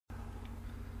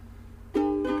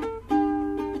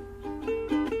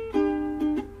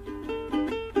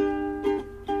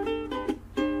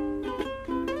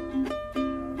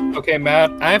Okay,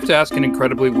 Matt, I have to ask an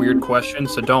incredibly weird question,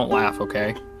 so don't laugh,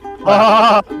 okay?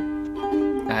 I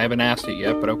haven't asked it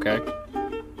yet, but okay.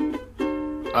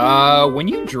 When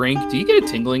you drink, do you get a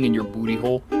tingling in your booty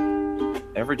hole?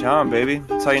 Every time, baby.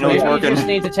 That's how you know it's working. You just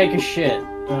need to take a shit.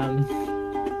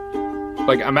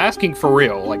 Like, I'm asking for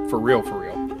real. Like, for real.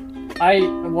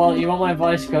 Well, you want my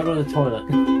advice? Go to the toilet.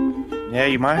 Yeah,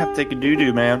 you might have to take a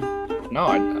doo-doo, man. No,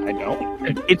 I don't.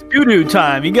 It's doo-doo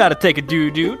time. You gotta take a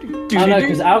doo-doo. I know,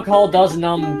 because alcohol does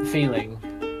numb feeling.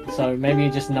 So maybe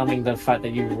you're just numbing the fact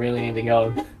that you really need to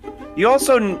go. You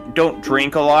also don't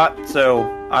drink a lot, so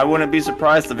I wouldn't be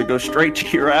surprised if it goes straight to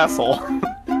your asshole.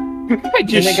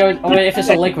 If it's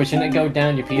a liquid, shouldn't it go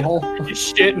down your pee hole?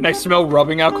 Shit, and I smell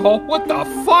rubbing alcohol? What the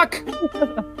fuck?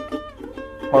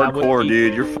 Hardcore,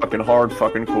 dude. You're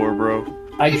fucking core, bro.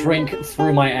 I drink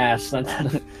through my ass. That's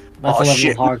a level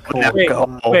shit. of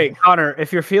hardcore. Wait, Connor,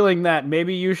 if you're feeling that,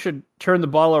 maybe you should turn the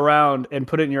bottle around and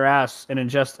put it in your ass and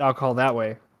ingest alcohol that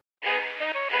way.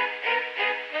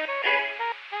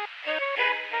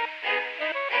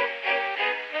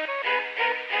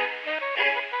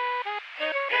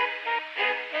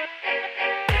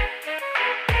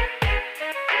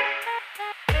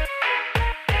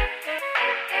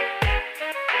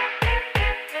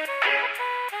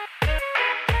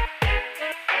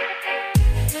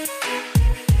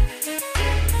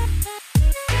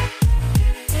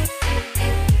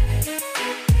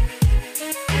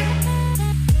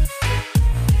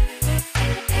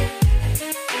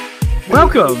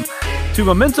 Welcome to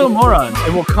Memento Morons,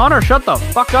 and will Connor shut the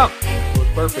fuck up? That was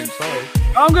perfect, sorry.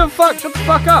 I'm gonna shut the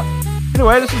fuck up.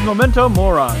 Anyway, this is Memento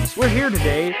Morons. We're here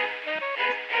today,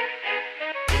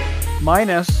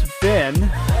 minus Ben,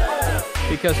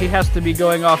 because he has to be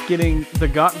going off getting the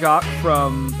gok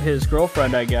from his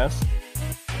girlfriend, I guess.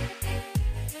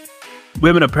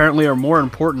 Women apparently are more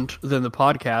important than the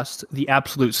podcast. The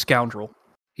absolute scoundrel.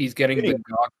 He's getting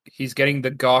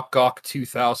the Gok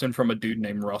 2000 from a dude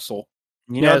named Russell.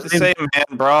 You know what they say, man,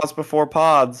 bras before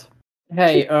pods.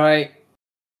 Hey, alright.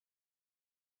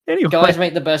 Anyway. Guys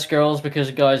make the best girls because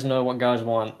guys know what guys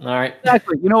want, alright?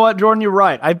 Exactly. You know what, Jordan? You're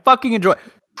right. I fucking enjoy it.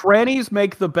 Trannies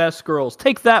make the best girls.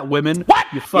 Take that, women. What?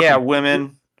 Yeah,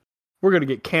 women. We're going to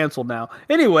get canceled now.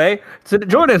 Anyway, to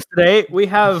join us today, we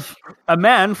have a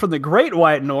man from the Great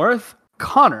White North,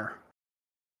 Connor.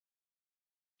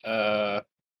 That's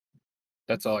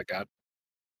all I got.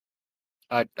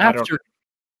 I don't...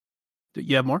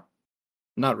 You have more?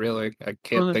 Not really. I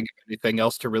can't think of anything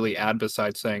else to really add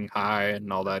besides saying hi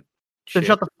and all that Then shit.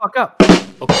 shut the fuck up.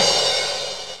 Okay.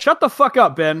 Shut the fuck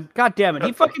up, Ben. God damn it.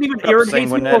 He fucking even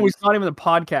irritates me when we not even the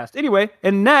podcast. Anyway,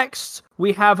 and next,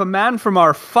 we have a man from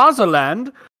our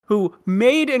fatherland who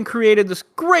made and created this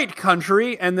great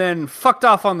country and then fucked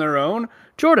off on their own.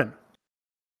 Jordan.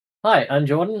 Hi, I'm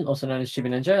Jordan, also known as Chibi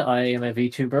Ninja. I am a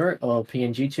VTuber or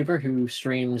PNG tuber who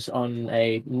streams on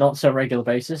a not so regular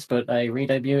basis, but a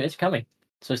re-debut is coming.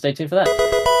 So stay tuned for that.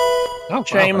 Oh,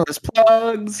 shameless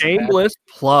plugs. Shameless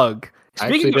plug.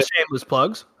 Speaking of shameless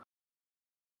plugs,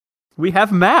 we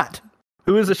have Matt,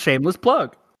 who is a shameless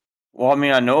plug. Well, I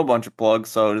mean, I know a bunch of plugs,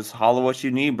 so just holler what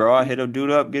you need, bro. I hit a dude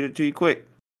up, get it to you quick.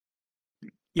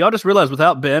 Y'all just realized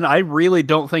without Ben, I really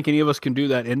don't think any of us can do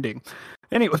that ending.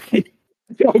 Anyway.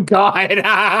 Oh, God.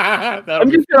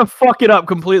 I'm just going to fuck it up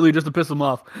completely just to piss him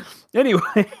off.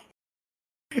 Anyway.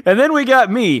 And then we got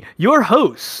me, your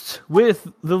host, with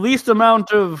the least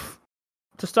amount of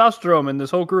testosterone in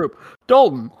this whole group,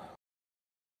 Dalton.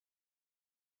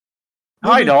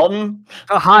 Hi, Dalton.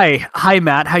 Hi,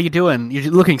 Matt. How you doing?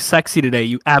 You're looking sexy today,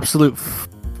 you absolute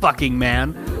fucking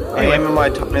man. I am in my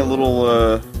tiny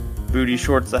little booty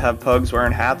shorts that have pugs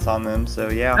wearing hats on them, so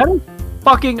yeah. That is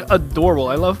fucking adorable.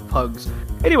 I love pugs.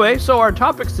 Anyway, so our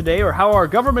topics today are how our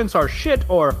governments are shit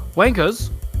or wankas.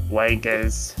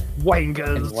 Wankers.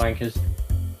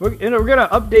 We're gonna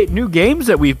update new games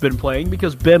that we've been playing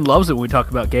because Ben loves it when we talk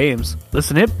about games.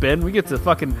 Listen to it, Ben. You get to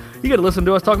listen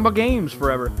to us talking about games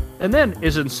forever. And then,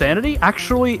 is insanity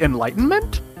actually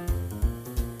enlightenment?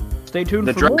 Stay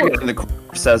tuned for more. The dragon in the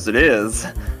corner says it is.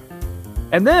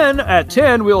 And then, at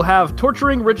 10, we'll have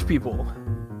torturing rich people.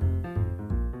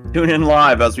 Tune in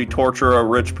live as we torture a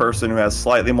rich person who has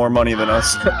slightly more money than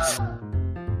us.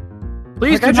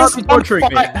 Please do not be torturing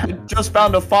me. I just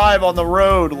found a 5 on the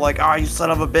road. Like, you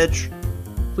son of a bitch.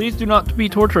 Please do not be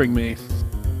torturing me.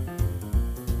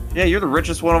 Yeah, you're the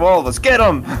richest one of all of us. Get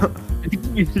him!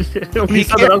 He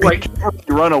can't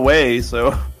run away,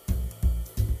 so...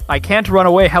 I can't run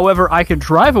away, however, I can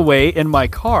drive away in my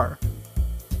car.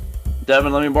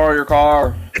 Devin, let me borrow your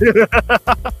car.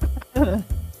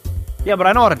 Yeah, but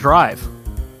I know how to drive.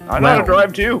 I know how to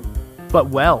drive too. But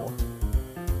well.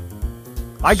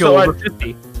 I go over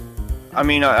 50. I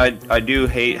mean, I do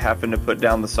hate having to put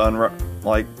down the sun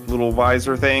like little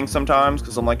visor thing sometimes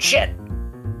because I'm like shit.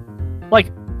 Like,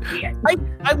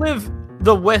 I live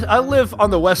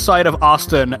on the west side of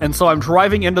Austin, and so I'm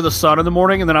driving into the sun in the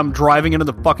morning, and then I'm driving into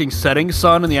the fucking setting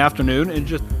sun in the afternoon, and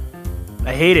just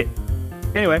I hate it.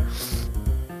 Anyway,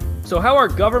 so how our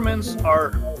governments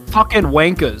are fucking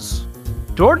wankas.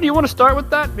 Jordan, do you want to start with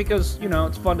that? Because, you know,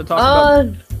 it's fun to talk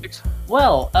about.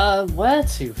 Well, where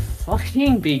to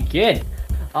fucking begin?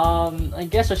 I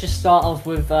guess I should start off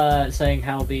with saying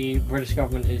how the British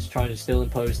government is trying to still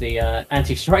impose the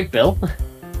anti-strike bill.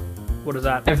 What is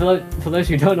that? And for those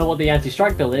who don't know what the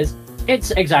anti-strike bill is,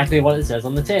 it's exactly what it says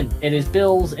on the tin. It is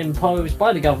bills imposed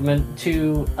by the government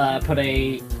to put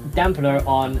a dampener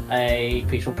on a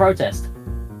peaceful protest.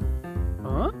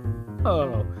 Huh?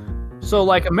 Oh. So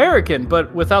like American,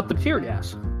 but without the tear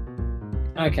gas.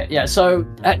 Okay, yeah, so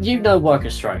you know worker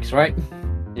strikes, right?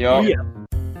 Yeah.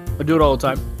 I do it all the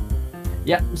time.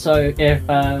 Yeah, so if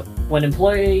when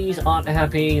employees aren't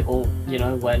happy, or, you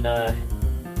know, when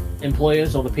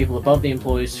employers or the people above the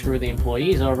employees screw the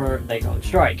employees over, they go on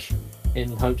strike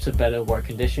in hopes of better work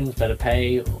conditions, better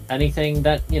pay, anything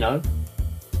that, you know,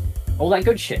 all that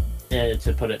good shit,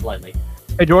 to put it lightly.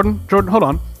 Hey, Jordan, hold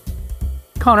on.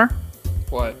 Connor.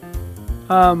 What?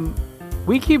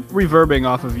 We keep reverbing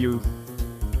off of you.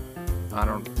 I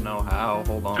don't know how.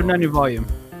 Hold on. Turn down your volume.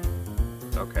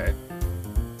 Okay.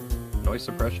 Noise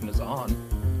suppression is on.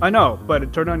 I know,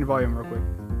 but turn down your volume real quick.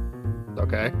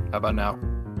 Okay. How about now?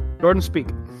 Jordan, speak.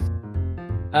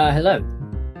 Hello.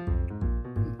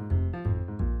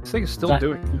 This thing is still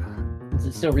doing it. Is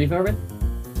it still reverbing?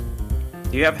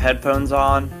 Do you have headphones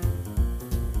on?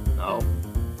 No.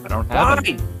 I don't have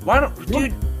them. Why don't,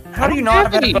 dude? How do you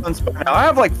not have headphones by now? I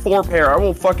have like 4 pair. I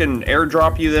will fucking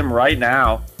airdrop you them right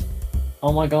now.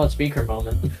 Oh my god, speaker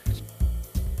moment.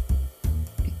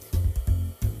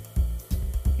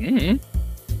 Mm-hmm.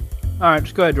 Alright,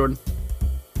 just go ahead, Jordan.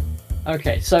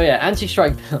 Okay, so yeah,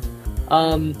 anti-strike bill.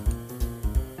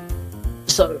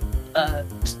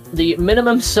 The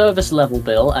minimum service level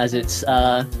bill, as its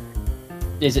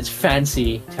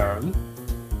fancy term,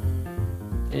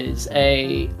 is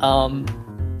a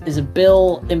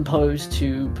bill imposed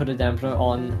to put a dampener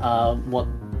on what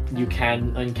you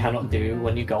can and cannot do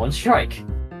when you go on strike.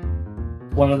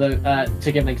 One of the,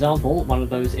 to give an example, one of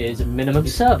those is minimum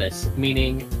service,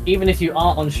 meaning even if you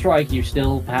are on strike, you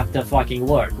still have to fucking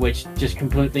work, which just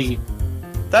completely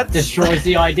destroys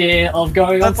the idea of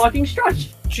going on fucking strike.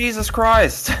 Jesus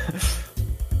Christ.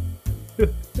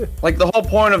 Like, the whole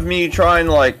point of me trying,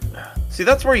 like... See,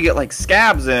 that's where you get, like,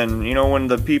 scabs in, you know, when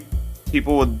the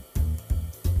people would...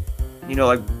 You know,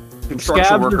 like, construction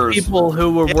scabs workers... people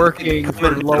who were working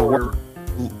for lower...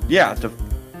 Yeah,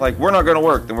 like, we're not going to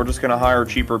work, then we're just going to hire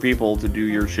cheaper people to do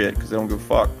your shit, because they don't give a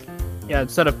fuck. Yeah,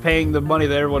 instead of paying the money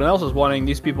that everyone else was wanting,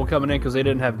 these people coming in because they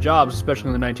didn't have jobs,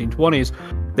 especially in the 1920s,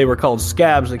 they were called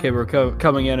scabs. They were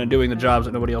coming in and doing the jobs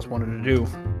that nobody else wanted to do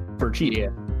for cheap.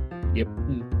 Yeah. Yep.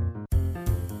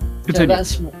 So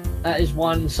that is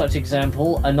one such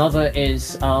example. Another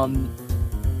is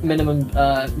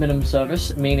minimum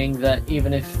service, meaning that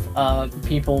even if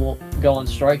people go on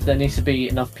strike, there needs to be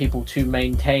enough people to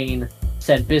maintain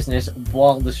said business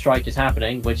while the strike is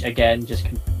happening, which again just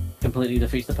completely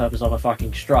defeats the purpose of a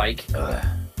fucking strike.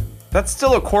 That's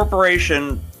still a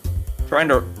corporation trying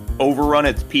to overrun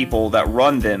its people that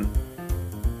run them.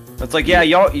 It's like, yeah,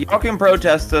 y'all can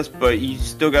protest us, but you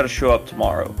still got to show up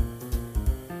tomorrow.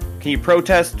 Can you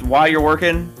protest while you're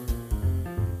working?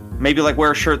 Maybe like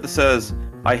wear a shirt that says,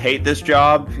 "I hate this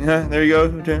job." Yeah, there you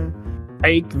go.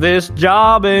 Take this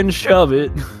job and shove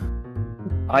it.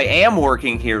 I am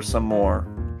working here some more.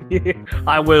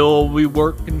 I will be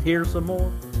working here some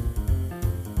more.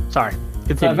 Sorry.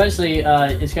 Continue. So eventually,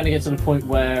 it's going to get to the point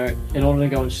where, in order to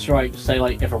go on strike, say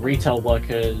like if a retail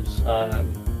workers,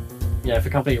 if a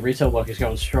company of retail workers go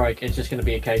on strike, it's just going to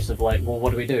be a case of like, well,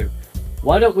 what do?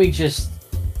 Why don't we just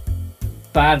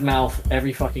badmouth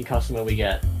every fucking customer we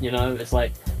get? You know, it's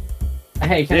like,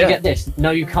 hey, can I get this?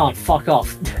 No, you can't. Fuck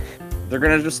off. They're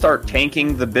gonna just start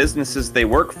tanking the businesses they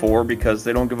work for because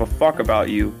they don't give a fuck about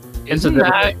you. Isn't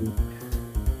that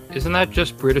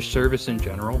just British service in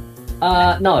general?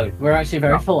 No, we're actually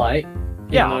very polite.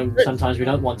 Yeah, Sometimes we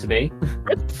don't want to be.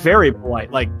 It's very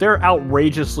polite. Like, they're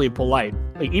outrageously polite.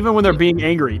 Like, even when they're being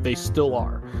angry, they still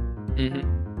are.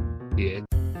 Mm-hmm. Yeah.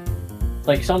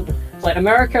 Like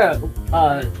America,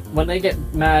 when they get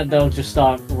mad, they'll just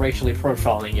start racially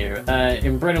profiling you.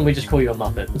 In Britain, we just call you a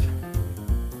muppet.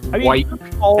 I mean, White.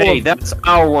 Hey, that's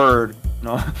our word.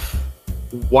 No.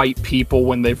 White people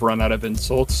when they've run out of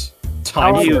insults.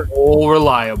 Time you all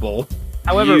reliable.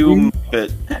 However,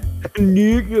 But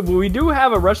we do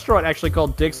have a restaurant actually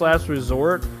called Dick's Last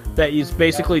Resort that is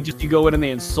basically just you go in and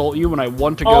they insult you when I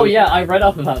want to go. Oh yeah, I read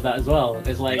up about that as well.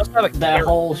 It's like also have a their carrot.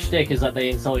 whole shtick is that they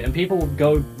insult you, and people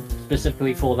go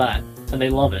specifically for that, and they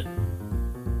love it.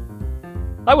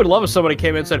 I would love if somebody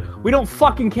came in and said, "We don't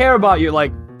fucking care about you."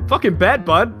 Like, fucking bet,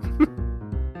 bud.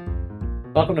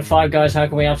 Welcome to Five Guys. How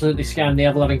can we absolutely scam the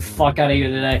ever-loving fuck out of you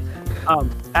today?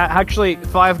 Actually,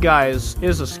 Five Guys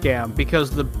is a scam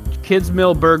because the kids'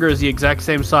 meal burger is the exact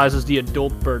same size as the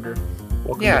adult burger.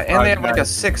 yeah, and they have like a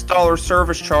 $6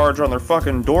 service charge on their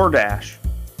fucking DoorDash.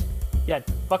 Yeah,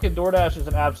 fucking DoorDash is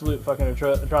an absolute fucking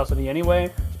atrocity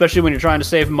anyway, especially when you're trying to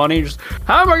save money. Just,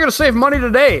 how am I going to save money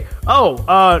today?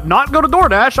 Oh, not go to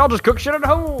DoorDash, I'll just cook shit at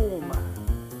home.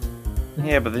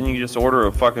 Yeah, but then you just order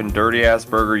a fucking dirty-ass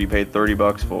burger you paid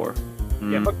 $30 for.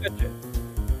 Yeah, fuck that shit.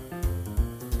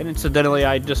 And incidentally,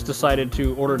 I just decided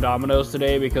to order Domino's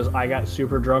today because I got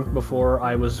super drunk before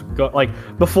I was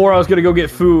before I was gonna go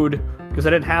get food because I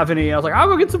didn't have any. I was like, I'll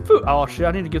go get some food. Oh shit,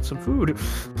 I need to get some food.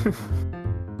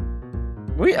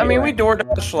 We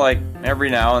DoorDash like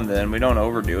every now and then. We don't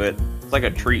overdo it. It's like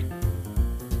a treat.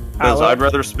 Because I'd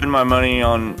rather spend my money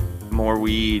on more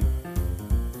weed.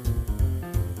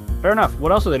 Fair enough.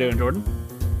 What else are they doing, Jordan?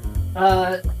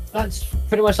 That's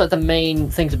pretty much like the main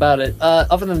things about it.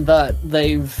 Other than that,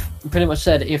 they've pretty much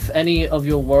said if any of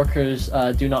your workers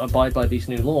do not abide by these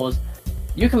new laws,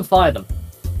 you can fire them.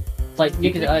 It's like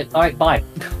you can, all right, bye.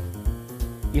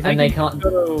 You think and they can't.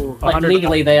 Like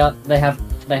legally, they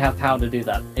have power to do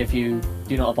that if you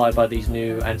do not abide by these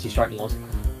new anti-strike laws.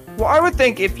 Well, I would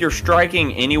think if you're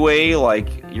striking anyway,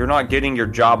 like you're not getting your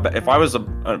job. If I was a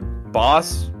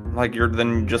boss, like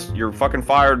you're fucking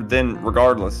fired then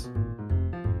regardless.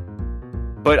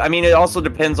 But I mean, it also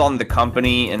depends on the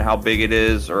company and how big it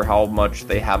is or how much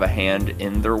they have a hand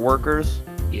in their workers.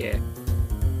 Yeah.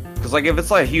 Because like if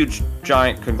it's like a huge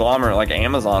giant conglomerate like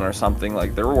Amazon or something,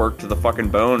 like they're worked to the fucking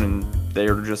bone and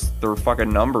they're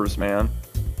fucking numbers, man.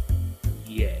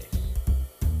 Yes.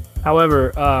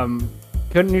 However,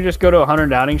 couldn't you just go to 100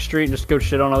 Downing Street and just go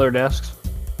shit on other desks?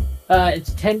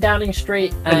 It's 10 Downing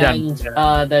Street, and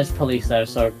there's police there,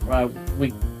 so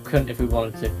we couldn't if we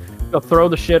wanted to. They'll throw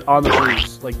the shit on the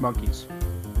police like monkeys.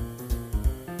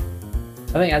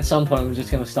 I think at some point we're just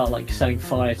gonna start like setting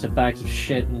fire to bags of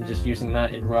shit and just using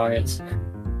that in riots.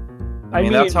 I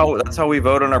mean that's how we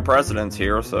vote on our presidents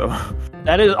here. So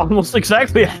that is almost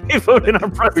exactly how we vote in our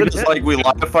president. we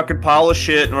light a fucking pile of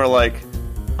shit and we're like,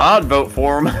 I'd vote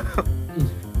for him.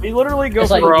 We literally go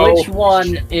it's like bro. Which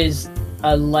one is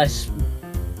a less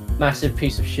massive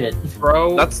piece of shit?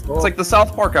 Bro, it's like the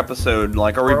South Park episode.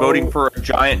 Like, are we voting for a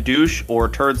giant douche or a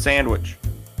turd sandwich?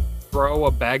 Throw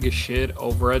a bag of shit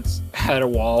over at a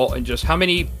wall and just how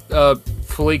many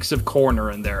flakes of corn are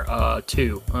in there?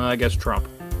 2. I guess Trump.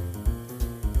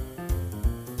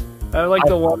 I like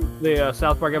the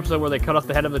South Park episode where they cut off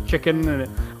the head of the chicken and it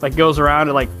like goes around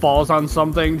and like falls on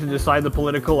something to decide the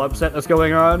political upset that's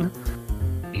going on.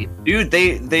 Dude,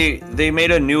 they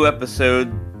made a new episode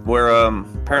where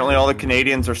apparently all the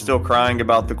Canadians are still crying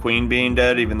about the Queen being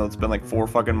dead, even though it's been like 4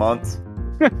 fucking months.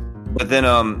 But then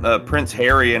Prince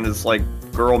Harry and his like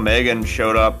girl Meghan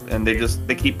showed up, and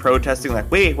they keep protesting like,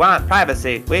 we want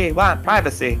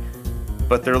privacy,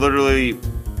 but they're literally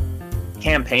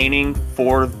campaigning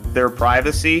for their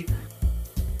privacy.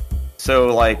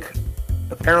 So like,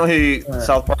 apparently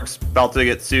South Park's about to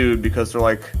get sued because they're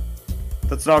like,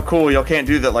 that's not cool, y'all can't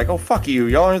do that. Like, oh, fuck you.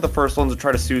 Y'all aren't the first ones to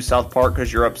try to sue South Park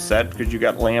because you're upset because you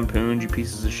got lampooned, you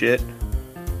pieces of shit.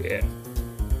 Yeah.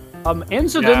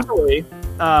 Incidentally,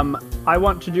 I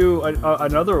want to do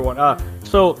another one.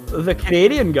 So the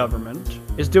Canadian government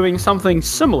is doing something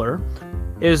similar,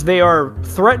 is they are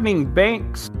threatening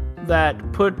banks that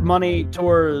put money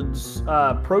towards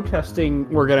protesting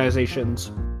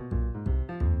organizations.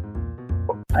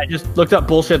 I just looked up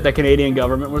bullshit that Canadian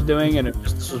government was doing, and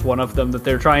this was one of them, that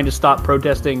they're trying to stop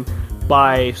protesting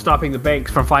by stopping the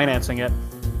banks from financing it.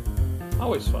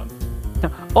 Always fun.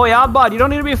 Oh yeah, bud, you don't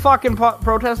need to be fucking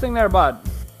protesting there, bud.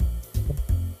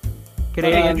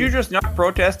 Canadian, could you just not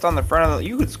protest on the front of the...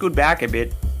 You could scoot back a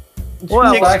bit.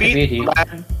 Well, 6 feet. Do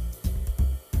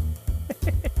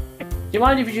you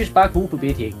mind if you just back up a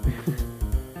bit here?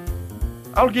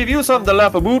 I'll give you something to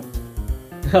laugh about.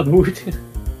 About?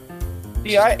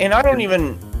 Yeah, and I don't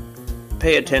even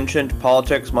pay attention to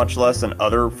politics, much less in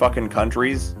other fucking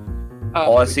countries.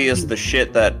 All I see is the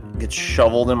shit that gets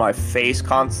shoveled in my face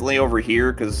constantly over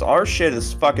here, because our shit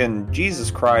is fucking... Jesus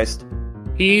Christ.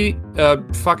 He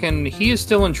is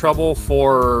still in trouble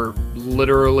for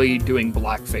literally doing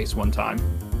blackface one time.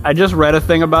 I just read a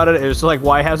thing about it. It was like,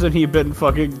 why hasn't he been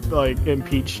fucking like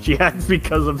impeached yet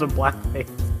because of the blackface?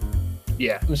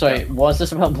 Yeah. I'm sorry, was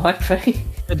this about blackface?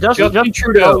 Justin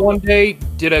Trudeau one day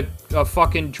did a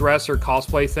fucking dress or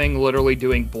cosplay thing, literally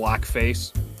doing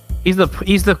blackface. He's the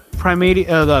prime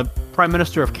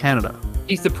minister of Canada.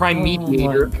 He's the prime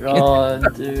mediator. Oh my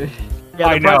god, dude. Yeah,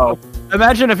 I know.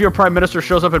 Imagine if your prime minister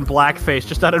shows up in blackface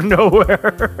just out of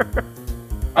nowhere.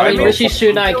 I mean, Rishi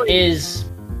Sunak is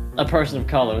a person of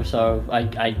color, so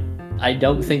I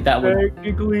don't think that would.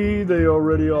 Technically, they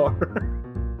already are.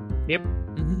 Yep.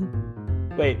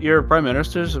 Wait, your prime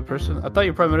minister's a person? I thought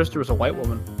your prime minister was a white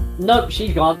woman. Nope,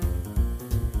 she's gone.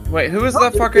 Wait, who was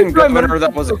that fucking governor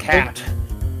that was a cat?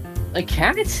 A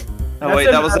cat? Oh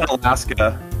wait, that was in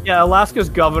Alaska. Yeah, Alaska's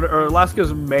governor or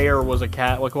Alaska's mayor was a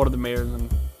cat, like one of the mayors.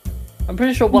 I'm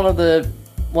pretty sure one of the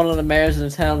mayors in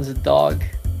the town is a dog.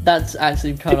 That's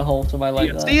actually kind of wholesome. I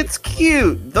like that. See, it's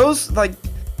cute. Those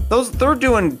they're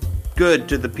doing good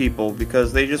to the people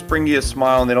because they just bring you a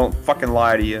smile and they don't fucking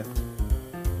lie to you.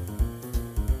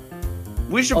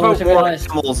 We should vote more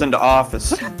animals into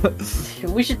office.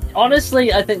 We should,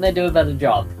 honestly, I think they do a better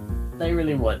job. They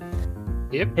really would.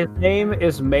 Yep. His name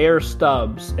is Mayor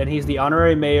Stubbs, and he's the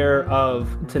honorary mayor of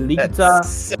Enlightening. That's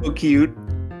so cute.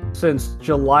 Since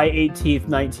July 18th,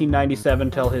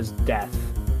 1997, till his death.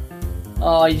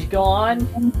 Oh, he's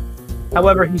gone?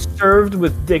 However, he served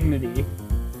with dignity.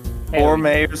 Poor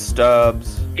Mayor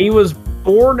Stubbs. He was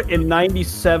born in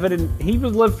 97, and he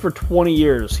lived for 20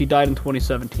 years. He died in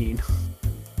 2017.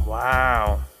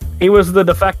 Wow. He was the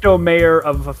de facto mayor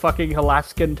of a fucking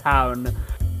Alaskan town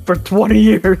for 20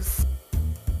 years.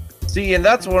 See, and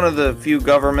that's one of the few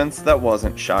governments that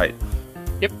wasn't shite.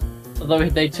 Yep. Although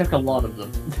they took a lot of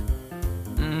them.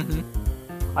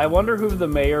 I wonder who the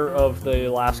mayor of the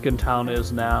Alaskan town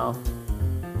is now.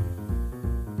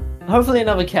 Hopefully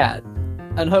another cat.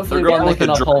 And hopefully They're one going that with can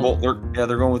the uphold... gerbil.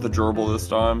 They're going with the gerbil this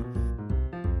time.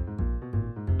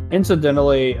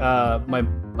 Incidentally,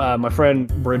 my friend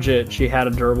Bridget, she had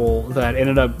a gerbil that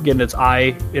ended up getting its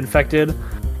eye infected,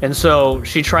 and so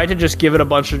she tried to just give it a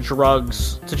bunch of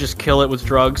drugs to just kill it with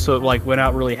drugs, so it like went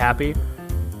out really happy.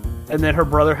 And then her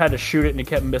brother had to shoot it, and it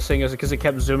kept missing because it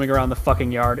kept zooming around the fucking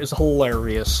yard. It's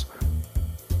hilarious.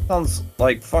 Sounds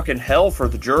like fucking hell for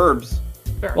the gerbs.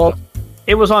 Well,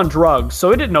 it was on drugs,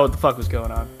 so it didn't know what the fuck was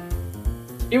going on.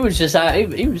 He was just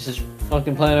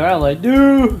fucking playing around like,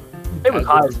 dude! It was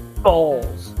high as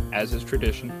balls. As is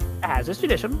tradition. As is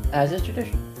tradition.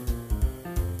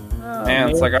 Oh, Man,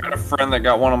 it's like I got a friend that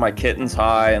got one of my kittens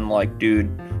high, and like, dude,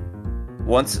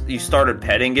 once you started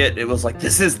petting it, it was like,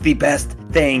 this is the best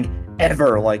thing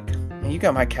ever. Like, man, you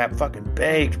got my cat fucking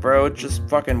baked, bro. It just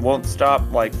fucking won't stop,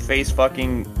 like, face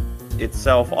fucking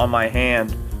itself on my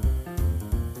hand.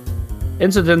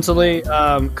 Incidentally,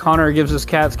 Connor gives his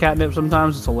cats catnip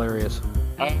sometimes. It's hilarious.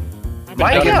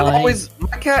 My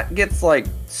cat gets like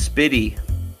spitty.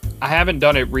 I haven't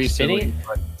done it recently.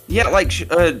 Yeah, like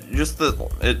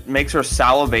it makes her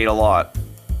salivate a lot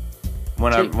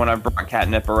when I brought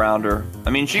catnip around her.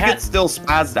 I mean, she gets still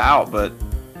spazzed out, but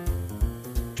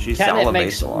she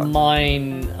salivates a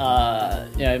lot.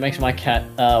 It makes my cat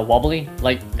wobbly.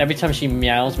 Like every time she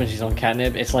meows when she's on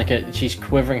catnip, it's like she's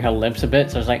quivering her lips a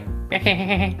bit. So it's like.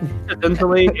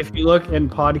 Incidentally, if you look in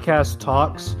podcast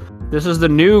talks, this is the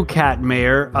new cat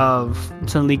mayor of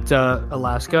Enlightening,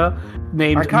 Alaska,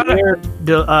 named Mayor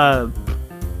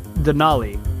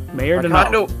Denali. Mayor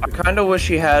Denali. I kind of wish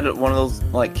he had one of those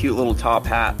like cute little top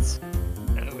hats.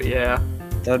 Oh yeah,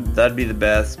 that'd be the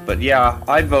best. But yeah,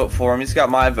 I'd vote for him. He's got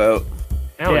my vote.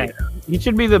 Hell yeah. He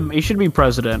should be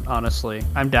president. Honestly,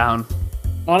 I'm down.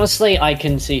 Honestly, I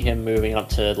can see him moving up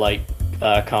to like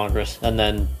Congress and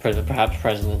then perhaps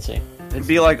presidency. It'd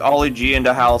be like Ollie G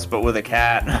into House, but with a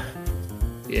cat.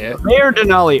 Yeah. Mayor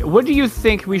Denali, what do you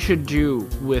think we should do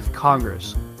with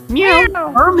Congress? Meow.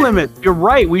 Term limits. You're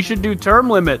right. We should do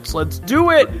term limits. Let's do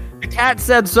it. The cat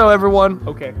said so, everyone.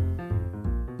 Okay.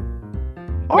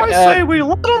 I say we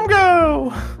let them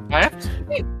go.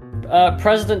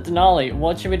 President Denali,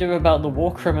 what should we do about the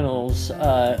war criminals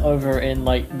over in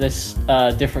like this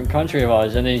different country of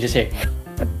ours? And then you just hear...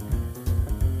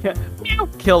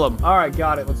 Kill him. All right,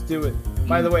 got it. Let's do it.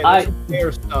 By the way, that's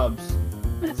Mayor Stubbs.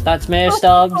 That's Mayor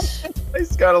Stubbs.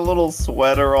 He's got a little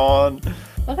sweater on.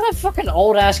 Look at that fucking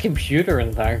old ass computer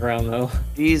in the background, though.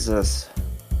 Jesus.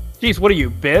 Jeez, what are you,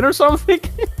 Ben or something?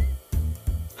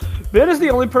 Ben is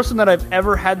the only person that I've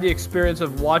ever had the experience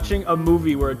of watching a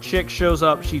movie where a chick shows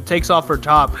up, she takes off her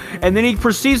top, and then he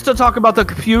proceeds to talk about the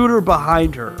computer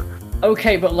behind her.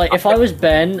 Okay, but like, if I was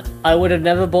Ben, I would have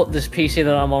never bought this PC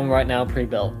that I'm on right now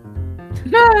pre-built.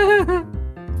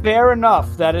 Fair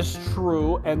enough. That is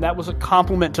true, and that was a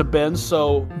compliment to Ben.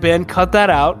 So Ben, cut that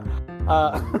out.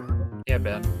 Yeah,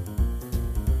 Ben.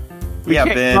 We Yeah,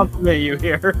 can't Ben. compliment you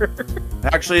here.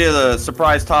 Actually, the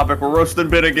surprise topic. We're roasting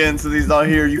Ben again since he's not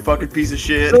here. You fucking piece of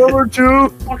shit. Number 2.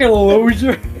 Fucking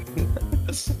loser.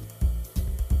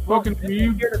 Fucking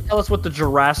you here to tell us what the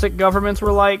Jurassic governments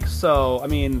were like. So I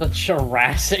mean, The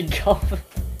Jurassic government.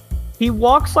 he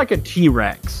walks like a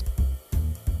T-Rex.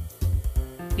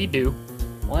 He do.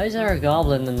 Why is there a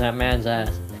goblin in that man's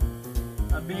ass?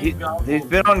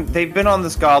 They've been on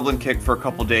this goblin kick for a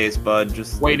couple days, bud.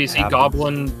 Just Wait, is he happens.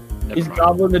 goblin? Never He's mind.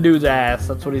 gobbling the dude's ass.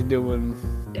 That's what he's doing.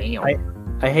 Damn.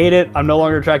 I hate it. I'm no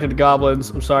longer attracted to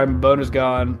goblins. I'm sorry, my bone is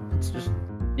gone. It's just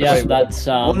Yes, that's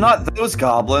Well, not those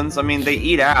goblins. I mean, they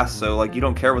eat ass, so like you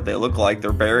don't care what they look like.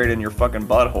 They're buried in your fucking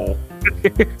butthole.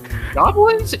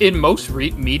 Goblins in most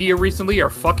media recently are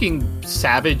fucking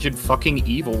savage and fucking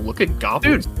evil. Look at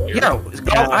goblins. Yeah,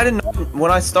 I didn't know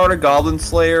when I started Goblin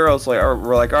Slayer. I was like,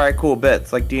 we're like, all right, cool, bet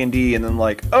it's like D&D, and then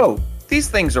like, oh, these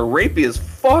things are rapey as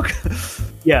fuck.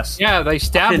 yes. Yeah, they I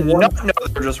stab did one. not know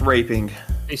they're just raping.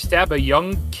 They stab a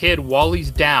young kid while he's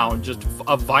down. Just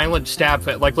a violent stab.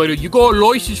 Like later, you got a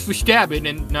license for stabbing,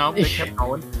 and no, they kept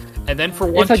going. And then for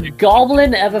one, if a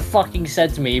goblin ever fucking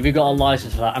said to me, "If you got a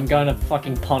license for that," I'm going to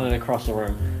fucking punt it across the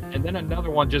room. and then another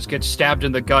one just gets stabbed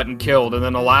in the gut and killed, and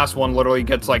then the last one literally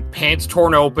gets like pants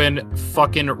torn open,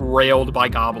 fucking railed by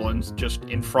goblins just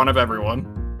in front of everyone.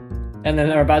 And then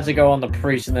they're about to go on the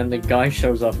priest, and then the guy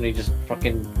shows up and he just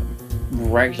fucking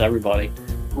wrecks everybody.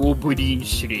 He's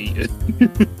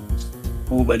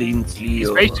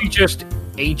basically just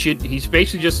ancient. He's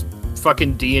basically just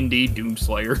fucking D&D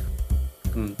Doomslayer.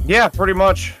 Yeah, pretty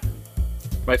much.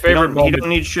 My favorite He moment. don't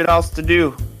need shit else to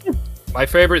do. My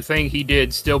favorite thing he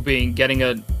did still being getting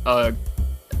a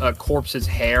corpse's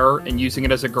hair and using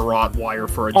it as a garrote wire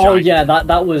for a giant. Oh yeah,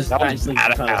 that was That was actually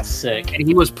kind of badass. sick. And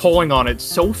he was pulling on it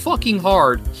so fucking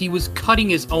hard, he was cutting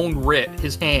his own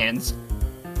his hands.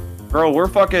 Bro, we're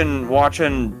fucking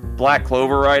watching Black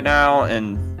Clover right now,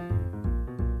 and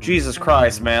Jesus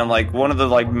Christ, man, like one of the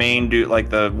like main dude, like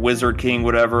the Wizard King,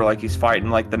 whatever, like he's fighting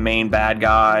like the main bad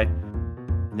guy,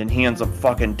 and then he ends up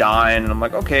fucking dying, and I'm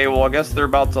like, okay, well I guess they're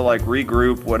about to like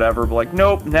regroup, whatever, but like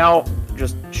nope, now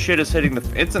just shit is hitting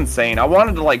it's insane. I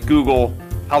wanted to like Google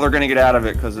how they're gonna get out of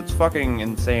it because it's fucking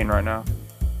insane right now.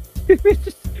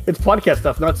 It's podcast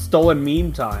stuff, not stolen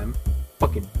meme time.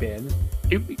 Fucking Ben.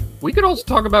 We could also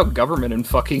talk about government and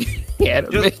fucking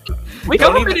anime.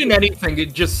 Government in anything,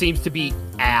 it just seems to be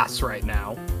ass right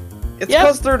now. It's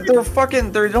because they're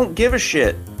fucking, they don't give a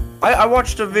shit. I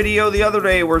watched a video the other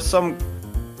day where some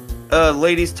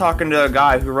lady's talking to a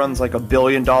guy who runs like $1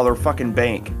 billion fucking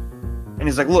bank. And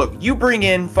he's like, look, you bring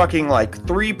in fucking like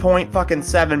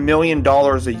 $3.7 million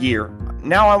a year.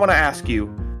 Now I want to ask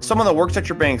you, someone that works at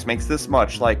your banks makes this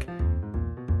much, like,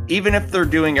 even if they're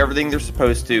doing everything they're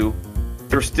supposed to,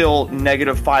 they're still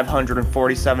negative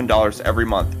 $547 every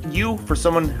month. You, for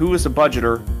someone who is a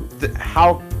budgeter,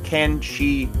 how can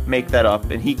she make that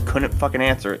up? And he couldn't fucking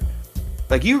answer it.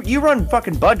 Like, you run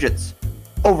fucking budgets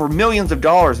over millions of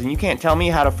dollars, and you can't tell me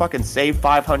how to fucking save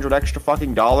 500 extra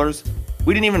fucking dollars?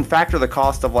 We didn't even factor the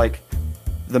cost of, like,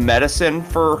 the medicine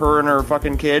for her and her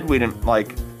fucking kid. We didn't,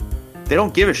 like, they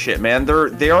don't give a shit, man.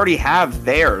 They already have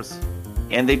theirs,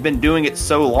 and they've been doing it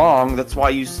so long. That's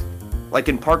why like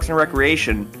in Parks and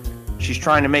Recreation, she's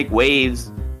trying to make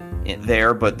waves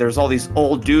there, but there's all these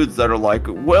old dudes that are like,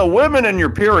 well, women in your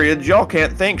periods, y'all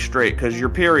can't think straight because your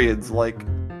periods, like,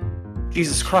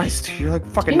 Jesus Christ, you're like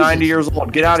fucking 90 years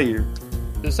old. Get out of here.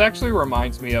 This actually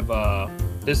reminds me of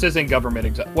this isn't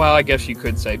government well, I guess you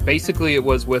could say. Basically, it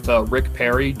was with Rick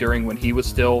Perry during when he was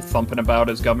still thumping about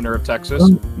as governor of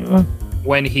Texas.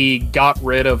 When he got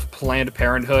rid of Planned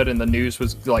Parenthood and the news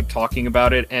was like talking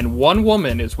about it, and one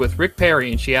woman is with Rick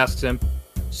Perry and she asks him,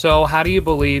 so how do you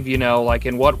believe, like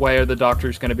in what way are the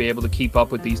doctors going to be able to keep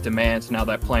up with these demands now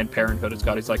that Planned Parenthood has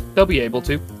got? He's like, they'll be able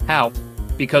to. How?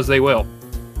 Because they will.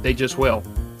 They just will.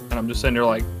 And I'm just sitting there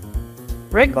like,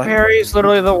 Rick Perry's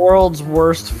literally the world's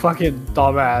worst fucking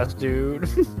dumbass, dude.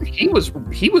 he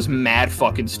was mad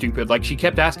fucking stupid. Like, she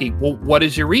kept asking, well, what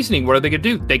is your reasoning? What are they going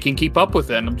to do? They can keep up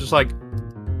with it. And I'm just like,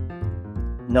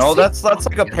 no, that's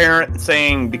like a parent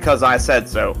saying, because I said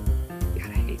so. God,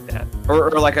 I hate that.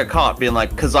 Or like a cop being like,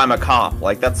 because I'm a cop.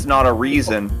 Like, that's not a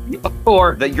reason.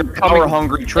 Or that your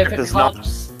power-hungry trip is not...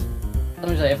 Let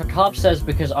me say, if a cop says,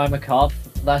 because I'm a cop,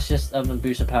 that's just an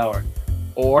abuse of power.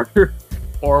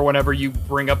 Or whenever you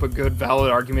bring up a good,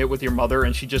 valid argument with your mother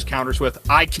and she just counters with,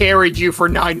 I carried you for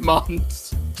 9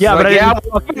 months. Yeah, but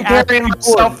I've been carrying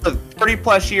myself for 30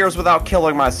 plus years without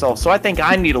killing myself, so I think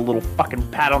I need a little fucking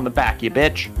pat on the back, you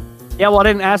bitch. Yeah, well, I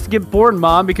didn't ask to get born,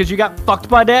 Mom, because you got fucked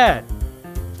by Dad.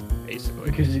 Basically.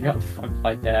 Because you got fucked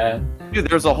by Dad. Dude,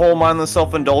 there's a whole mindless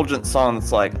self-indulgent song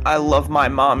that's like, I love my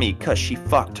mommy cause she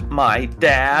fucked my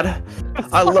dad.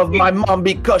 I love my mom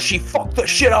because she fucked the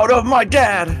shit out of my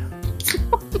dad.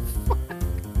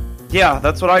 Yeah,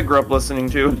 that's what I grew up listening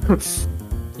to.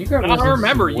 You grew up I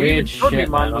remember, you weird even showed me shit,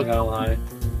 man, mindless. I'm not gonna lie.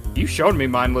 You showed me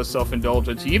mindless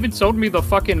self-indulgence. You even showed me the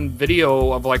fucking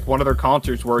video of like one of their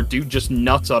concerts where a dude just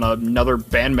nuts on another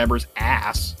band member's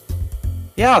ass.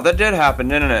 Yeah, that did happen,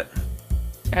 didn't it?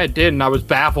 Yeah, it did, and I was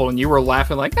baffled, and you were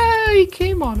laughing like, he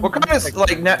came on him. What kind of,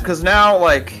 like, because now,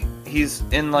 like, he's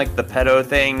in, like, the pedo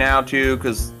thing now, too,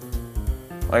 because,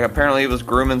 like, apparently he was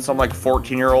grooming some, like,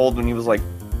 14-year-old when he was, like,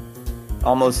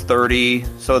 almost 30.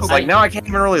 So it's like, now I can't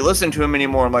even really listen to him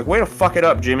anymore. I'm like, way to fuck it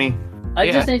up, Jimmy. I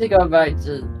just need to go back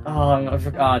to... I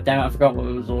forgot. Damn it, I forgot what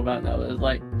it was all about now. It was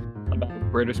like... About the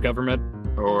British government,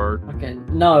 or... Okay,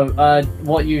 no,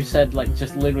 what you said, like,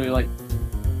 just literally, like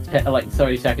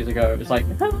 30 seconds ago. It was like,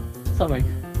 something.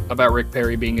 About Rick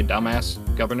Perry being a dumbass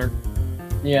governor.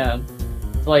 Yeah.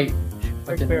 It's like...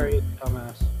 Rick Perry is a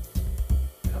dumbass.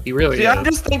 He really See, is. I'm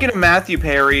just thinking of Matthew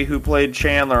Perry, who played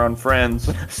Chandler on Friends.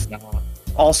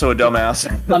 Also a dumbass.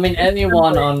 I mean,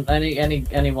 anyone on...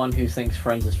 anyone who thinks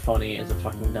Friends is funny is a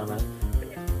fucking dumbass.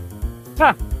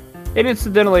 And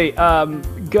incidentally,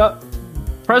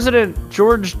 President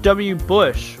George W.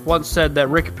 Bush once said that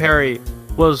Rick Perry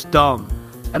was dumb.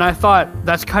 And I thought,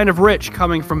 that's kind of rich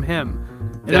coming from him.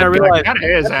 And then I realized that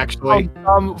is actually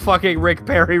how dumb fucking Rick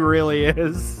Perry really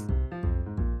is.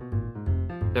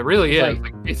 That really is.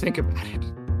 Like- Like, you think about it.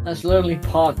 That's literally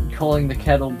pot calling the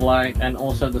kettle black and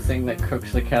also the thing that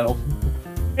cooks the kettle.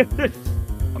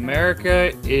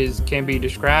 America can be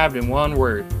described in one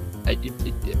word.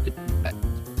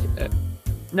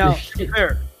 Now, to be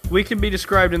fair, we can be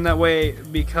described in that way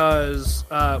because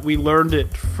we learned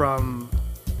it from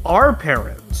our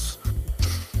parents.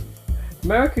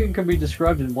 American can be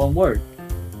described in one word.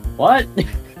 What?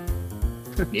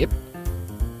 Yep.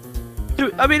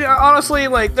 Dude, I mean, honestly,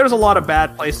 like, there's a lot of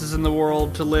bad places in the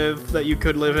world to live that you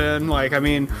could live in. Like, I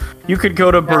mean, you could go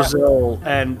to Brazil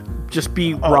and just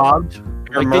be robbed.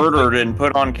 You're murdered and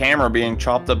put on camera being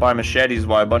chopped up by machetes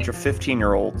by a bunch of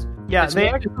 15-year-olds. Yeah, As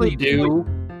they much as actually we do.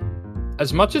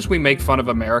 As much as we make fun of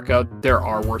America, there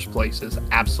are worse places.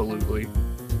 Absolutely.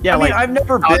 Yeah, I mean, like, I've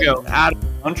never been Chicago. out of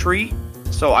the country,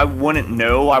 so I wouldn't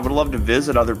know. I would love to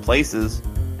visit other places.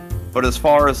 But as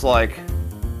far as, like,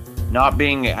 not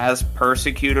being as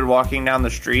persecuted walking down the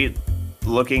street,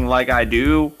 looking like I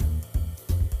do,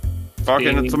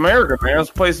 fucking, it's America, man. It's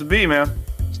a place to be, man.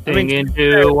 Singing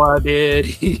do what did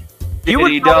he? You would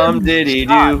Diddy dum diddy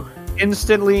do.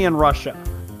 instantly in Russia.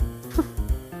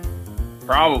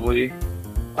 Probably.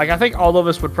 Like, I think all of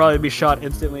us would probably be shot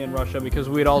instantly in Russia because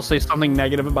we'd all say something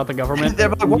negative about the government. They're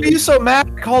like, why are you so mad?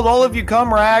 I called all of you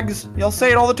cum rags. Y'all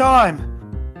say it all the time.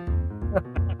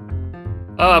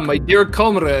 Ah, my dear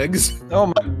comrades. Oh,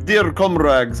 my dear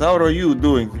comrades, how are you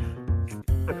doing?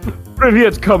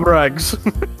 Привет, comrades.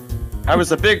 I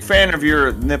was a big fan of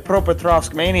your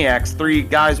Dnipropetrovsk Maniacs 3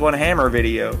 Guys 1 Hammer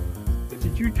video.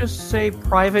 Did you just say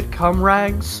private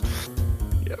comrades?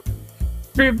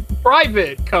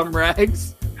 Private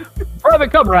comrades.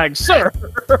 Private comrades, sir.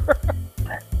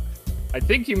 I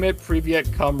think you meant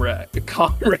Privyet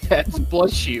comrades.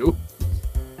 Bless you.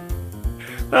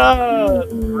 Ah,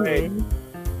 great.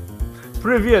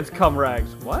 Привет,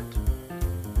 comrades. What?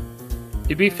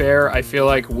 To be fair, I feel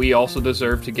like we also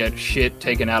deserve to get shit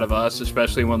taken out of us,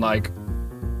 especially when, like,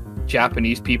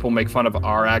 Japanese people make fun of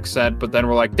our accent, but then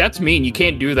we're like, that's mean, you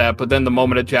can't do that. But then the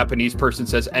moment a Japanese person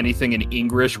says anything in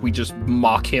English, we just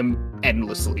mock him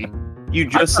endlessly. You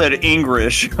just said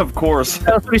English, of course.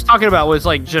 That's what he's talking about was,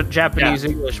 like, Japanese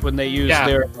English when they use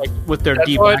their, like, with their That's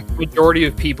deep what accent. majority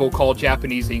of people call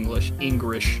Japanese English.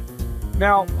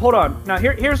 Now, hold on. Now,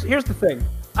 here's the thing.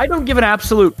 I don't give an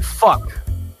absolute fuck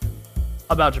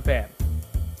about Japan.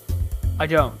 I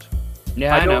don't.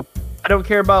 Yeah, I know. I don't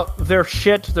care about their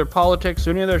shit, their politics,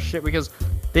 or any of their shit because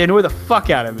they annoy the fuck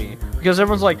out of me. Because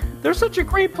everyone's like, they're such a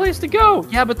great place to go.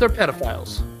 Yeah, but they're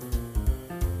pedophiles.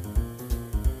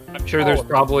 I'm sure there's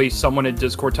probably someone in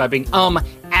Discord typing,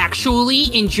 actually,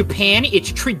 in Japan,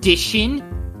 it's tradition.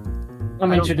 I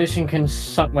mean, tradition can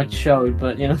suck my chode,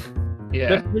 but, you know.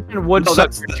 Yeah. Tradition would No,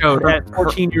 suck that's your chode at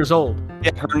 14 years old.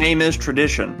 Yeah, her name is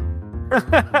Tradition.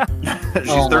 She's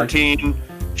Oh, 13.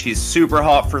 She's super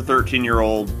hot for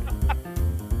 13-year-old.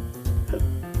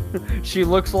 She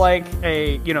looks like a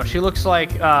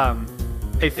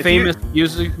famous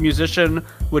musician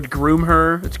would groom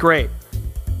her. It's great.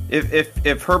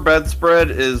 If her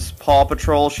bedspread is Paw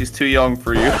Patrol, she's too young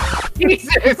for you.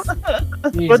 Jesus.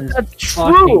 But that's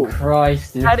true.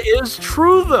 Christ, dude. That is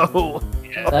true, though.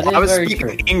 That is I was very speaking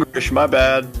true. English, my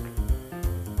bad.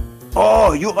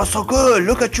 Oh, you are so good.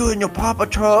 Look at you in your Paw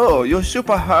Patrol. You're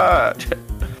super hot.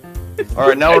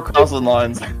 Alright, now we're crossing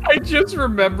lines. I just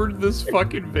remembered this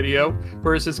fucking video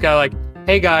where it's this guy like,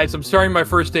 hey guys, I'm starting my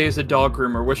first day as a dog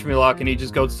groomer. Wish me luck. And he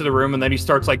just goes to the room and then he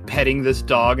starts like petting this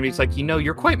dog and he's like,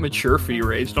 you're quite mature for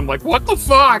your age. And I'm like, what the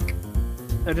fuck?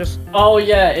 I just Oh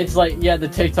yeah, it's like the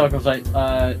TikTok was like,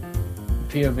 POV,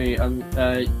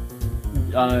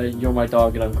 you're my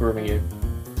dog and I'm grooming you.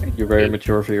 You're very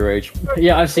mature for your age.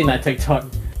 Yeah, I've seen that TikTok.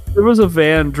 there was a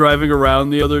van driving around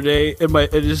the other day and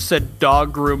it just said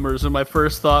dog groomers and my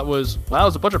first thought was, wow,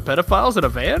 there's a bunch of pedophiles in a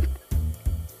van?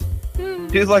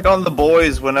 He was like on The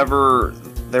Boys whenever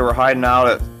they were hiding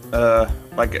out at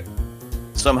like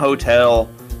some hotel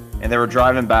and they were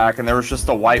driving back and there was just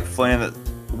a white van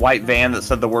that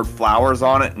said the word flowers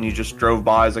on it and he just drove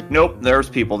by. He's like, nope, there's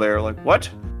people there. Like, what?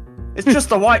 It's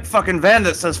just a white fucking van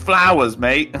that says flowers,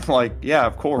 mate. Like, yeah,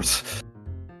 of course.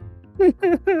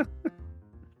 It's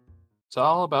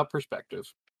all about perspective.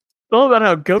 It's all about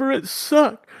how governments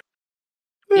suck.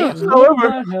 Yeah,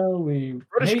 However, we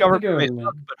British government may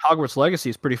suck, but Hogwarts Legacy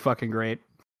is pretty fucking great.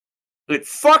 It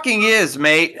fucking is,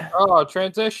 mate. Oh,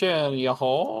 transition,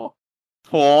 yaho.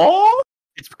 Oh?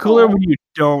 It's cooler when you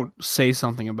don't say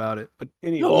something about it. But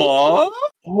anyway, Oh?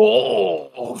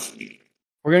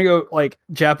 we're gonna go like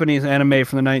Japanese anime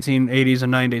from the 1980s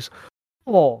and 90s.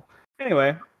 Oh,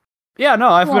 anyway, yeah, no,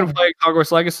 I've been playing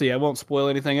Hogwarts Legacy. I won't spoil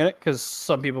anything in it because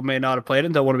some people may not have played it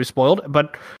and don't want to be spoiled.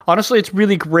 But honestly, it's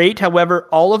really great. However,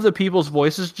 all of the people's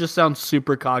voices just sound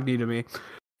super cogny to me.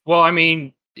 Well, I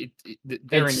mean,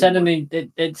 It's set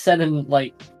in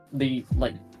like the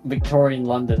Victorian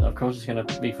London. Of course, it's gonna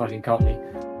be fucking Cockney.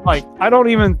 Like, I don't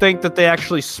even think that they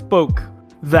actually spoke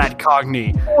that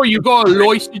cogny. Oh, you got a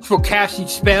license for casting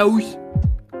spells?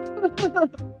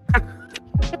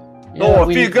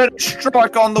 If you're gonna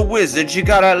strike on the wizards, you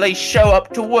gotta at least show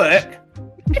up to work.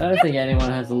 I don't think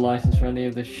anyone has a license for any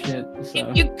of this shit.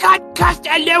 So. You can't cast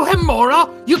Alohomora!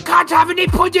 You can't have any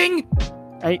pudding!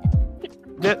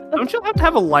 Don't you have to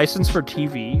have a license for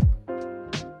TV?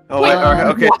 Oh, wait,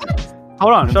 okay.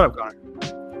 Hold on, shut up, Connor.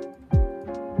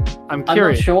 I'm I'm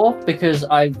curious. not sure because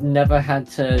I've never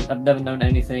known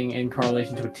anything in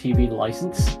correlation to a TV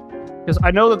license. Because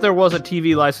I know that there was a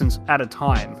TV license at a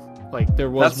time. Like, there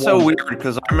was That's one. so weird,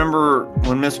 because I remember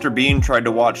when Mr. Bean tried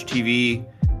to watch TV,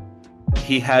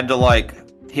 he had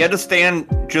to stand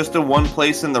just in one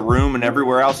place in the room, and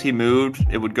everywhere else he moved,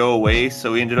 it would go away,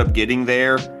 so he ended up getting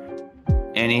there,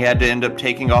 and he had to end up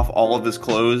taking off all of his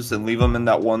clothes and leave them in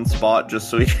that one spot just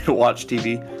so he could watch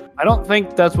TV. I don't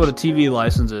think that's what a TV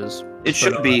license is. It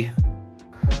should be.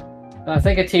 I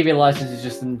think a TV license is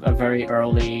just a very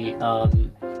early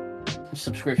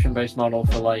subscription-based model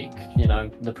for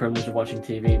the privilege of watching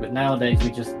TV. But nowadays we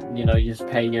just you just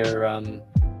pay your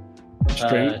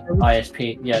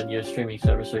ISP, your streaming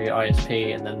service or your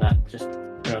ISP, and then that just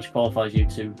pretty much qualifies you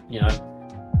to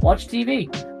watch TV.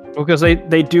 Well, because they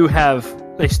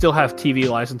still have TV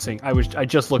licensing. I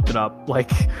just looked it up.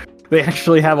 Like, they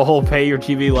actually have a whole pay your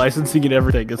TV licensing and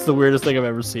everything. It's the weirdest thing I've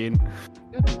ever seen.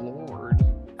 Good lord.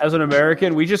 As an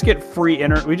American, we just get free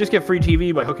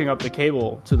TV by hooking up the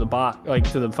cable to the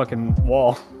to the fucking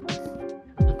wall.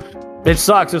 It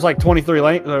sucks. There's like 23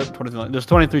 there's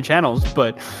 23 channels,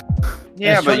 but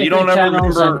Yeah, but you don't ever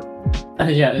remember.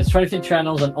 There's 23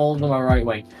 channels and all of them are right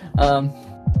wing.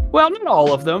 Well, not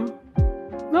all of them.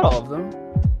 Not all of them.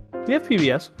 We have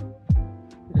PBS.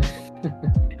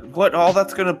 What all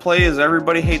that's gonna play is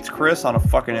Everybody Hates Chris on a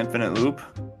fucking infinite loop.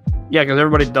 Yeah, because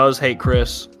everybody does hate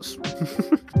Chris.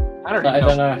 I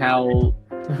don't know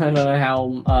how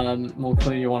more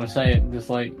clear you want to say it.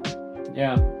 Just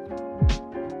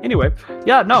Anyway,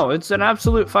 yeah, no, it's an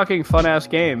absolute fucking fun-ass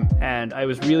game, and I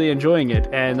was really enjoying it,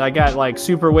 and I got,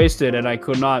 super wasted, and I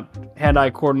could not hand-eye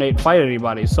coordinate fight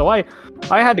anybody, so I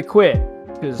had to quit,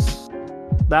 because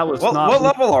that was not... What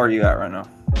level are you at right now?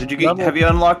 Have you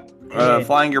unlocked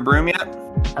flying your broom yet?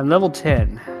 I'm level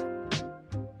 10.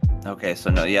 Okay, so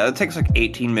no, yeah, it takes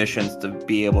 18 missions to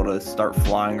be able to start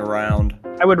flying around.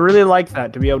 I would really like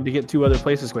that, to be able to get to other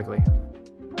places quickly.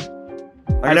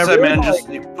 Like I said, man, just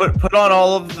put on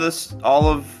all of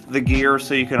the gear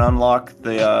so you can unlock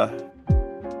the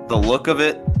look of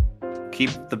it.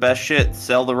 Keep the best shit,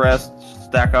 sell the rest,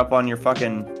 stack up on your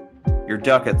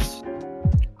ducats.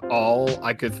 All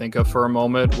I could think of for a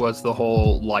moment was the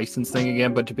whole license thing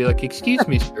again, but to be like, excuse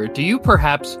me, sir, do you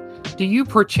perhaps Do you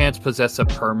perchance possess a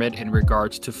permit in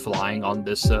regards to flying on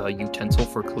this utensil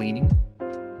for cleaning?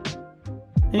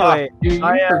 Anyway, Do you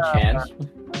perchance?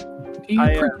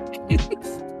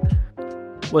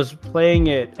 was playing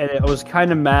it, and I was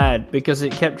kind of mad because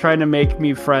it kept trying to make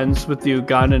me friends with the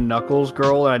Ugandan Knuckles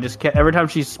girl, and I just kept, every time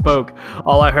she spoke,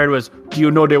 all I heard was, "Do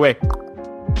you know the way?"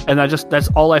 And that's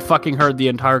all I fucking heard the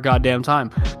entire goddamn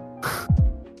time.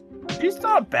 She's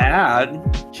not bad.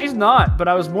 She's not, but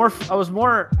I was more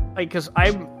like, because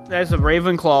as a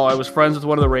Ravenclaw, I was friends with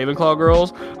one of the Ravenclaw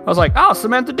girls. I was like, oh,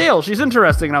 Samantha Dale, she's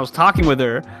interesting, and I was talking with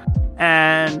her,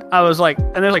 and I was like,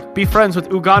 and they're like, be friends with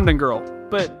Ugandan girl,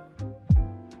 but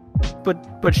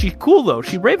she's cool though.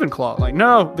 She Ravenclaw. Like,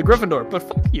 no, the Gryffindor. But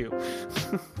fuck you.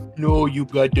 No, you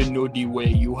gotta know the way.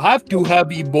 You have to have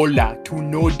Ebola to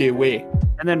know the way.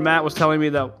 And then Matt was telling me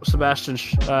that Sebastian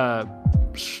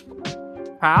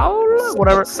Paul?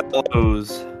 Whatever.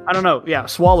 Swallows. I don't know. Yeah,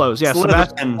 Swallows. Yeah,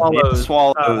 Sebastian Swallows. Yeah,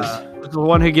 Swallows. The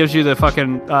one who gives you the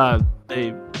fucking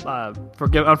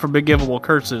unforgivable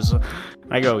curses.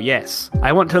 I go, yes.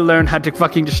 I want to learn how to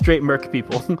fucking just straight murk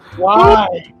people.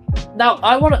 Why? Now,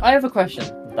 I have a question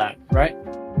with that, right?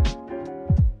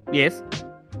 Yes.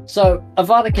 So,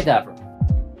 Avada Kedavra.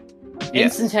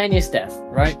 Yes. Instantaneous death,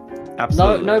 right?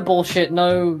 Absolutely. No bullshit,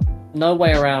 no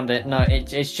way around it. No,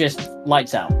 it's just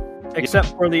lights out. Except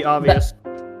for the obvious.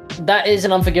 That is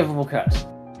an unforgivable curse,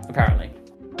 apparently.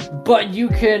 But you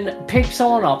can pick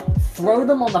someone up, throw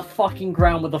them on the fucking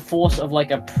ground with the force of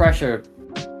like a pressure,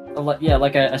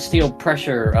 like a steel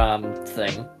pressure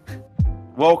thing.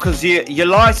 Well, because your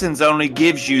license only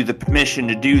gives you the permission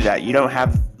to do that. You don't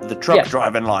have the truck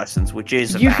driving license, which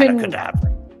is a Kedavra.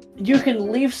 You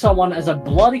can leave someone as a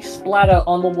bloody splatter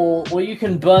on the wall, or you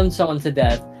can burn someone to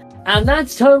death, and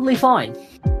that's totally fine.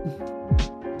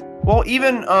 Well,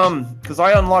 even, because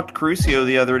I unlocked Crucio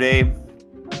the other day,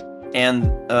 and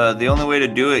the only way to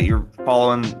do it, you're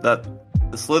following the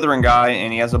Slytherin guy,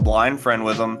 and he has a blind friend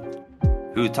with him,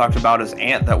 who talked about his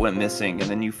aunt that went missing, and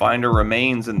then you find her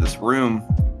remains in this room,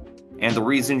 and the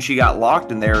reason she got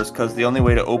locked in there is because the only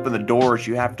way to open the door is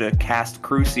you have to cast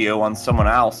Crucio on someone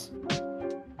else.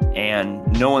 And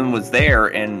no one was there,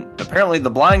 and apparently the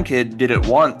blind kid did it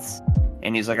once,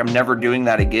 and he's like, I'm never doing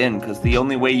that again, because the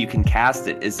only way you can cast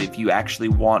it is if you actually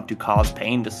want to cause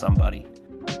pain to somebody.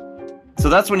 So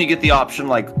that's when you get the option,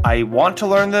 like, I want to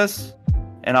learn this,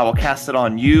 and I will cast it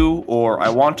on you, or I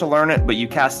want to learn it, but you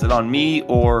cast it on me,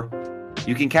 or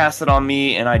you can cast it on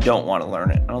me, and I don't want to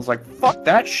learn it. And I was like, fuck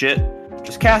that shit.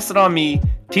 Just cast it on me,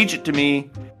 teach it to me,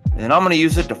 and then I'm going to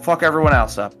use it to fuck everyone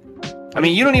else up. I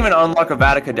mean, you don't even unlock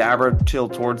Avada Kedavra till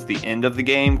towards the end of the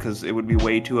game, because it would be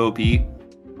way too OP.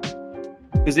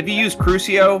 Because if you use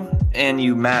Crucio and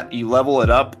you level it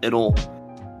up, it'll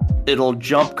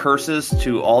jump curses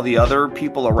to all the other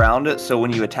people around it, so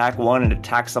when you attack one, it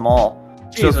attacks them all.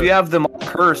 Jesus. So if you have them all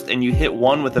cursed and you hit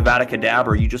one with Avada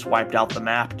Kedavra, you just wiped out the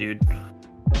map, dude.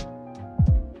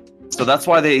 So that's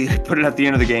why they put it at the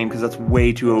end of the game, because that's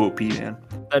way too OP, man.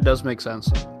 That does make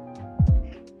sense.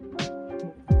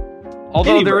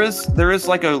 Although anyway, there is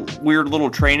like a weird little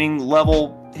training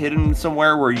level hidden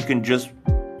somewhere where you can just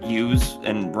use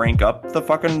and rank up the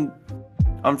fucking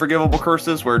unforgivable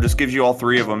curses, where it just gives you all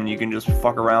three of them and you can just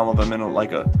fuck around with them in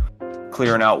like a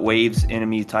clearing out waves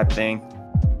enemy type thing.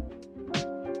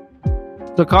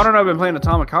 So Connor and I have been playing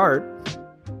Atomic Heart.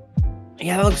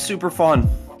 Yeah, that looks super fun.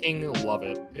 Fucking love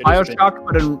it. Bioshock,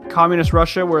 but in Communist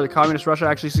Russia, where the Communist Russia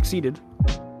actually succeeded.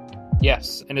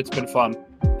 Yes, and it's been fun.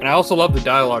 And I also love the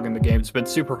dialogue in the game. It's been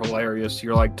super hilarious.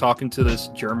 You're like talking to this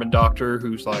German doctor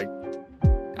who's like,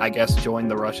 I guess,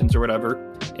 joined the Russians or whatever.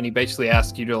 And he basically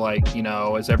asks you to, like, you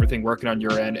know, is everything working on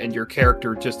your end? And your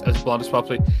character, just as blunt as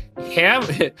possible, yeah,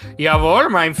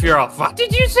 jawohl, mein Führer. What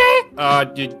did you say?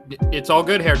 It's all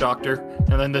good, Herr Doctor.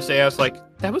 And then this AI's like,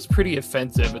 that was pretty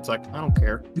offensive. It's like, I don't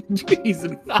care. He's a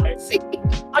Nazi.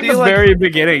 Like the very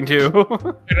beginning, too.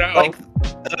 You know? Like,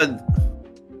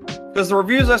 because the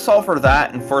reviews I saw for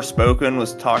that and Forspoken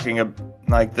was talking about,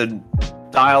 like, the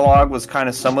dialogue was kind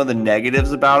of some of the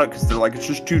negatives about it, because they're like, it's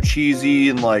just too cheesy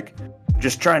and like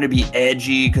just trying to be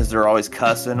edgy because they're always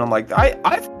cussing. I'm like, I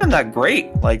find that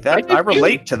great. Like that, I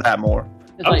relate to that more.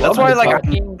 That's why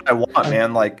I want,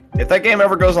 man. Like, if that game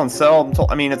ever goes on sale,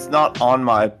 I mean, it's not on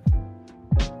my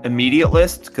immediate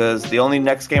list, because the only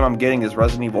next game I'm getting is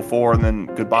Resident Evil 4, and then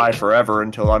goodbye forever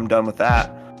until I'm done with that.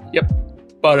 Yep.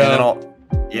 But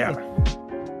yeah.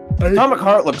 Atomic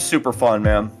Heart looks super fun,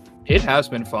 man. It has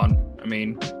been fun. I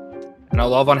mean, and I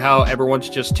love on how everyone's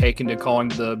just taken to calling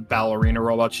the ballerina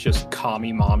robots just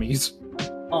commie mommies.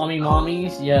 Commie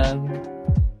mommies, yeah.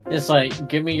 It's like,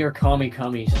 give me your commie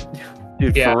cummies.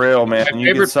 Dude, Yeah. for real, man. My You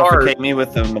can favorite suffocate part- me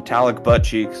with the metallic butt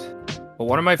cheeks. But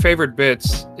one of my favorite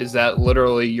bits is that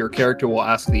literally your character will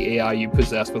ask the AI you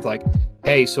possess with like,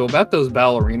 hey, so about those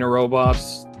ballerina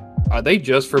robots, are they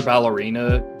just for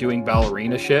doing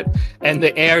ballerina shit? And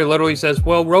the AI literally says,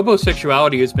 well,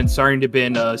 robosexuality has been starting to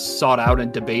been sought out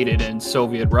and debated in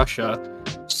Soviet Russia.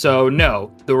 So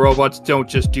no, the robots don't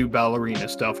just do ballerina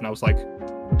stuff. And I was like,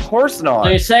 Of course not. So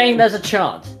you're saying there's a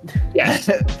chance? yes.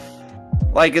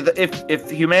 Like, if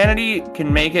humanity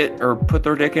can make it or put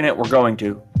their dick in it, we're going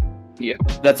to. Yeah.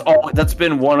 That's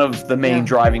been one of the main Yeah.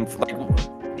 driving. Like,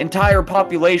 entire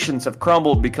populations have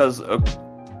crumbled because of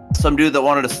some dude that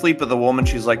wanted to sleep with a woman.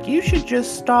 She's like, you should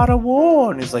just start a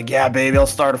war. And he's like, yeah, baby, I'll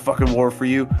start a fucking war for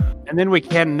you. And then we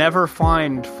can never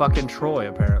find fucking Troy,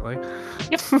 apparently.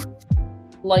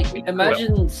 Like,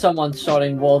 imagine someone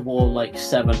starting World War like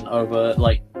 7 over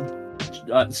like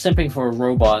simping for a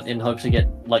robot in hopes to get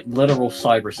like literal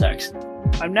cyber sex.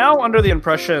 I'm now under the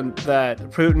impression that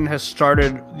Putin has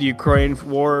started the Ukraine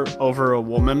war over a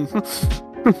woman.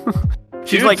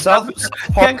 She's Dude, like, South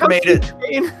 "Can't Park come made to it.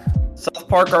 Ukraine." South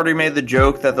Park already made the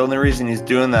joke that the only reason he's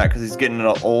doing that because he's getting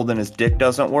old and his dick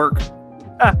doesn't work.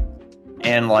 Ah.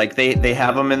 And like they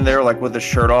have him in there like with his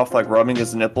shirt off, like rubbing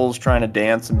his nipples, trying to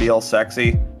dance and be all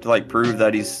sexy to like prove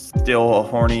that he's still a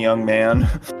horny young man.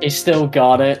 He still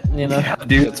got it, you know. Yeah,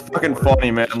 dude, it's fucking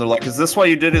funny, man. They're like, "Is this why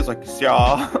you did it?" It's like,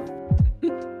 "Yeah."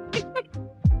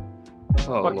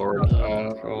 Oh, Fuck. Lord.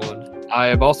 God. I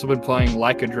have also been playing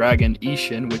Like a Dragon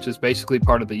Ishin, which is basically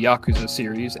part of the Yakuza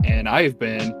series, and I have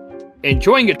been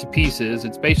enjoying it to pieces.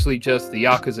 It's basically just the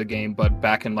Yakuza game, but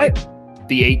back in like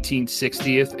the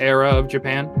 1860th era of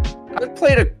Japan.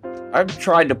 I've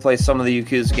tried to play some of the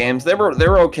Yakuza games.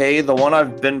 They're okay. The one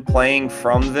I've been playing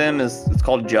from them it's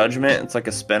called Judgment. It's like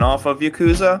a spin-off of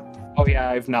Yakuza. Oh yeah,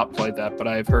 I've not played that, but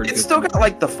I've heard It's still got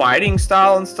like the fighting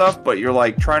style and stuff, but you're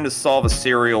like trying to solve a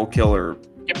serial killer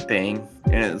thing,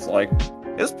 and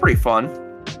it's pretty fun.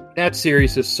 That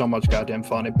series is so much goddamn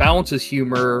fun. It balances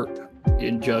humor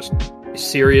in just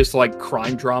serious like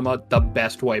crime drama the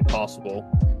best way possible.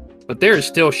 But there is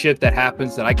still shit that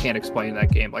happens that I can't explain in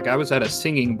that game. Like I was at a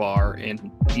singing bar in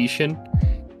Ishin,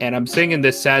 and I'm singing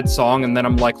this sad song, and then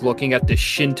I'm like looking at this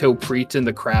Shinto priest in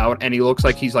the crowd, and he looks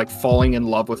like he's like falling in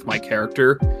love with my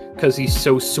character because he's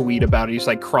so sweet about it. He's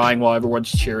like crying while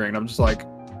everyone's cheering. And I'm just like,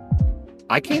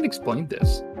 I can't explain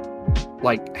this.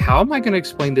 Like, how am I going to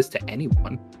explain this to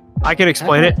anyone? I can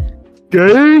explain it.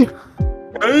 Gay.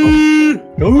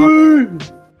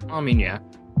 I mean, yeah.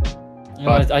 You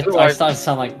know, I started to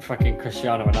sound like fucking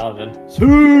Cristiano Ronaldo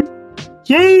then.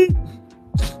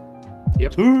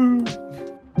 Yep.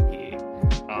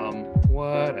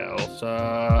 What else?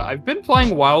 I've been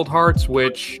playing Wild Hearts,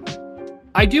 which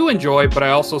I do enjoy, but I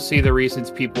also see the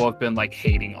reasons people have been like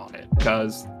hating on it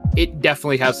because it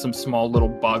definitely has some small little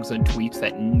bugs and tweaks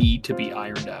that need to be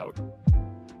ironed out.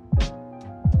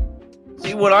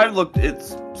 See, what I've looked, it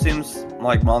seems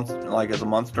like as a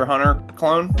Monster Hunter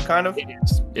clone, kind of.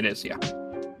 It is, yeah.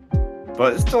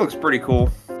 But it still looks pretty cool.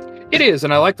 It is,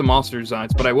 and I like the monster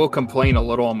designs, but I will complain a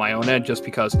little on my own end just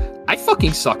because I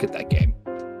fucking suck at that game.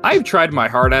 I've tried my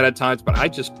heart out at times, but I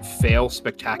just fail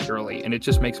spectacularly, and it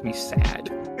just makes me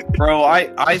sad. Bro,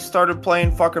 I started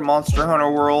playing fucking Monster Hunter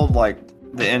World like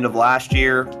the end of last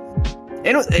year.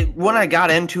 When I got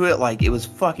into it, like, it was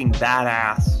fucking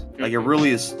badass. Like, it really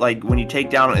is, like, when you take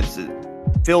down it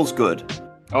feels good.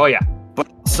 Oh, yeah.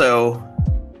 But also,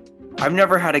 I've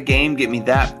never had a game get me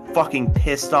that fucking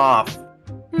pissed off.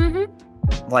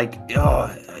 Mm-hmm. Like,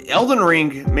 Elden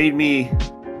Ring made me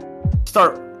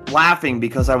start laughing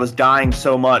because I was dying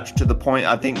so much to the point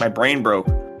I think my brain broke.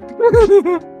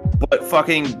 But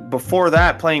fucking before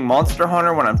that, playing Monster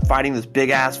Hunter when I'm fighting this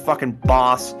big ass fucking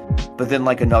boss, but then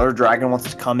like another dragon wants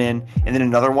to come in, and then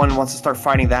another one wants to start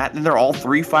fighting that, and they're all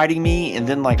three fighting me, and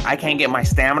then like I can't get my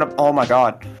stamina. Oh my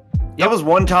god. That was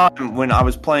one time when I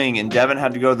was playing and Devin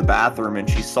had to go to the bathroom and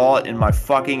she saw it in my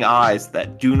fucking eyes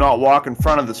that do not walk in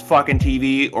front of this fucking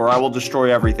TV or I will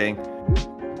destroy everything.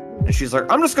 And she's like,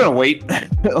 I'm just gonna wait.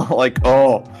 Like,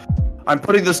 oh, I'm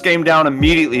putting this game down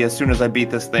immediately as soon as I beat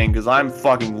this thing because I'm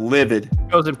fucking livid.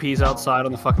 Goes and pees outside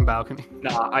on the fucking balcony.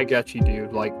 Nah, I get you,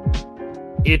 dude. Like,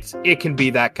 it can be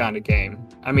that kind of game.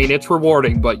 I mean, it's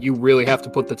rewarding, but you really have to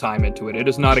put the time into it. It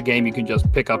is not a game you can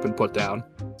just pick up and put down.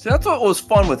 See, that's what was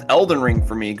fun with Elden Ring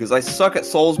for me, because I suck at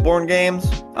Soulsborne games.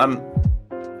 I'm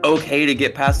okay to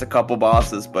get past a couple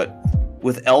bosses, but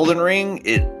with Elden Ring,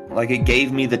 it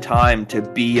gave me the time to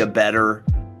be a better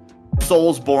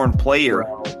Soulsborne player.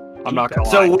 I'm not gonna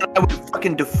lie. So when I would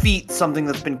fucking defeat something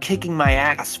that's been kicking my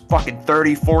ass fucking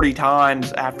 30, 40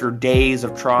 times after days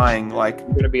of trying, like...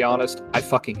 I'm gonna be honest, I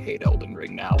fucking hate Elden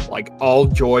Ring now. Like, all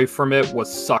joy from it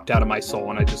was sucked out of my soul,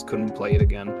 and I just couldn't play it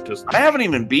again. I haven't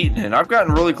even beaten it. I've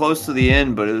gotten really close to the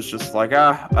end, but it was just like,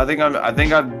 I think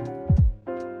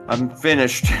I'm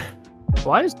finished.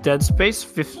 Why is Dead Space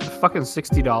fucking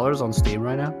 $60 on Steam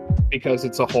right now? Because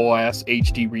it's a whole ass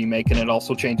HD remake, and it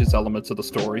also changes elements of the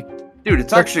story. Dude,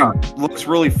 it's actually looks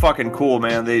really fucking cool,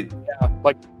 man.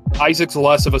 Like, Isaac's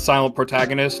less of a silent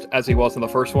protagonist as he was in the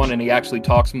first one, and he actually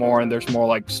talks more, and there's more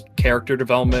like character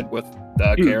development with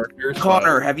the characters.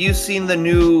 Connor, have you seen the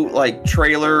new like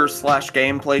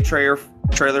trailer/gameplay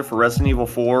trailer for Resident Evil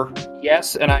 4?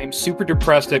 Yes, and I'm super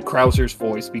depressed at Krauser's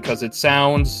voice because it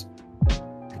sounds...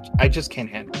 I just can't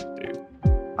handle it, dude.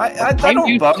 I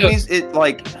don't bug me. It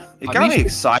got me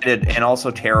excited and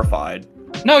also terrified.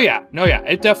 No, yeah,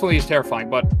 it definitely is terrifying,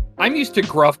 but I'm used to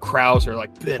gruff Krauser,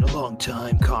 like, been a long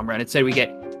time, comrade. Instead we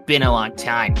get, been a long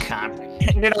time, comrade.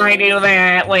 Did I do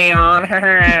that, Leon?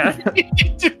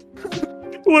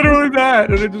 Literally that,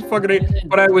 and it just fucking...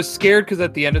 But I was scared because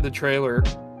at the end of the trailer,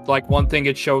 like, one thing,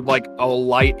 it showed, like, a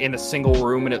light in a single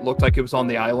room, and it looked like it was on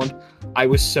the island. I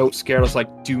was so scared. I was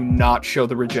like, do not show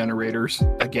the regenerators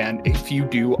again. If you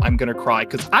do, I'm going to cry,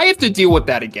 because I have to deal with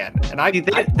that again. And they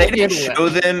didn't show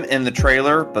them in the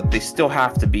trailer, but they still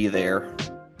have to be there.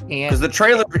 Because the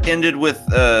trailer ended with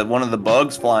one of the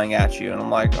bugs flying at you, and I'm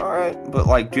like, all right. But,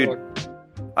 like, dude,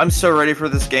 I'm so ready for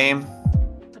this game.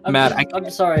 I'm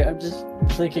sorry, I'm just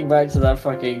thinking back to that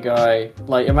fucking guy.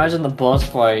 Like, imagine the boss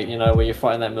fight, you know, where you're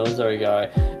fighting that military guy,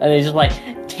 and he's just like,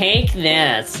 take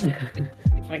this.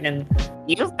 Fucking,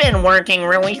 you've been working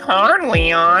really hard,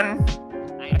 Leon.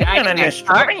 I'm gonna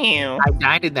destroy you. I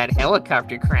died in that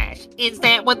helicopter crash. Is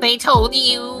that what they told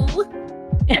you?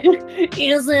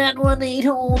 Is that what they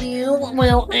told you?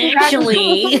 Well,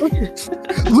 actually...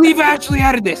 We've actually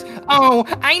added this. Oh,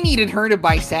 I needed her to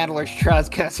buy Sadler's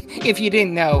Trust, because if you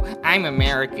didn't know, I'm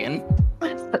American.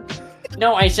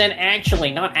 No, I said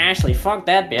actually, not Ashley. Fuck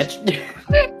that bitch.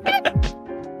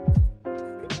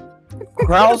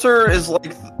 Krauser is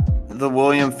like the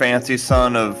William Fancy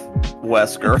son of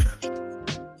Wesker,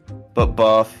 but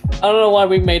buff. I don't know why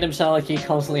we made him sound like he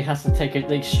constantly has to take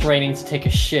like straining to take a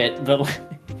shit, but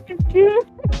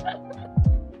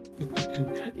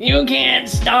you can't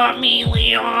stop me,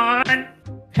 Leon.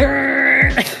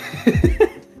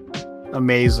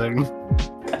 Amazing.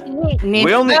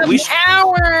 We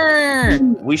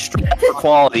strive for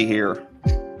quality here.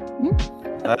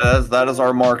 That is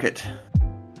our market.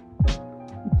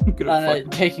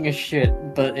 Taking a shit,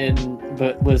 but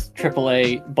with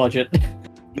AAA budget.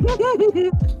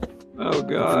 Oh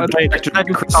god.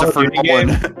 Christopher Nolan.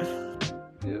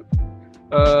 Yep.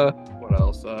 What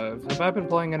else? Have I been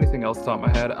playing anything else off my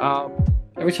head?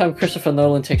 Every time Christopher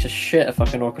Nolan takes a shit, a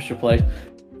fucking orchestra plays.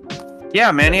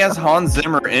 Yeah, man, he has Hans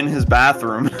Zimmer in his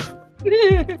bathroom.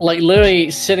 Like literally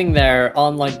sitting there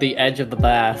on like the edge of the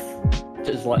bath.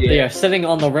 Just like sitting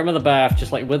on the rim of the bath,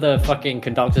 just like with a fucking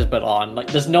conductor's bit on. Like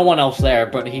there's no one else there,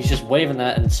 but he's just waving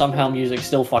that, and somehow music's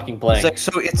still fucking playing.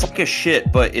 It's like a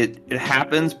shit, but it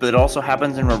happens, but it also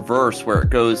happens in reverse, where it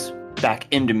goes back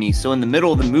into me. So in the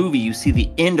middle of the movie, you see the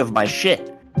end of my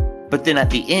shit, but then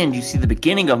at the end, you see the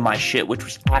beginning of my shit, which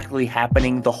was actually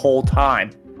happening the whole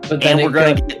time. But then we're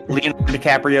gonna get Leonardo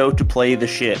DiCaprio to play the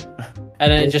shit.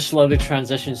 And then it just slowly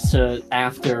transitions to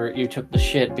after you took the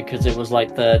shit, because it was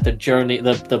like the journey,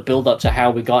 the build up to how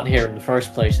we got here in the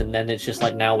first place, and then it's just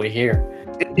like now we're here.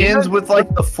 It ends with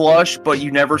like the flush, but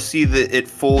you never see it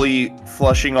fully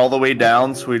flushing all the way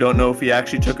down, so we don't know if he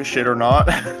actually took a shit or not.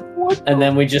 And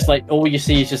then we just like all you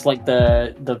see is just like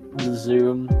the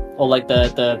zoom or like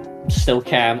the still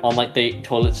cam on like the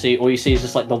toilet seat. All you see is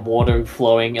just like the water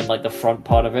flowing in like the front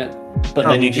part of it. But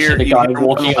then you just hear the guy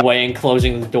walking away and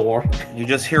closing the door. You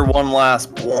just hear one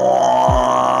last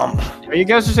blomp. Are you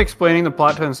guys just explaining the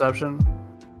plot to Inception?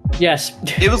 Yes.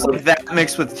 It was like that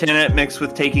mixed with Tenet mixed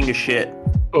with taking a shit.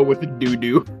 Oh, with the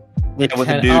doo-doo. Yeah, with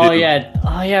the doo-doo. Oh yeah,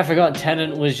 I forgot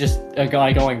Tenet was just a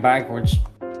guy going backwards.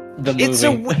 The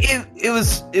movie.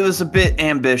 It was a bit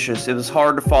ambitious. It was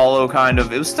hard to follow, kind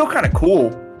of. It was still kind of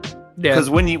cool. Yeah. Because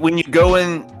when you go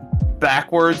in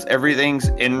backwards, everything's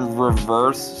in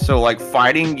reverse. So like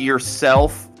fighting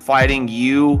yourself, fighting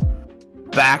you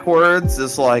backwards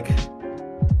is like,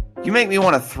 you make me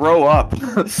want to throw up.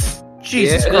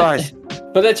 Jesus Christ.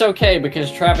 But it's okay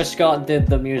because Travis Scott did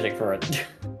the music for it.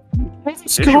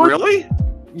 Did you really?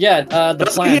 Yeah, the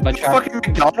plan by Travis.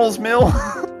 Fucking McDonald's meal.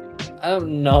 I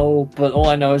don't know, but all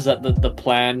I know is that the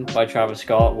plan by Travis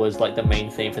Scott was like the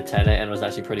main theme for Tenet and was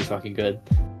actually pretty fucking good.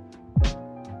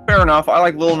 fair enough. I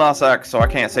like Lil Nas X, so I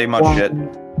can't say much shit.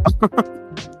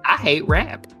 I hate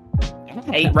rap.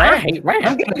 I hate rap.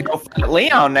 I'm gonna go fight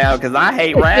Leon now because I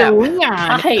hate rap.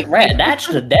 I hate rap. That's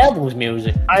the devil's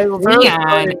music.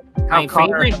 Leon, my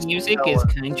favorite music is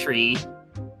country.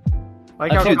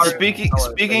 Like how Dude,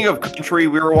 Connor- speaking of country,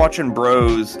 we were watching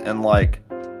Bros, and like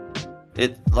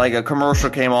a commercial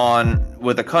came on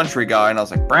with a country guy, and I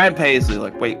was like, Brad Paisley.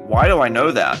 Like, wait, why do I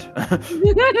know that?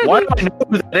 Why do I know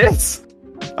who that is?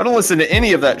 I don't listen to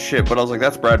any of that shit, but I was like,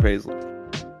 that's Brad Paisley.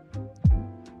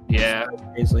 Yeah.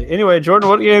 Paisley. Anyway, Jordan,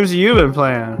 what games have you been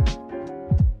playing?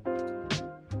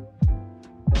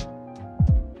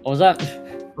 What was that?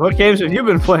 What games have you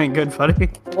been playing, good buddy?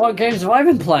 What games have I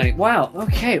been playing? Wow.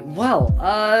 Okay. Well,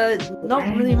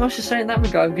 not really much to say in that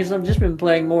regard because I've just been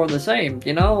playing more of the same.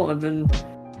 You know, I've been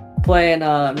playing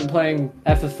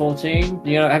FF14.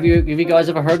 You know, have you guys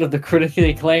ever heard of the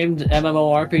critically acclaimed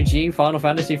MMORPG Final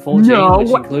Fantasy XIV, No. which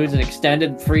includes an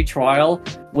extended free trial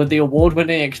with the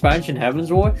award-winning expansion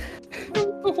Heaven's War?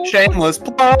 Shameless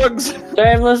plugs.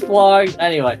 Shameless plug.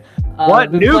 Anyway, What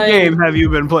I've been new playing- game have you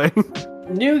been playing?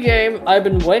 New game. I've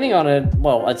been waiting on a.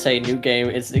 Well, I'd say new game.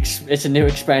 It's a new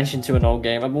expansion to an old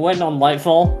game. I've been waiting on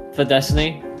Lightfall for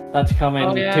Destiny. That's coming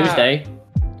Tuesday.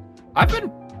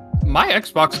 My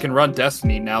Xbox can run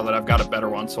Destiny now that I've got a better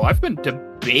one, so I've been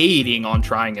debating on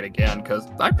trying it again because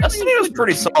Destiny was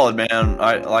pretty solid, man.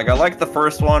 I like the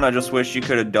first one. I just wish you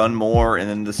could have done more, and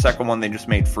then the second one they just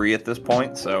made free at this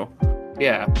point. So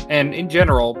yeah, and in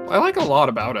general, I like a lot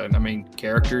about it. I mean,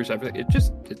 characters,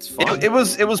 it's fun. it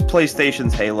was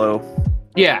PlayStation's Halo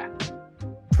Yeah,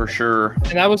 for sure.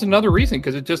 and that was another reason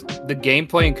because the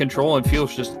gameplay and control and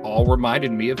feels just all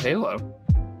reminded me of Halo.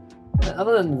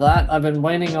 Other than that, I've been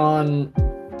waiting on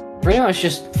pretty much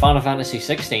just Final Fantasy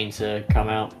 16 to come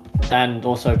out, and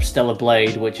also Stellar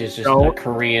Blade, which is just a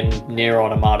Korean Nier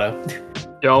Automata.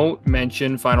 Don't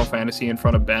mention Final Fantasy in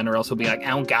front of Ben, or else he'll be like,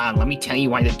 "Oh God, let me tell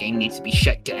you why the game needs to be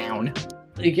shut down."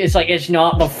 It's like it's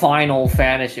not the Final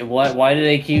Fantasy. Why do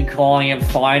they keep calling it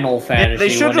Final Fantasy? They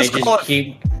should when just call it.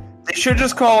 They should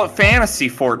just call it Fantasy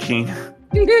 14.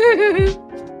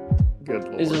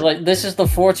 Good lord. This is the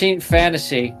 14th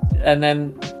fantasy, and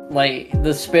then like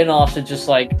the spin-offs are just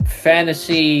like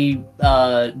fantasy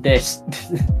this.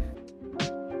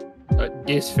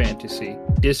 This fantasy,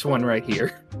 this one right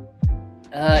here.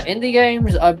 Indie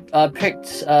games, I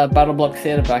picked Battle Block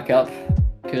Theater back up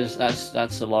because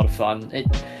that's a lot of fun.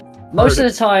 Most of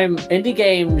the time, indie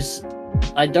games,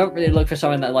 I don't really look for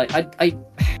something that like I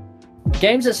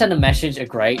games that send a message are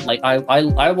great. Like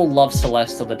I will love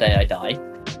Celeste till the day I die.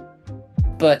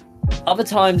 But other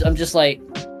times I'm just like,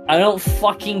 I don't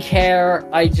fucking care.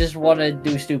 I just want to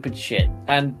do stupid shit.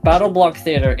 And Battle Block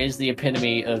Theater is the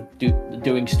epitome of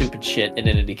doing stupid shit in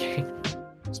an indie game.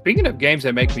 Speaking of games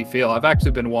that make me feel, I've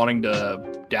actually been wanting to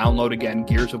download again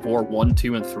Gears of War 1,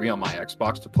 2, and 3 on my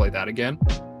Xbox to play that again.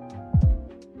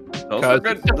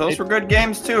 Those were good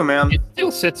games too, man. It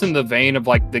still sits in the vein of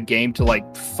like the game to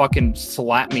like fucking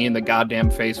slap me in the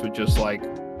goddamn face with just like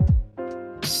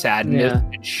sadness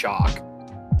and shock.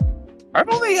 I've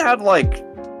only had like,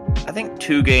 I think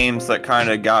 2 games that kind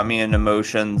of got me in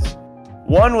emotions.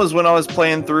 One was when I was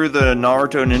playing through the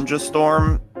Naruto Ninja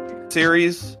Storm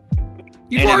series.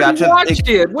 You've already watched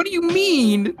it. What do you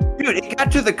mean? Dude, it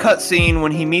got to the cutscene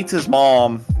when he meets his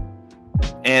mom,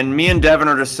 and me and Devin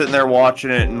are just sitting there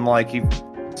watching it, and like he's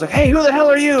like, "Hey, who the hell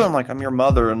are you?" I'm like, "I'm your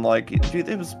mother," and like, dude,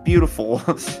 it was beautiful.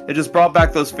 It just brought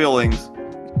back those feelings.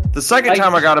 The second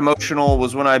time I got emotional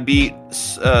was when I beat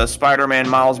Spider-Man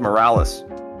Miles Morales.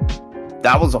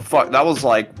 That was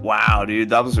like, wow, dude.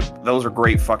 Those are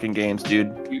great fucking games, dude.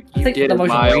 I think the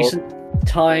most recent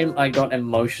time I got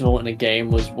emotional in a game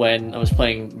was when I was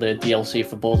playing the DLC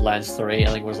for Borderlands 3. I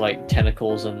think it was like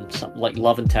Tentacles and like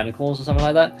Love and Tentacles or something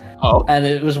like that. Oh. And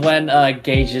it was when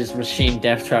Gage's machine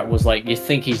death trap was like, you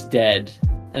think he's dead.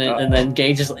 And then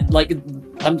Gage is like,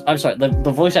 I'm sorry,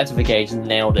 the voice actor for Gage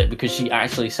nailed it because she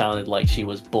actually sounded like she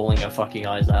was bawling her fucking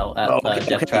eyes out at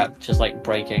Death Trap just like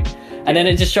breaking. And then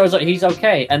it just shows like he's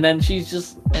okay. And then she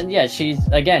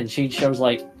shows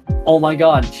like, oh my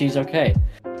god, she's okay.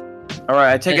 All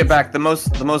right, I take it back. The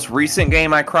most recent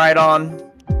game I cried on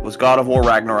was God of War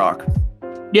Ragnarok.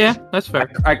 Yeah, that's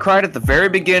fair. I cried at the very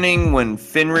beginning when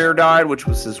Fenrir died, which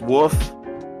was his wolf.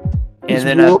 His And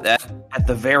then wolf? at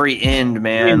the very end,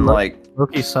 man, like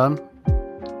Loki's son.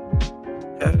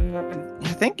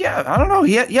 I think, yeah, I don't know.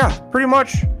 Yeah, pretty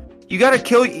much. You gotta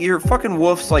kill your fucking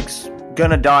wolf's like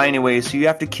gonna die anyway, so you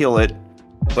have to kill it.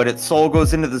 But its soul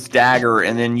goes into this dagger,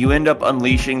 and then you end up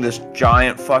unleashing this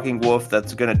giant fucking wolf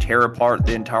that's gonna tear apart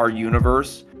the entire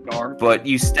universe. Darn. But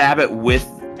you stab it with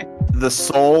the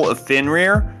soul of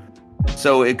Fenrir,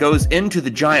 So it goes into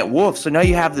the giant wolf. So now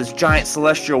you have this giant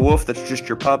celestial wolf that's just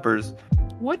your puppers.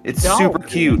 It's super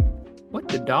cute. What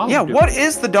the dog? Yeah, doing? what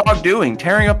is the dog doing?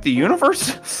 Tearing up the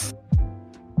universe?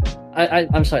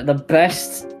 I'm sorry.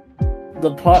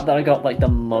 The part that I got like the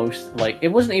most, like it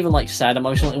wasn't even like sad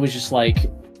emotional. It was just like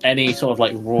any sort of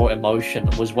like raw emotion.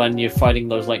 Was when you're fighting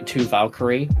those like two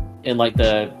Valkyrie in like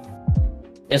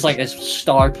it's like this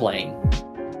star plane.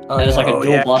 And there's like a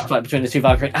dual blast fight between the two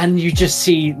Valkyrie, and you just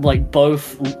see like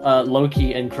both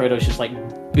Loki and Kratos just like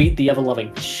beat the ever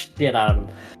loving shit out of him.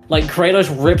 Like Kratos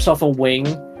rips off a wing,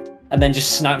 and then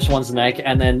just snaps one's neck,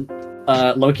 and then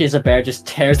Loki as a bear just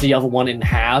tears the other one in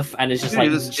half, and it's just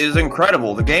like this is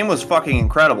incredible. The game was fucking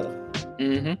incredible.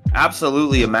 Mm-hmm.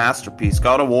 Absolutely a masterpiece.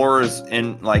 God of War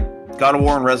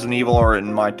and Resident Evil are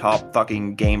in my top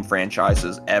fucking game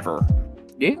franchises ever.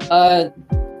 Yeah.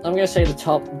 I'm gonna say the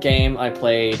top game I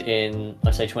played in,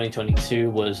 let's say 2022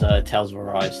 was Tales of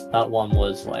Arise. That one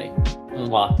was like,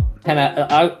 10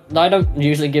 out. I don't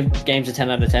usually give games a 10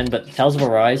 out of 10, but Tales of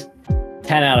Arise,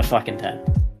 10 out of fucking 10.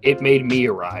 It made me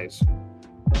arise.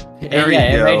 It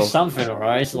made something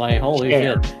arise. Like holy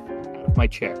shit. Out of my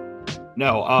chair.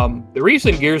 No, the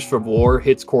reason Gears of War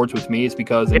hits chords with me is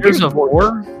because Gears of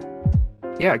War.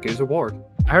 Yeah, Gears of War.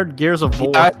 I heard Gears of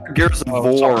War. Gears of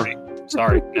War.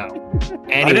 Sorry, no.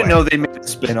 Anyway, I didn't know they made a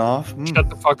spin-off. Shut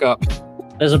the fuck up.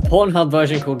 There's a Pornhub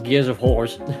version called Gears of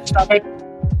Whores. Stop it.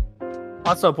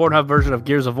 Also a Pornhub version of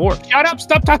Gears of War. Shut up,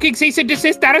 stop talking, cease and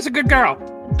desist, that is a good girl.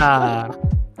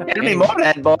 Enemy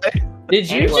Monad, boy.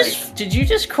 Did you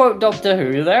just quote Doctor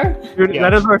Who there? Dude, Yeah.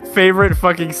 that is our favorite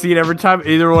fucking scene. Every time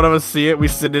either one of us see it, we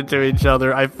send it to each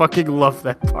other. I fucking love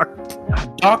that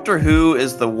part. Doctor Who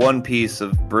is the One Piece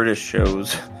of British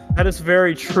shows. That is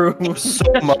very true. So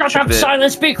much Shut up, of it.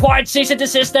 silence, be quiet, cease and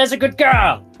desist, there's a good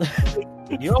girl!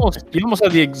 You almost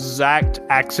have the exact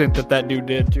accent that dude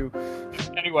did too.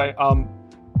 Anyway,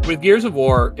 with Gears of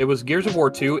War, it was Gears of War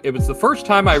 2. It was the first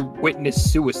time I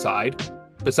witnessed suicide.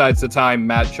 Besides the time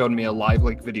Matt showed me a live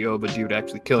link video of a dude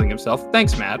actually killing himself.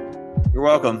 Thanks, Matt. You're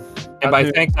welcome. And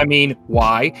by thanks, I mean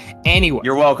why. Anyway,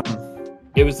 You're welcome.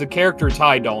 it was the character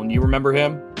Ty Dolan. You remember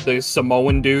him? The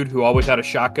Samoan dude who always had a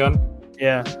shotgun?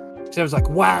 Yeah. So I was like,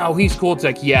 wow, he's cool. It's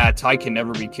like, yeah, Ty can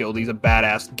never be killed. He's a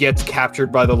badass. Gets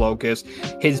captured by the Locust.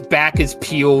 His back is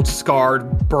peeled,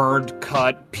 scarred, burned,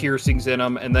 cut, piercings in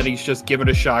him, and then he's just given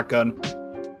a shotgun.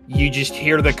 You just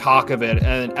hear the cock of it.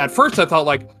 And at first I thought,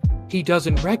 like, he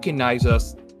doesn't recognize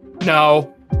us.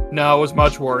 No, it was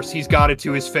much worse. He's got it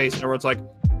to his face, and everyone's like,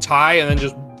 Ty, and then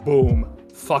just boom,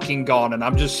 fucking gone. And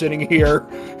I'm just sitting here,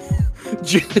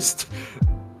 just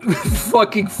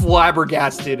fucking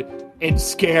flabbergasted and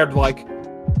scared, like,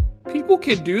 people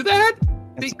can do that?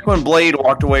 It's like when Blade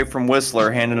walked away from Whistler,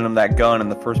 handing him that gun in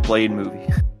the first Blade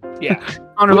movie. Yeah.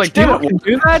 Honor, like, dude, can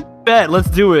do that? Bet,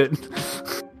 let's do it.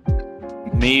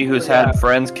 Me, who's had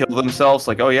friends kill themselves,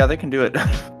 like, oh yeah, they can do it.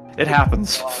 It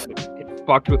happens. It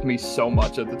fucked with me so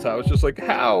much at the time. I was just like,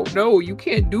 how? No, you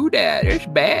can't do that. It's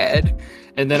bad.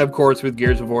 And then, of course, with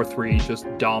Gears of War 3, just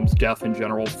Dom's death in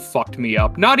general fucked me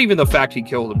up. Not even the fact he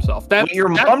killed himself. Wait, your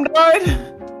mom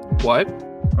died? What?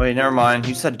 Wait, never mind.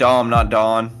 You said Dom, not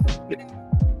Dawn.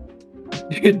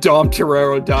 Dom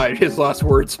Torero died. His last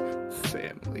words,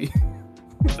 family.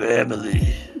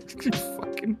 Family.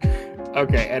 Fucking...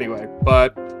 Okay, anyway.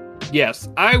 But, yes,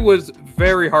 I was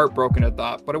very heartbroken at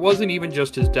that. But it wasn't even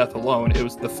just his death alone. It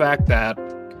was the fact that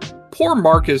poor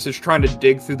Marcus is trying to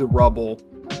dig through the rubble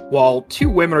while two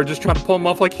women are just trying to pull him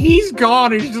off, like, he's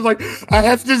gone, and he's just like, I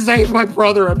have to save my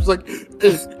brother. I'm just like,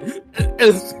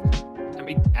 I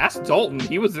mean, ask Dalton.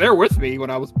 He was there with me when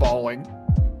I was bawling.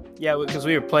 Yeah, because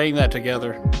we were playing that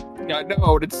together. Yeah, I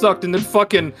know, and it sucked. And then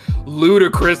fucking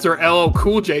Ludacris or LL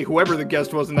Cool J, whoever the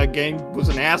guest was in that game, was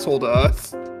an asshole to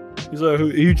us. He's like,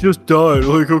 he just died.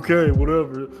 Like, okay,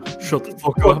 whatever. Shut the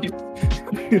fuck up.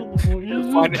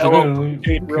 Find LL Cool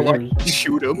J in real life,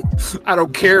 shoot him. I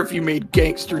don't care if you made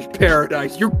Gangster's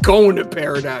Paradise. You're going to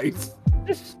paradise.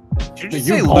 Did you just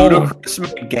say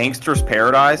Ludacris made Gangster's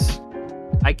Paradise?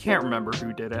 I can't remember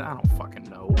who did it. I don't fucking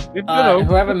know.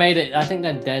 Whoever made it, I think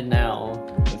they're dead now.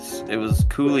 It was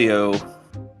Coolio.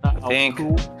 I think.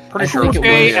 Pretty sure think it was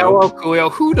it Coolio. LL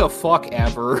Coolio. Who the fuck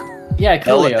ever? Yeah,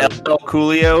 Coolio. LL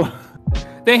Coolio.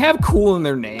 They have cool in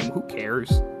their name. Who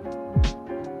cares?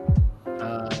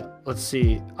 Let's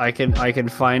see. I can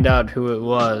find out who it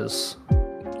was.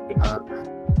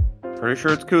 Pretty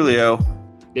sure it's Coolio.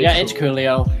 It's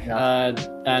Coolio.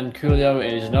 And Coolio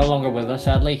is no longer with us,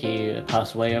 sadly. He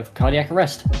passed away of cardiac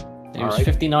arrest. He was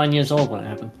 59 years old when it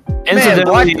happened. Man,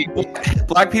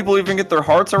 black people even get their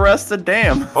hearts arrested?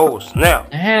 Damn. Oh, snap.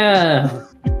 Yeah.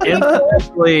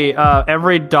 Infamously,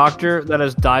 every doctor that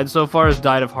has died so far has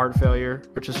died of heart failure,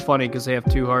 which is funny because they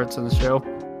have 2 hearts in the show.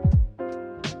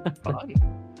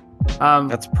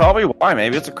 That's probably why.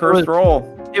 Maybe it's a cursed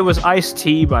role. It was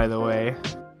Ice-T, by the way.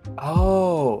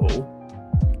 Oh.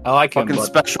 I like him. Fucking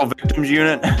special victims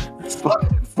unit.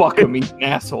 Fuck him, he's an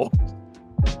asshole.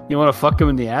 You want to fuck him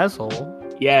in the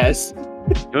asshole? Yes.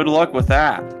 Good luck with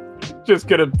that. Just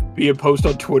gonna be a post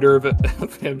on Twitter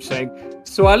of him saying,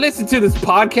 "So I listened to this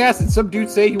podcast and some dude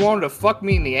say he wanted to fuck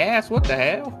me in the ass. What the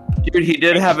hell?" Dude, he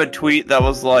did have a tweet that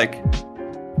was like,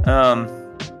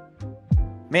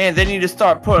 man, they need to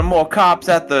start putting more cops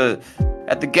at the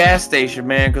gas station,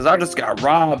 man, because I just got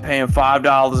robbed paying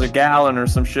 $5 a gallon or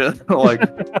some shit. Like,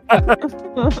 I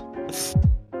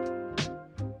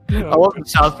love the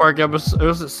South Park episode.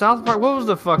 Was it South Park? What was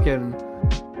the fucking...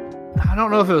 I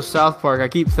don't know if it was South Park. I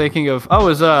keep thinking of... Oh,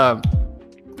 it was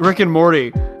Rick and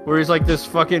Morty, where he's like this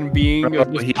fucking being of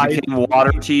he became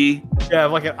water tea. Yeah,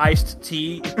 like an iced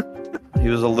tea. He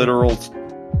was a literal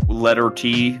letter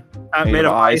T made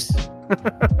of ice.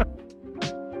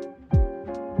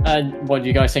 And what do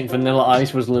you guys think? Vanilla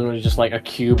Ice was literally just like a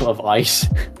cube of ice.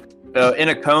 In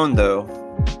a cone, though.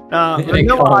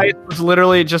 Vanilla Ice was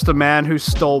literally just a man who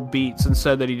stole beats and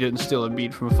said that he didn't steal a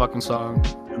beat from a fucking song.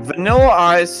 Vanilla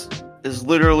Ice is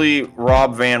literally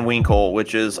Rob Van Winkle,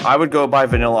 which is, I would go by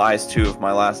Vanilla Ice too if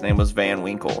my last name was Van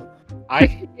Winkle. I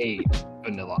hate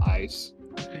Vanilla Ice.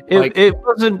 It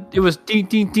wasn't. It was ding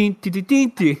ding ding ding ding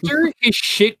ding. During his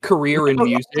shit career in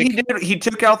music, He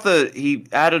took out he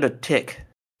added a tick.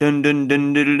 Dun dun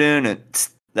dun dun dun. And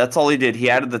that's all he did. He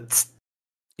added the. Tss.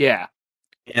 Yeah.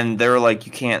 And they were like,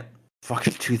 you can't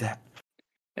fucking do that.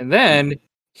 And then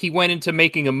he went into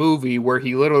making a movie where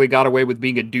he literally got away with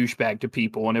being a douchebag to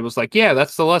people, and it was like, yeah,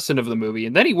 that's the lesson of the movie.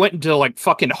 And then he went into like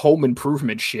fucking home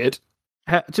improvement shit.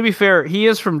 To be fair, he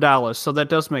is from Dallas, so that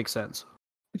does make sense.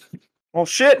 Well,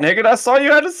 shit, nigga, that's all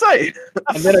you had to say.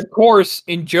 And then, of course,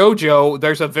 in JoJo,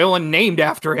 there's a villain named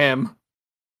after him.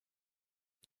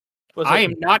 I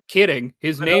am not kidding.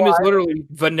 His name is literally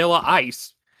Vanilla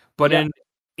Ice. But in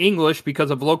English,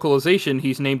 because of localization,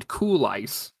 he's named Cool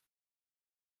Ice.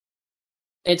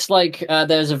 It's like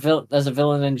there's a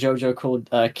villain in JoJo called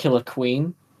Killer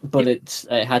Queen, but it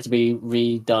had to be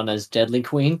redone as Deadly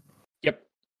Queen. Yep.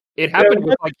 It happened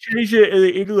with change it in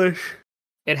English.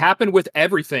 It happened with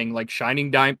everything, like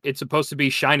Shining Diamond. It's supposed to be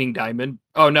Shining Diamond.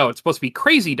 Oh no, it's supposed to be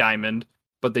Crazy Diamond,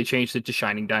 but they changed it to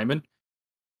Shining Diamond.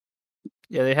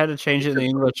 Yeah, they had to change it in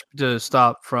English to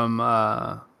stop from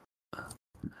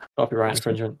copyright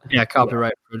infringement. Yeah,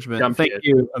 copyright infringement. Thank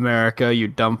you, America, you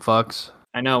dumb fucks.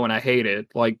 I know, and I hate it.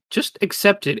 Like, just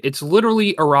accept it. It's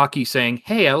literally Iraqi saying,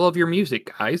 "Hey, I love your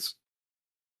music, guys."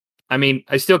 I mean,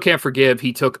 I still can't forgive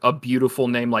he took a beautiful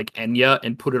name like Enya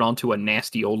and put it onto a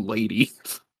nasty old lady.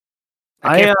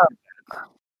 I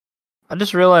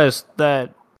just realized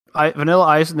that Vanilla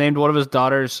Ice named one of his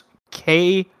daughters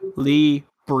Kaylee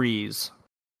Breeze.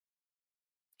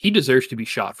 He deserves to be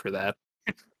shot for that.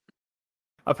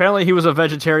 Apparently he was a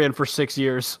vegetarian for 6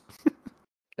 years.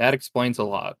 That explains a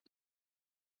lot.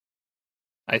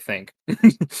 I think.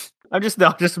 I'm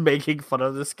just making fun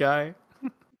of this guy.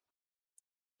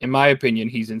 In my opinion,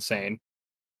 he's insane.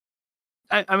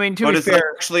 I mean, to but be is fair, that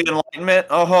actually enlightenment?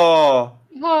 Oh,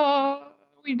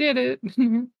 we did it.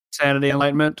 Sanity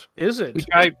enlightenment, is it?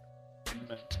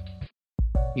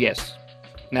 Yes.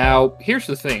 Now, here's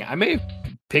the thing. I may have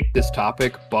picked this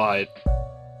topic, but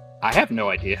I have no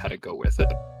idea how to go with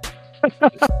it.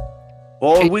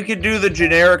 Well, we could do the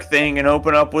generic thing and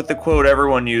open up with the quote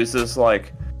everyone uses,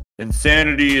 like,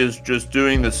 insanity is just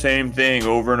doing the same thing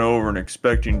over and over and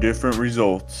expecting different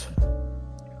results.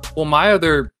 Well,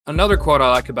 another quote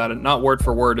I like about it, not word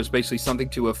for word, is basically something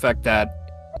to effect that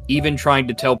even trying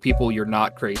to tell people you're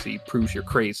not crazy proves you're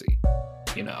crazy,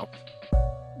 you know.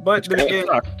 But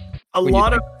a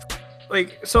lot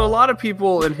of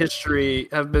people in history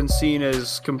have been seen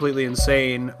as completely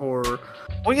insane or...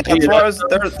 Well, yeah,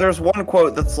 there's one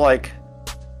quote that's like,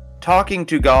 talking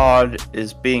to God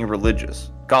is being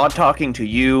religious. God talking to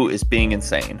you is being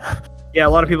insane. Yeah, a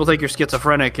lot of people think you're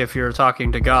schizophrenic if you're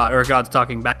talking to God, or God's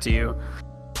talking back to you.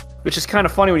 Which is kind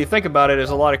of funny when you think about it, is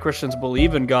a lot of Christians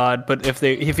believe in God, but if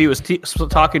he was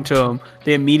talking to them,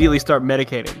 they immediately start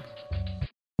medicating.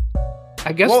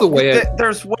 I guess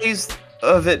there's ways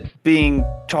of it being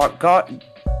taught.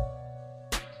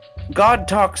 God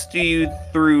talks to you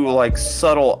through, like,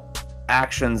 subtle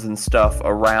actions and stuff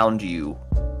around you.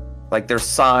 Like, there's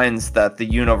signs that the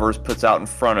universe puts out in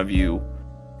front of you,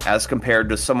 as compared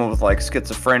to someone with, like,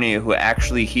 schizophrenia who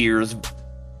actually hears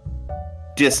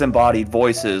disembodied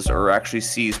voices or actually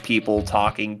sees people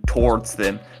talking towards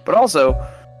them. But also,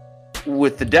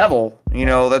 with the devil,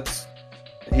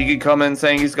 he could come in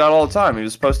saying he's God all the time. He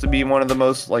was supposed to be one of the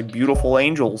most beautiful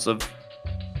angels of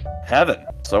heaven.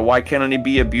 So why can't he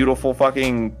be a beautiful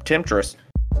fucking temptress?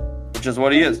 Which is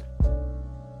what he is.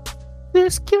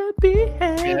 This could be Yeah,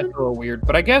 heaven. that's a little weird.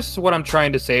 But I guess what I'm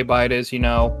trying to say by it is,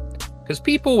 because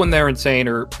people, when they're insane,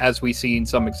 or as we see in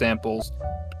some examples,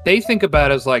 they think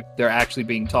about it as they're actually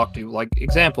being talked to.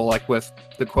 Example, with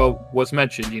the quote was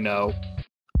mentioned,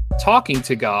 talking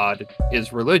to God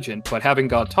is religion, but having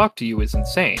God talk to you is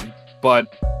insane.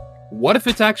 But what if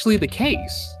it's actually the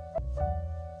case?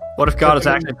 What if God is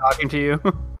actually talking to you?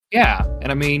 Yeah,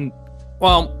 and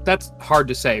well, that's hard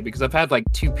to say, because I've had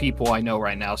 2 people I know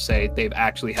right now say they've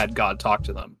actually had God talk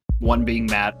to them. One being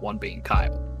Matt, one being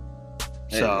Kyle.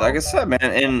 So, like I said, man,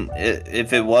 and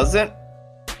if it wasn't,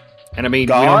 and we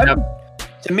God, don't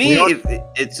have, to me,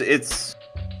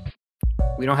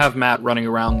 we don't have Matt running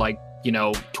around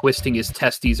twisting his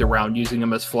testes around, using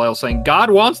them as flails, saying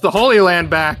God wants the Holy Land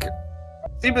back.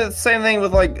 See, but it's the same thing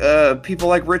with people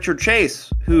like Richard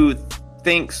Chase, who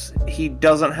thinks he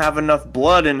doesn't have enough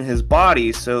blood in his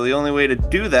body, so the only way to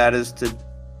do that is to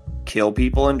kill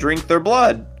people and drink their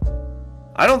blood.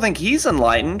 I don't think he's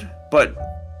enlightened, but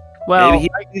maybe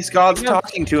these gods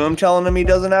talking to him, telling him he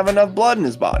doesn't have enough blood in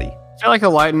his body. I feel like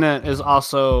enlightenment is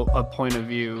also a point of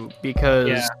view,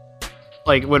 because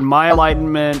when my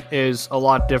enlightenment is a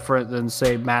lot different than,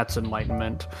 say, Matt's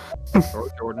enlightenment. Or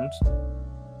Jordan's.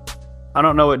 I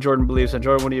don't know what Jordan believes in.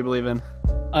 Jordan, what do you believe in?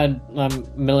 I'm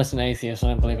militant atheist. I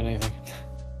don't believe in anything.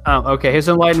 Okay, his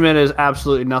enlightenment is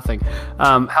absolutely nothing.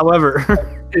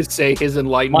 However, say his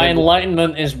enlightenment. My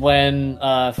enlightenment is when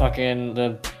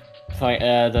the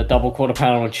double quarter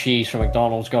pounder with cheese from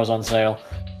McDonald's goes on sale.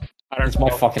 That's my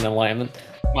fucking enlightenment.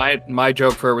 My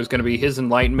joke for it was going to be his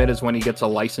enlightenment is when he gets a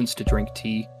license to drink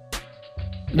tea.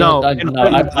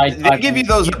 They give you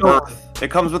those at birth.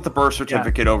 It comes with the birth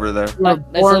certificate over there. That's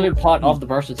literally part of the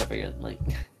birth certificate.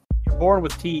 You're born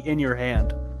with tea in your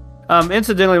hand.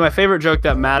 Incidentally, my favorite joke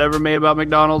that Matt ever made about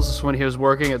McDonald's is when he was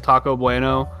working at Taco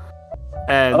Bueno,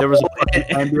 and there was a fucking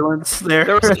ambulance there.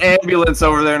 There was an ambulance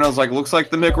over there, and I was like, "Looks like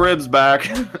the McRib's back."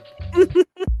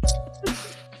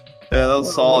 Yeah, that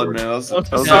was solid, man. That was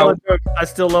a solid joke. I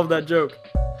still love that joke.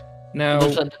 No,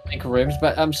 McRibs,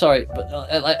 but I'm sorry, but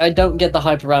I don't get the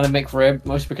hype around a McRib,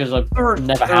 mostly because I've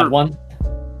never had one.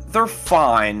 They're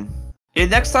fine.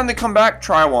 Next time they come back,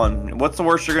 try one. What's the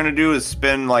worst you're gonna do is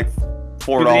spend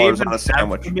 $4 on a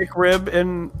sandwich. McRib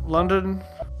in London?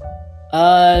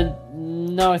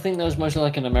 No, I think that was mostly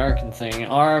an American thing.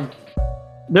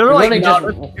 They're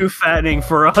not too fattening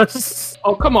for us.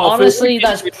 Oh, come on. Honestly,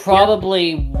 that's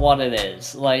probably what it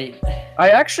is. I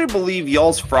actually believe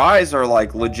y'all's fries are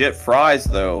legit fries,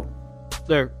 though.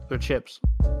 They're chips.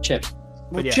 Chips.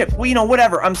 Well, chips. Well,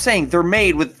 whatever. I'm saying they're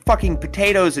made with fucking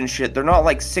potatoes and shit. They're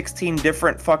not 16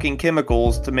 different fucking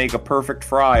chemicals to make a perfect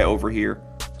fry over here.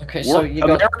 Okay, so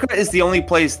America is the only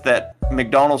place that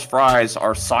McDonald's fries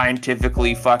are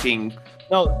scientifically fucking...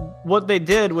 No, what they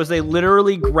did was they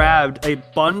literally grabbed a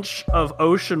bunch of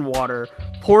ocean water,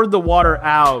 poured the water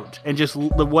out, and just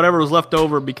whatever was left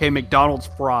over became McDonald's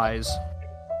fries.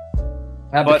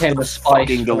 That became the spice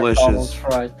fucking for delicious. McDonald's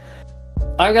fries.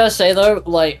 I gotta say though,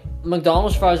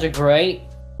 McDonald's fries are great.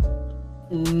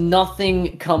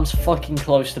 Nothing comes fucking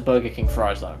close to Burger King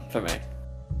fries though, for me.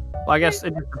 Well, I guess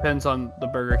it just depends on the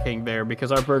Burger King there,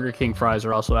 because our Burger King fries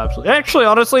are also absolute. Actually,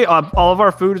 honestly, all of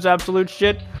our food is absolute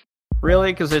shit.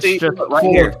 Really, because it's just full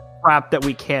of crap that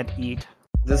we can't eat.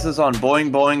 This is on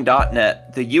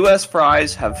boingboing.net. The US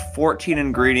fries have 14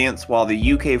 ingredients, while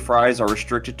the UK fries are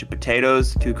restricted to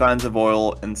potatoes, 2 kinds of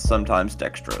oil, and sometimes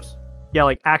dextrose.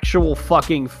 Yeah, actual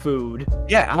fucking food.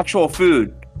 Yeah, actual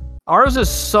food. Ours is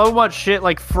so much shit.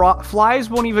 Flies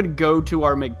won't even go to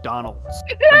our McDonald's.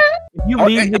 If you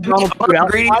leave McDonald's food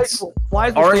out,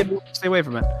 flies will stay away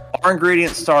from it. Our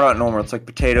ingredients start out normal. It's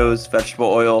potatoes,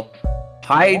 vegetable oil,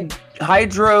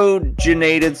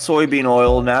 hydrogenated soybean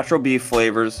oil, natural beef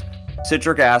flavors,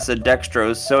 citric acid,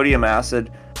 dextrose, sodium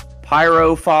acid,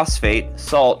 pyrophosphate,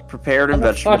 salt, prepared and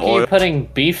vegetable oil. How the fuck are you putting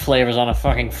beef flavors on a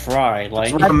fucking fry?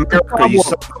 It's America, you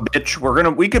son of a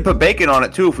bitch. We could put bacon on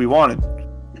it too if we wanted.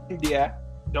 Yeah,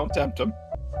 don't tempt them.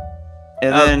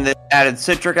 And then they added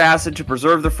citric acid to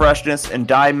preserve the freshness, and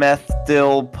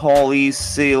dimethyl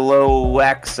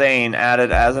polysiloxane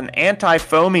added as an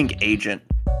anti-foaming agent.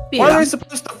 Why are they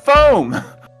supposed to foam?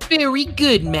 Very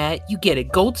good, Matt. You get a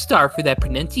gold star for that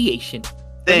pronunciation.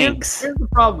 Thanks. Here's the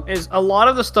problem, is a lot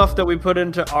of the stuff that we put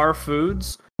into our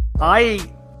foods, I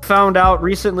found out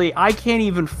recently I can't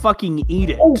even fucking eat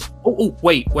it.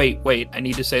 Wait. I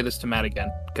need to say this to Matt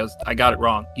again, because I got it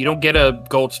wrong. You don't get a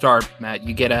gold star, Matt.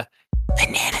 You get a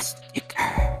Banana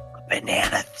sticker.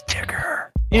 Banana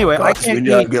sticker. Anyway, I Guys, we can't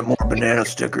gotta eat. get more banana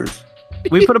stickers.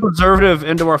 We put a preservative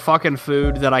into our fucking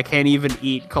food that I can't even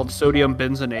eat called sodium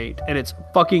benzenate, and it's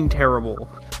fucking terrible.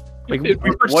 Like,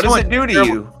 What does it do to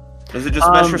you? Does it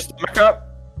just mess your stomach up?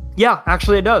 Yeah,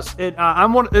 actually, it does.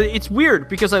 It's weird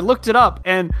because I looked it up,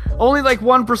 and only like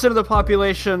 1% of the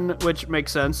population, which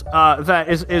makes sense, that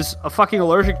is fucking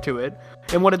allergic to it.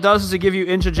 And what it does is it give you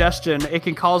indigestion. It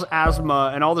can cause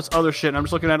asthma and all this other shit. And I'm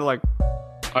just looking at it like,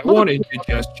 I want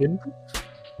indigestion.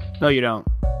 no, you don't.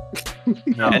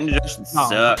 No. Indigestion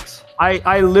sucks.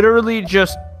 I literally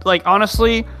just like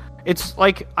honestly, it's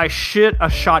like I shit a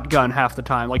shotgun half the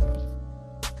time. Like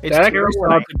it's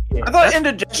terrible. I thought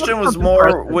indigestion was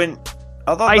more when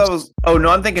I thought that was. Oh no,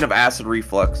 I'm thinking of acid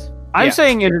reflux. I'm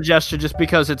saying indigestion just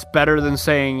because it's better than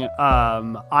saying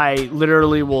I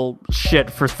literally will shit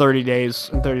for 30 days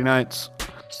and 30 nights.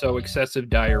 So excessive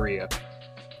diarrhea.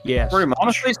 Yes. Pretty much.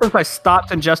 Honestly, since I stopped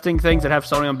ingesting things that have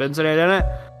sodium benzoate in it,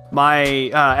 my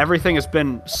everything has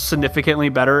been significantly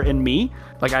better in me.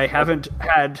 Like I haven't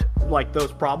had like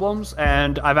those problems,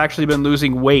 and I've actually been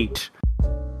losing weight.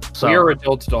 So We are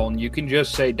adults, Dalton. You can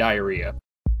just say diarrhea.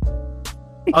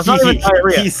 It's not even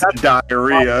diarrhea. He said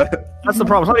diarrhea. That's the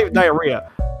problem. It's not even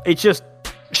diarrhea. It's just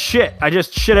shit. I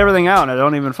just shit everything out, and I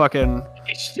don't even fucking.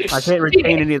 I can't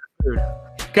retain any of the food.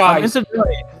 Guys,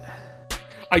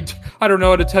 I don't know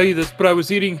how to tell you this, but I was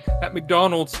eating at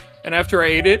McDonald's, and after I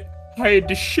ate it, I had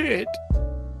to shit.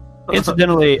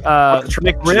 Incidentally,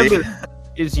 McRib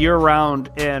is year-round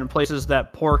in places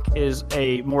that pork is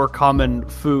a more common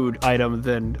food item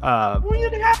than. Well,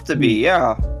 you'd have to be,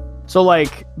 yeah. So,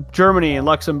 like Germany and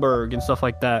Luxembourg and stuff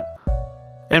like that.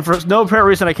 And for no apparent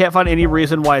reason, I can't find any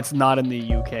reason why it's not in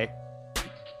the UK.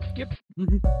 Yep.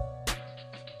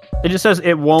 It just says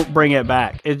it won't bring it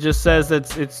back. It just says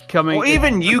it's coming. Well,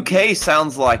 even UK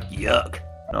sounds like yuck.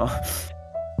 No.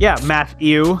 Yeah,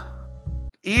 Matthew.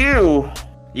 Ew.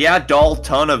 Yeah, dull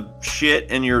ton of shit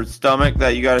in your stomach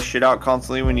that you gotta shit out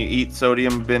constantly when you eat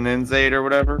sodium benzoate or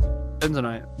whatever.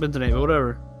 Benzenate, but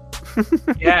whatever.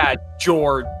 Yeah,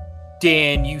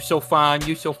 Jordan, you so fine,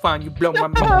 you blow my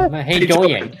mind. Hey,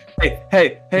 Jordan. Hey,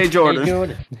 Jordan. Hey,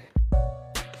 Jordan.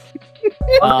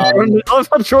 I love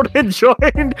how Jordan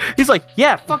joined. He's like,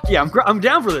 yeah, fuck yeah, I'm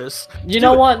down for this. You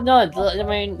know what? No, I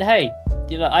mean, hey,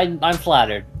 you know, I'm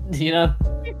flattered. You know.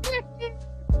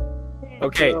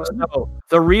 Okay, so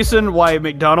the reason why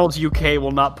McDonald's UK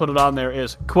will not put it on there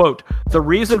is, quote, the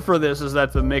reason for this is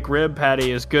that the McRib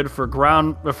patty is good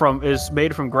is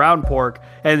made from ground pork,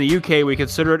 and in the UK we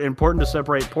consider it important to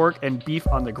separate pork and beef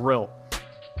on the grill.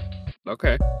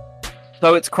 Okay.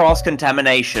 So it's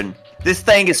cross-contamination. This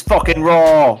thing is fucking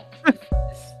raw.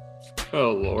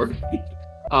 Oh, Lord.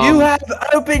 You have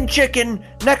open chicken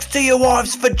next to your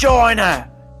wife's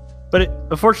vagina. But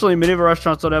unfortunately, many of our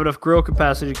restaurants don't have enough grill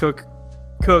capacity to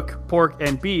cook pork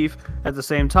and beef at the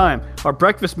same time. Our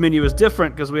breakfast menu is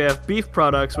different because we have beef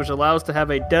products, which allows us to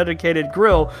have a dedicated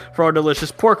grill for our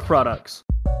delicious pork products.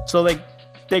 So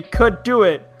they could do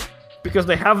it because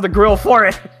they have the grill for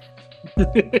it.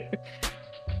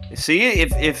 See,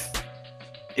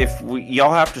 if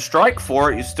y'all have to strike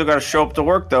for it, you still got to show up to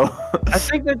work, though. I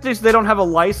think that they don't have a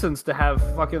license to have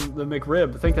fucking the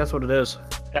McRib. I think that's what it is.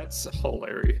 That's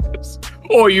hilarious.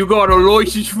 Oh, you got a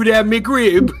license for that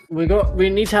McRib? We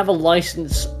need to have a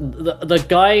license. The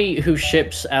guy who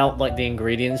ships out like the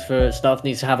ingredients for stuff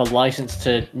needs to have a license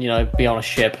to, you know, be on a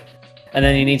ship. And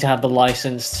then you need to have the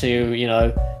license to, you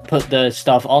know, put the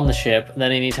stuff on the ship. And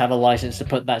then you need to have a license to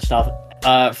put that stuff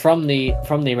from the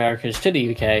Americas to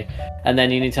the UK. And then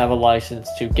you need to have a license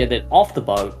to get it off the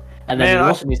boat. And then you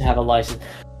also need to have a license.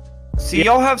 See,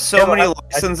 y'all have so many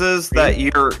licenses that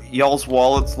y'all's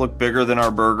wallets look bigger than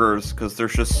our burgers because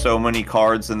there's just so many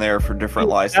cards in there for different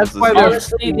licenses.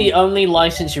 Honestly, the only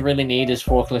license you really need is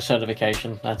forklift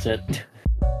certification. That's it.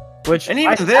 And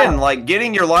even then, like,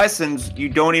 getting your license, you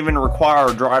don't even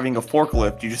require driving a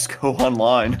forklift. You just go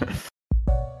online.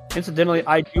 Incidentally,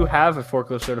 I do have a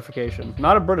forklift certification.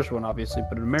 Not a British one, obviously,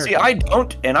 but an American. See, I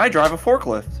don't, and I drive a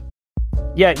forklift.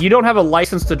 Yeah, you don't have a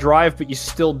license to drive, but you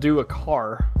still do a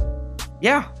car.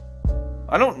 Yeah.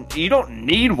 You don't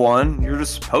need one. You're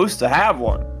just supposed to have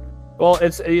one. Well,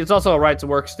 it's also a right to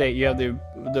work state. You have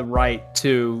the right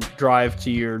to drive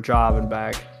to your job and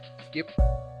back. Yep.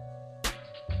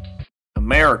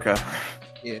 America.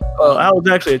 Yeah. Well, that was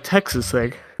actually a Texas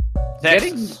thing.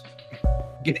 Texas.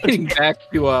 Getting back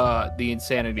to the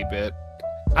insanity bit,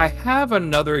 I have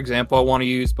another example I want to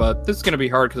use, but this is going to be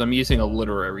hard because I'm using a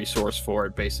literary source for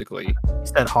it, basically. He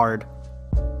said hard.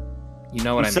 You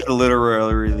know what I mean? Said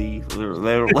literally.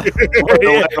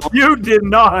 You did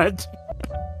not.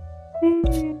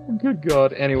 good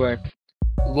God. Anyway,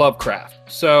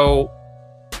 Lovecraft. So,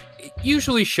 it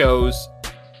usually shows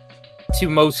to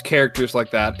most characters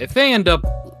like that, if they end up,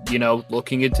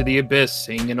 looking into the abyss,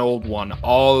 seeing an old one,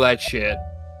 all that shit,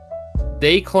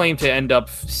 they claim to end up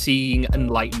seeing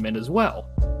enlightenment as well.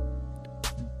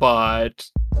 But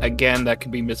again, that can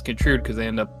be misconstrued because they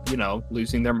end up,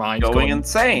 losing their minds, going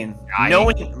insane.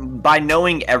 By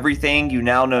knowing everything, you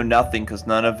now know nothing because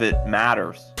none of it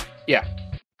matters. Yeah.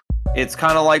 It's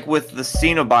kind of like with the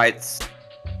Cenobites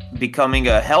becoming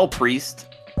a hell priest.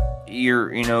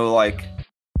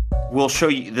 We'll show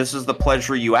you, this is the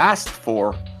pleasure you asked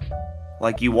for.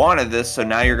 Like, you wanted this, so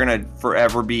now you're gonna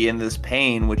forever be in this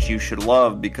pain, which you should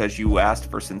love because you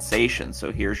asked for sensation.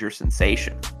 So here's your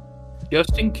sensation.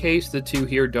 Just in case the two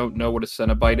here don't know what a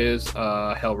Cenobite is,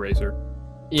 Hellraiser.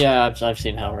 Yeah, I've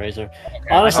seen Hellraiser. Okay.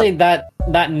 Honestly, that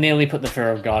nearly put the fear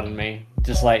of God in me.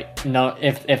 Just like, no,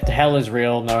 if the hell is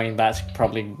real, knowing that's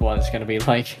probably what it's gonna be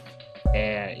like.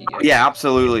 Yeah,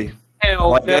 absolutely.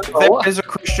 If there is a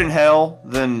Christian hell,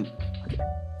 then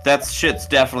that shit's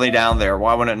definitely down there.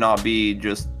 Why would it not be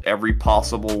just every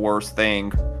possible worst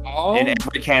thing in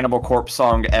every Cannibal Corpse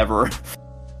song ever?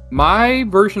 My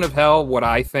version of hell, what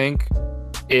I think,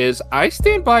 is I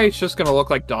stand by it's just going to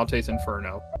look like Dante's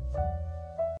Inferno.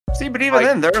 See, but even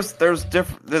then, there's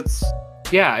different... it's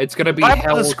going to be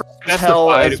hell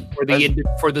specified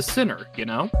for the sinner,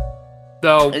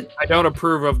 Though, I don't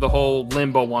approve of the whole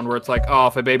limbo one where it's like, oh,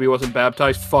 if a baby wasn't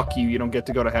baptized, fuck you, you don't get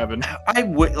to go to heaven. I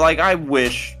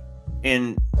wish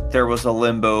there was a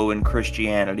limbo in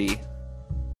Christianity.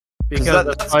 Because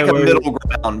that's like a middle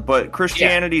ground, but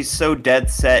Christianity's so dead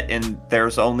set and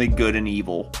there's only good and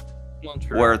evil. Well,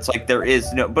 where it's like there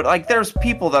is no... But like there's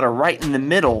people that are right in the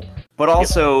middle, but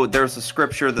also there's a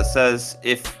scripture that says,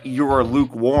 if you are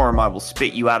lukewarm, I will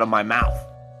spit you out of my mouth.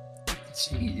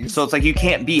 Jeez. So it's like you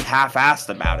can't be half-assed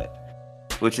about it,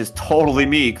 which is totally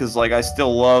me, because like I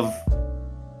still love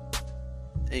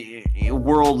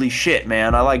worldly shit,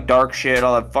 man. I like dark shit. I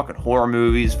love fucking horror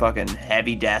movies, fucking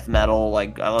heavy death metal.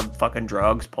 Like I love fucking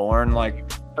drugs, porn. Like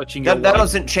that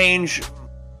doesn't change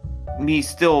me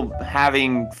still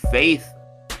having faith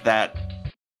that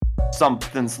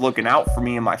something's looking out for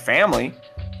me and my family.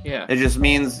 Yeah, it just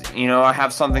means I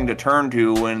have something to turn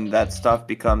to when that stuff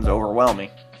becomes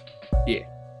overwhelming. Yeah.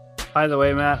 By the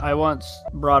way, Matt, I once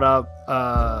brought up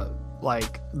the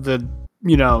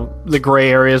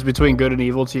gray areas between good and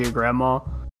evil to your grandma,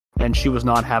 and she was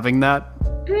not having that.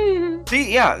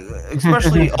 See, yeah,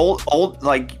 especially old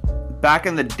like back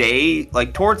in the day,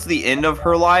 like towards the end of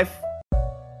her life,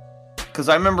 because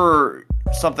I remember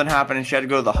something happened and she had to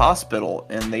go to the hospital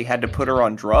and they had to put her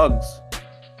on drugs,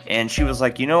 and she was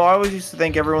like, I always used to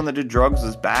think everyone that did drugs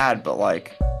is bad, but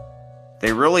like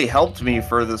they really helped me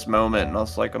for this moment. And I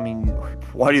was like, I mean,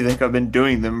 why do you think I've been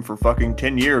doing them for fucking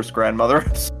 10 years, grandmother?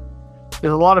 Because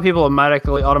a lot of people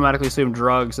automatically assume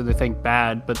drugs and they think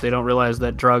bad, but they don't realize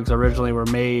that drugs originally were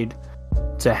made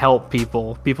to help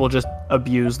people. People just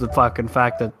abuse the fucking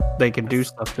fact that they can do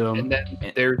stuff to them. And then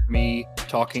there's me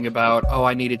talking about,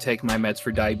 I need to take my meds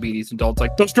for diabetes. And Dalton's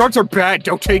like, those drugs are bad,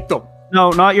 don't take them. No,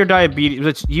 not your diabetes.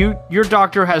 It's you. Your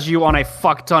doctor has you on a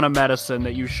fuck ton of medicine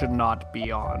that you should not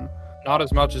be on. Not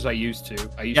as much as I used to.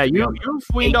 You've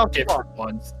weaned off different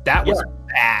ones. That was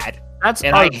bad.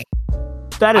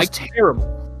 That is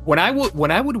terrible. When I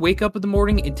would wake up in the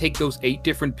morning and take those 8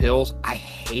 different pills, I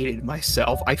hated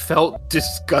myself. I felt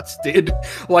disgusted.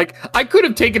 Like I could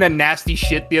have taken a nasty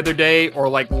shit the other day, or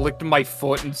like licked my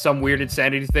foot in some weird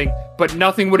insanity thing, but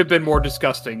nothing would have been more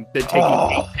disgusting than taking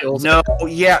 8 pills. No,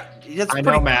 yeah, that's I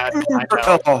know, Matt.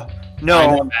 Oh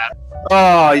no, Matt.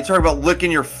 Oh, you talking about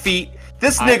licking your feet?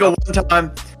 This nigga one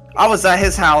time, I was at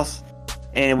his house,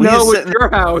 and we were sitting at your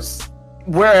house,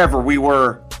 wherever we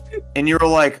were, and you were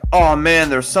like, "Oh man,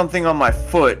 there's something on my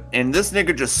foot," and this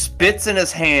nigga just spits in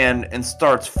his hand and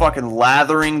starts fucking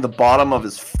lathering the bottom of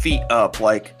his feet up,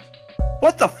 like,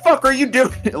 "What the fuck are you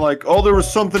doing?" Like, "Oh, there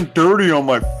was something dirty on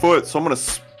my foot, so I'm gonna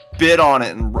spit on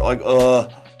it," and like, oh,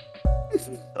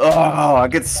 I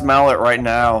could smell it right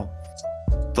now.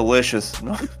 Delicious.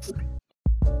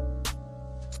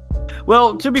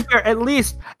 Well, to be fair, at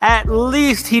least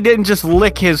he didn't just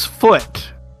lick his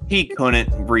foot. He couldn't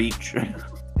reach.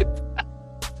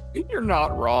 You're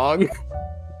not wrong.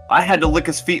 I had to lick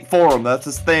his feet for him. That's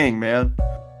his thing, man.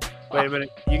 Wait a minute.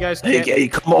 You guys can't... Hey,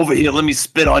 come over here. Let me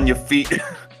spit on your feet.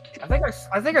 I think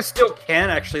I still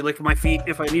can actually lick my feet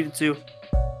if I needed to.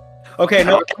 Okay,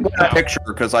 no. A picture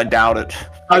because I doubt it.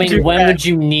 I mean, when would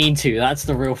you need to? That's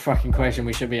the real fucking question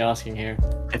we should be asking here.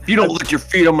 If you don't lick your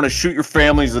feet, I'm gonna shoot your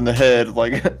families in the head.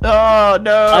 Like, oh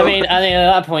no. I mean, at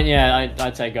that point, yeah,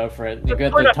 I'd say go for it. You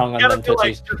get the tongue on them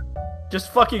tootsies.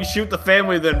 Just fucking shoot the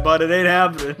family then, bud. It ain't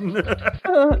happening.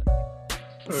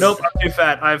 Nope, I'm too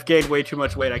fat. I've gained way too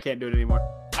much weight. I can't do it anymore.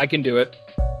 I can do it.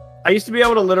 I used to be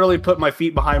able to literally put my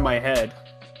feet behind my head.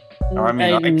 I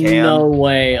mean, I can. No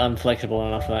way I'm flexible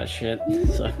enough for that shit.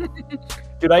 So.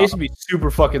 Dude, I used to be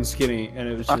super fucking skinny, and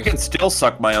it was just... I can still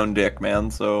suck my own dick, man,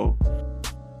 so...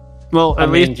 Well, I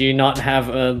mean, do you not have,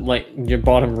 like, your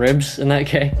bottom ribs in that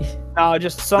case? No,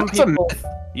 just some people...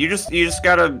 You just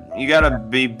gotta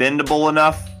be bendable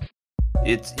enough.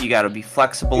 You gotta be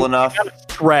flexible enough. You gotta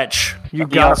stretch. You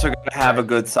also gotta have a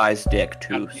good sized dick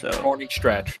too. So morning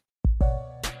stretch.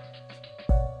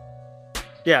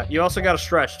 Yeah, you also gotta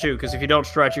stretch too, because if you don't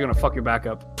stretch, you're gonna fuck your back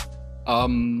up.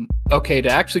 Okay, to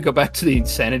actually go back to the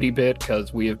insanity bit,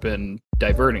 because we have been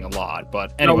diverting a lot,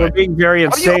 but anyway. No, we're being very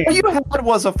insane. All you had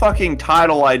was a fucking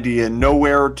title idea and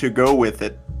nowhere to go with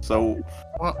it. So.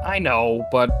 Well, I know,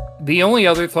 but the only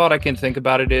other thought I can think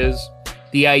about it is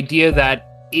the idea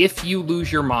that if you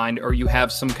lose your mind or you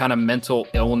have some kind of mental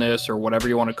illness or whatever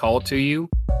you want to call it to you,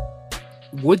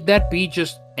 would that be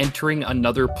just entering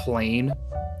another plane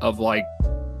of like...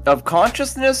 Of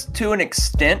consciousness to an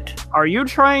extent? Are you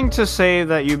trying to say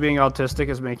that you being autistic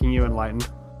is making you enlightened?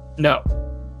 No.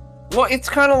 Well, it's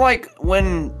kind of like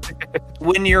when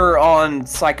you're on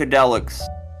psychedelics.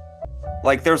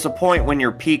 Like, there's a point when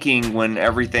you're peaking when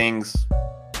everything's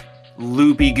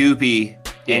loopy-goopy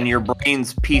and your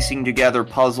brain's piecing together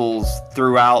puzzles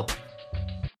throughout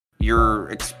your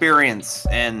experience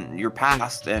and your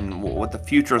past and what the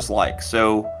future's like.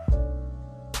 So,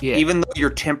 even though you're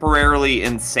temporarily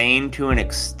insane to an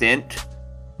extent,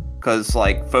 because,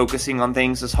 like, focusing on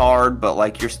things is hard, but,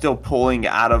 like, you're still pulling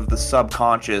out of the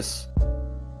subconscious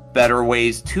better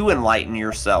ways to enlighten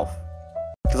yourself.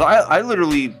 Because I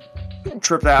literally...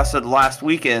 tripped acid last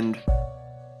weekend,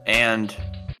 and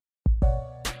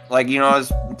like, you know, I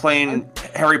was playing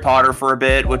Harry Potter for a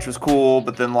bit, which was cool,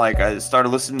 but then like I started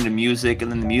listening to music,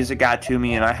 and then the music got to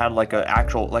me, and I had like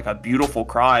a beautiful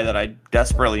cry that I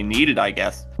desperately needed, I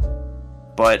guess.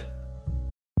 But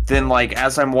then, like,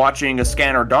 as I'm watching A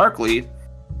Scanner Darkly,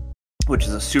 which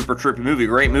is a super trippy movie,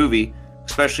 great movie,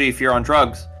 especially if you're on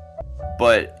drugs,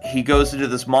 but he goes into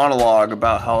this monologue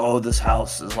about how, this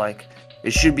house is like,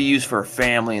 it should be used for a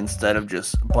family instead of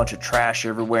just a bunch of trash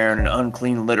everywhere and an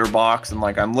unclean litter box. And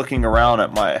like, I'm looking around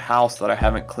at my house that I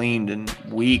haven't cleaned in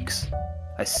weeks.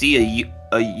 I see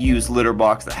a used litter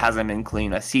box that hasn't been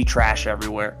cleaned. I see trash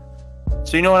everywhere.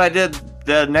 So you know what I did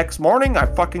the next morning? I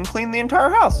fucking cleaned the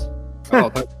entire house. Oh, I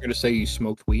thought you were gonna say you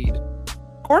smoked weed.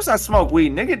 Of course I smoke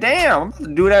weed, nigga. Damn, I'm about to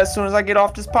do that as soon as I get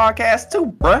off this podcast too,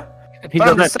 bruh. He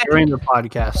does that during the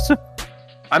podcast.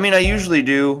 I mean, I usually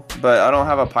do, but I don't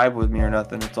have a pipe with me or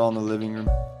nothing. It's all in the living room.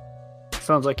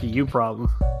 Sounds like a you problem.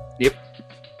 Yep.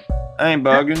 I ain't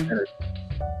bugging.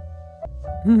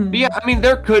 Yeah, I mean,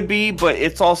 there could be, but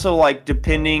it's also, like,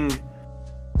 depending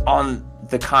on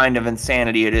the kind of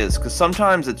insanity it is. Because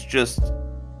sometimes it's just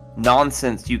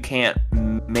nonsense you can't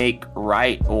make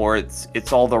right, or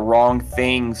it's all the wrong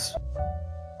things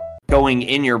going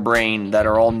in your brain that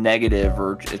are all negative,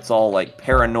 or it's all, like,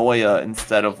 paranoia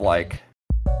instead of, like...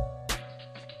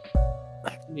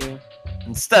 Yeah.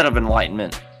 Instead of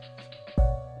enlightenment.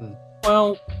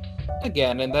 Well,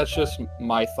 again, and that's just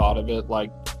my thought of it,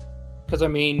 like, because I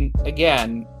mean,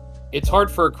 again, it's hard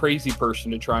for a crazy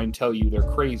person to try and tell you they're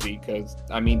crazy, because,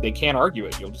 I mean, they can't argue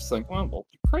it. You'll just think, well,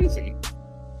 you're crazy.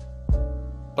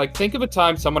 Like, think of a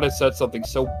time someone has said something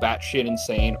so batshit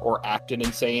insane or acted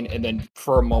insane, and then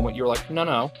for a moment you're like,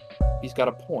 no, he's got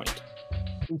a point.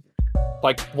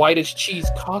 Like, why does cheese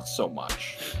cost so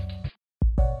much?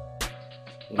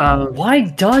 Why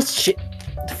does shit?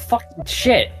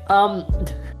 Shit.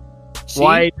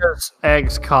 Why does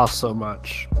eggs cost so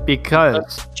much?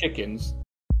 Because chickens.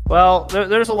 Well,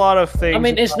 there's a lot of things. I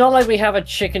mean, it's not like we have a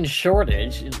chicken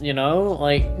shortage, you know?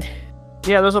 Like,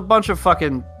 yeah, there's a bunch of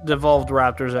fucking devolved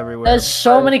raptors everywhere. There's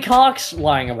so many cocks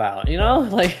lying about, you know?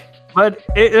 Like, but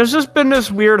there's just been this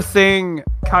weird thing,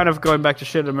 kind of going back to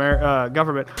shit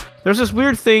government. There's this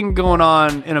weird thing going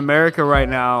on in America right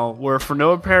now where, for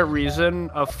no apparent reason,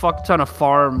 a fuck ton of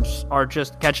farms are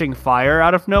just catching fire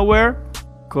out of nowhere,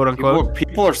 quote unquote.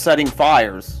 People are setting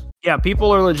fires. Yeah,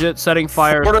 people are legit setting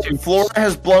fires. Florida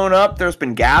has blown up. There's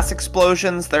been gas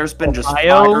explosions. There's been just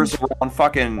fires around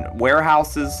fucking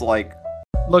warehouses. Like,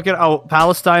 look at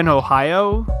Palestine,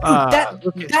 Ohio.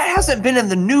 Dude, that hasn't been in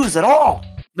the news at all.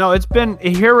 No, it's been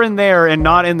here and there and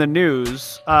not in the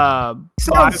news.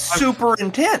 Sounds super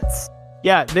intense.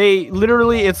 Yeah, they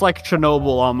literally, it's like Chernobyl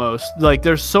almost. Like,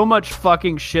 there's so much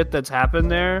fucking shit that's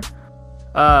happened there.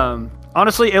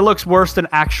 Honestly, it looks worse than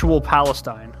actual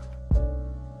Palestine.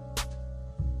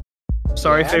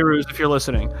 Sorry, Fairuz, if you're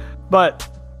listening. But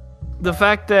the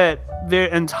fact that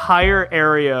the entire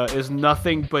area is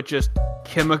nothing but just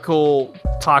chemical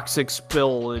toxic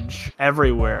spillage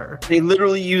everywhere. They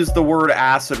literally use the word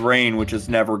acid rain, which is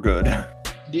never good.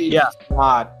 Yeah.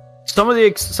 God. Some of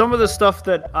the stuff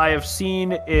that I have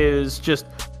seen is just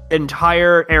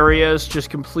entire areas just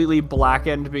completely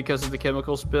blackened because of the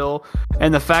chemical spill,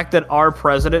 and the fact that our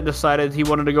president decided he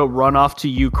wanted to go run off to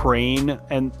Ukraine,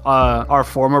 and our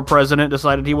former president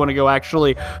decided he wanted to go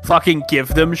actually fucking give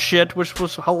them shit, which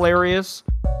was hilarious.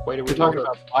 Wait, are we talking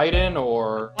about Biden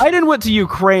or... Biden went to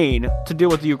Ukraine to deal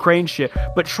with the Ukraine shit,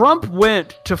 but Trump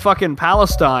went to fucking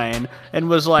Palestine and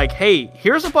was like, hey,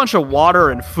 here's a bunch of water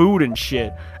and food and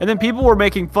shit. And then people were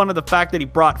making fun of the fact that he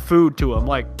brought food to him.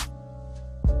 Like,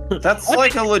 that's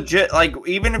like a legit, like,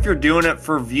 even if you're doing it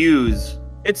for views,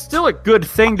 it's still a good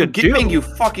thing to do. Giving you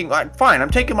fucking, fine, I'm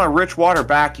taking my rich water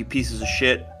back, you pieces of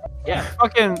shit. Yeah,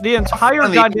 fucking the entire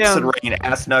goddamn rain,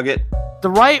 ass nugget. The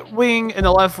right wing and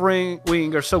the left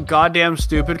wing are so goddamn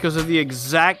stupid because of the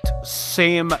exact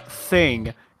same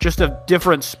thing, just of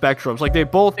different spectrums. Like, they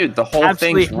both, dude, the whole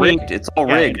thing's rigged. It's all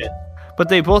rigged. But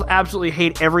they both absolutely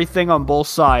hate everything on both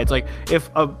sides. Like, if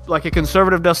a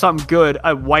conservative does something good,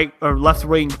 a white or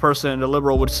left-wing person and a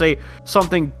liberal would say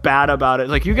something bad about it.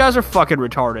 Like, you guys are fucking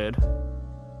retarded.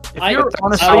 I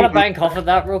want to bank off of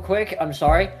that real quick. I'm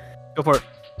sorry. Go for it.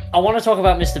 I want to talk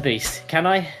about Mr. Beast. Can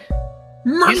I?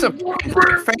 He's a fucking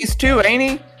face too, ain't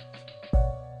he?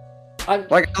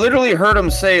 I literally heard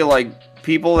him say, like,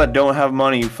 people that don't have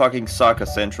money fucking suck,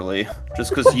 essentially.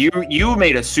 Just because you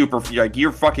made a super, like,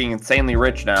 you're fucking insanely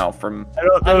rich now from... I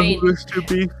don't know who Mr.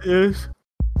 Beast is.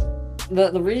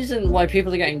 The reason why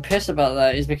people are getting pissed about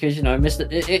that is because, you know,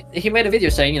 he made a video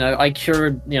saying, you know, I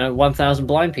cured, 1,000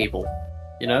 blind people,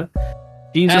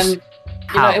 Jesus. And,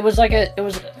 it was like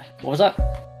what was that?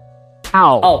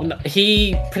 How? Oh, no,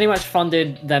 he pretty much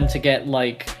funded them to get,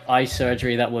 like, eye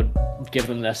surgery that would give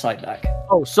them their sight back.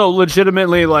 Oh, so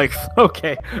legitimately, like,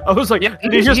 okay. I was like,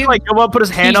 did he just, like, come up, put his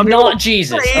hand up? He's not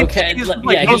Jesus, okay?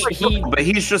 But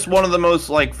he's just one of the most,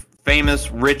 like,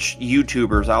 famous, rich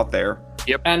YouTubers out there.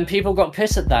 Yep. And people got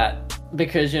pissed at that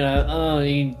because,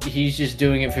 he's just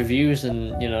doing it for views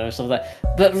and, stuff like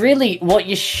that. But really, what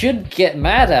you should get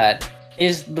mad at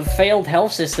is the failed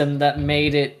health system that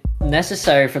made it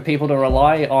necessary for people to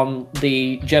rely on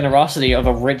the generosity of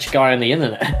a rich guy on the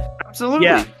internet. Absolutely.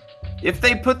 Yeah. If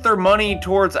they put their money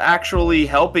towards actually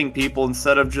helping people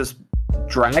instead of just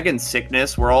dragon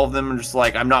sickness, where all of them are just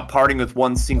like, I'm not parting with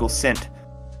one single cent.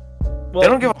 Well, they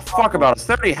don't give a fuck about us.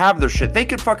 They already have their shit. They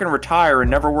could fucking retire and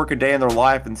never work a day in their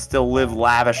life and still live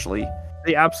lavishly.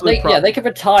 The absolute they could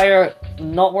retire,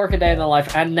 not work a day in their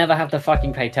life, and never have to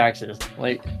fucking pay taxes.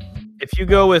 Like, if you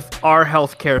go with our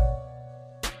healthcare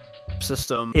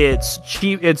system, it's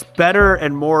cheap, it's better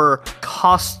and more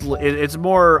costly. It's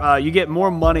more you get more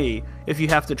money if you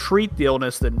have to treat the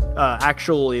illness than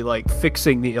actually, like,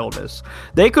 fixing the illness.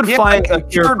 They could find a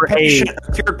cure for AIDS.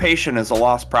 A cured patient is a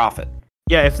lost profit.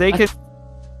 Yeah, if they could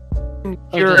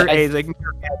cure AIDS, they can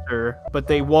cure cancer, but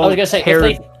they won't. I was gonna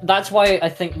say, that's why I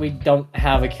think we don't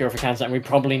have a cure for cancer, and we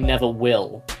probably never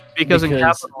will. Because in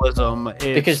capitalism,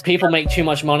 because people make too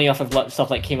much money off of stuff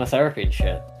like chemotherapy and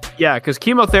shit. Yeah, because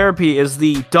chemotherapy is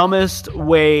the dumbest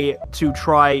way to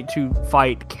try to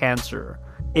fight cancer.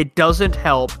 It doesn't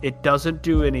help. It doesn't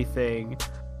do anything.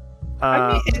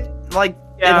 It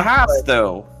has,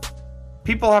 though.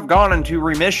 People have gone into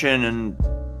remission and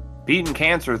beaten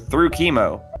cancer through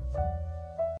chemo.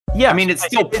 Yeah, I mean, it's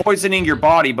still poisoning your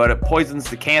body, but it poisons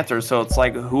the cancer, so it's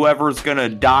like whoever's gonna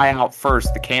die out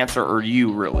first, the cancer or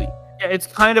you, really. Yeah, it's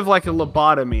kind of like a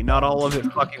lobotomy. Not all of it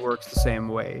fucking works the same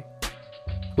way.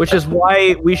 Which is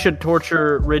why we should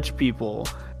torture rich people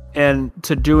and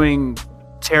to doing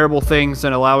terrible things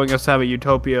and allowing us to have a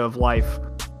utopia of life.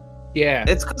 Yeah.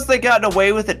 It's because they gotten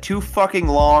away with it too fucking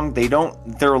long.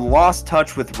 They're lost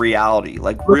touch with reality,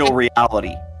 like real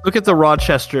reality. Look at the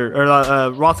Rochester,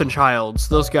 or Rothschilds,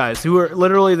 those guys, who are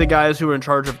literally the guys who are in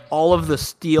charge of all of the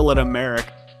steel in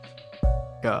America.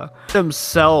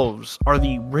 Themselves are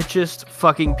the richest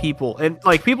fucking people. And,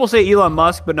 like, people say Elon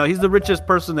Musk, but no, he's the richest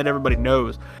person that everybody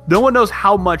knows. No one knows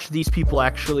how much these people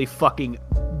actually fucking,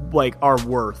 like, are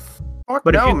worth.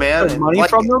 But no, man. Money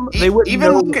from them, they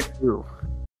wouldn't know.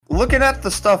 Looking at the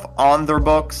stuff on their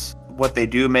books, what they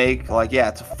do make, like, yeah,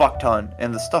 it's a fuck ton.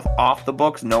 And the stuff off the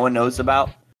books no one knows about.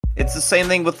 It's the same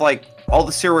thing with like all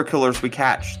the serial killers we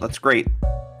catch. That's great.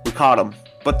 We caught them.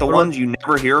 But the ones you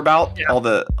never hear about, all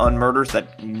the unmurders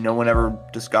that no one ever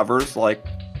discovers, like,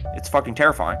 it's fucking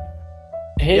terrifying.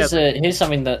 Here's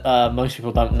something that most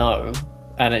people don't know,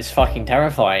 and it's fucking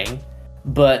terrifying,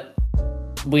 but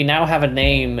we now have a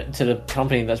name to the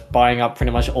company that's buying up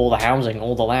pretty much all the housing,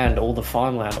 all the land, all the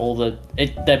farmland,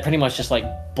 they're pretty much just like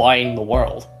buying the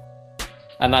world.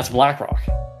 And that's BlackRock.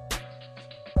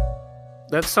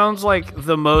 That sounds like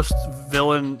the most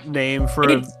villain name for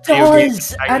it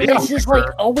does, and it's just like,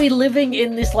 are we living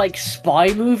in this like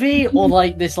spy movie or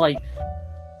like this like?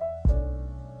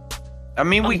 I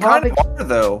mean, we kind of are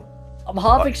though. I'm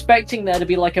half expecting there to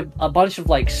be like a bunch of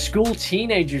like school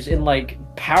teenagers in like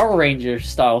Power Ranger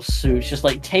style suits, just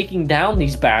like taking down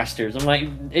these bastards. I'm like,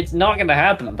 it's not gonna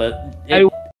happen, but I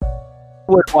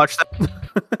would watch that.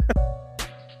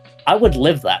 I would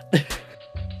live that.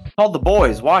 Called The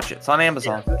Boys. Watch it. It's on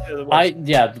Amazon. watch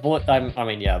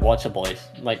The Boys.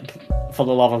 Like, for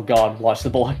the love of God, watch The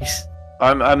Boys.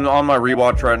 I'm on my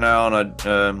rewatch right now, and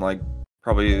I'm like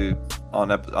probably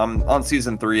I'm on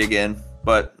season 3 again.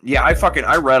 But yeah,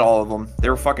 I read all of them. They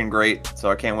were fucking great. So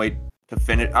I can't wait to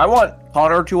finish. I want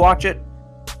Connor to watch it,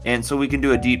 and so we can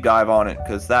do a deep dive on it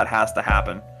because that has to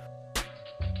happen.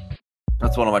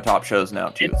 That's one of my top shows now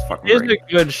too. It's fucking great. It's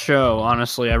a good show,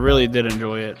 honestly. I really did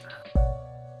enjoy it.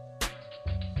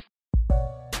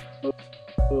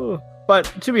 But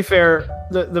to be fair,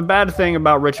 the bad thing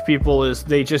about rich people is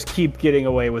they just keep getting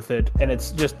away with it, and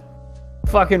it's just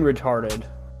fucking retarded.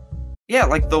 Yeah,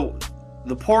 like the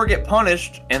poor get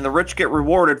punished and the rich get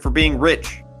rewarded for being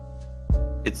rich.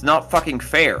 It's not fucking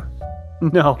fair.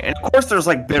 No. And of course, there's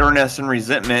like bitterness and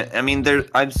resentment. I mean,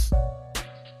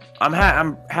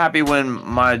 I'm happy when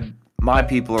my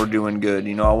people are doing good.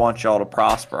 You know, I want y'all to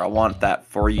prosper. I want that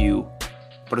for you.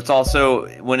 But it's also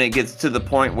when it gets to the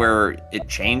point where it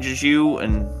changes you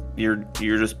and you're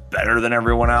just better than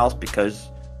everyone else because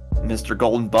Mr.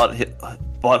 Golden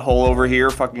Butthole over here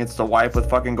fucking gets to wipe with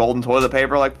fucking golden toilet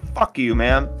paper. Like, fuck you,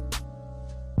 man.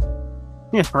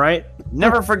 Yeah, right?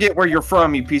 Never forget where you're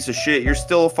from, you piece of shit. You're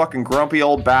still a fucking grumpy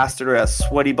old bastard who has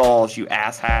sweaty balls, you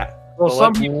asshat. Well,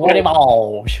 some people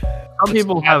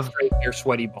have your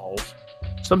sweaty balls.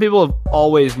 Some people have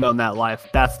always known that life.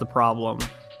 That's the problem.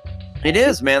 It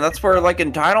is, man. That's where like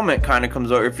entitlement kind of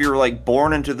comes over. If you're like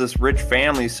born into this rich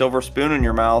family, silver spoon in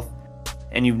your mouth,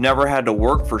 and you've never had to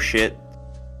work for shit,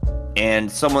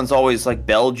 and someone's always like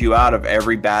bailed you out of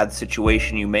every bad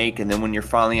situation you make, and then when you're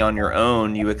finally on your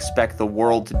own, you expect the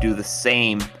world to do the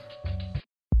same.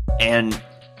 And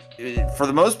for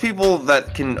the most people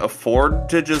that can afford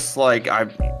to just like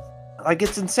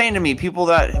it's insane to me. People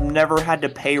that have never had to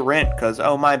pay rent because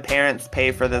my parents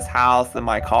pay for this house and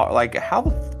my car. Like, how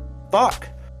the fuck?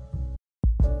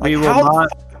 Like, we will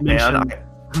not mention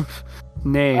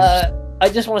names. I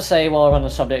just want to say, while we're on the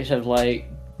subject of like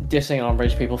dissing on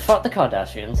rich people, fuck the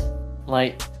Kardashians.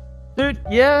 Like, dude,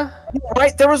 yeah,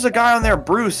 right. There was a guy on there,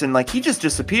 Bruce, and like he just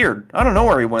disappeared. I don't know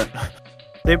where he went.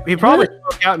 He probably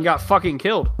broke out and got fucking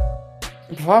killed.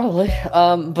 Probably.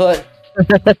 But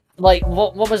like,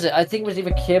 what was it? I think it was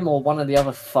either Kim or one of the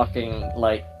other fucking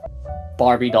like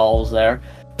Barbie dolls there.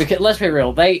 Because let's be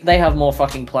real, they have more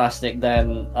fucking plastic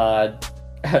than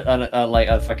like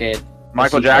a fucking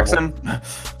Michael Jackson.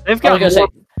 They've got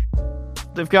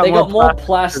more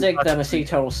plastic than a sea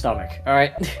turtle's stomach. All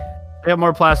right. They have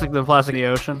more plastic than plastic in the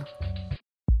ocean.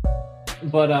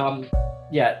 But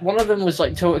yeah, one of them was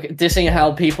like dissing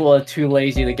how people are too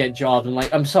lazy to get jobs. And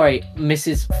like, I'm sorry,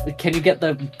 Mrs. Can you get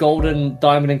the golden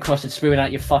diamond encrusted spoon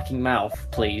out your fucking mouth,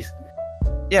 please?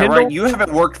 Yeah, right. You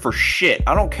haven't worked for shit.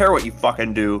 I don't care what you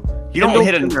fucking do. You don't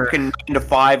hit a fucking 9 to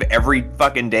 5 every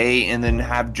fucking day and then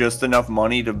have just enough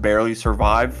money to barely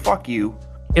survive. Fuck you.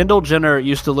 Kendall Jenner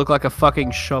used to look like a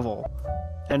fucking shovel,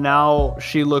 and now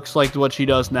she looks like what she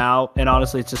does now. And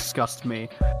honestly, it disgusts me.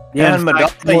 Yeah, and Madonna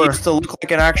used to look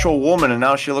like an actual woman, and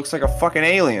now she looks like a fucking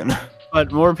alien.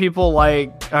 But more people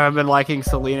have been liking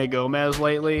Selena Gomez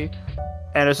lately.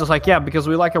 And it's just like, yeah, because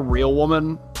we like a real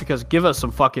woman. Because give us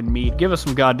some fucking meat. Give us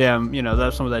some goddamn,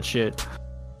 that's some of that shit.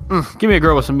 Give me a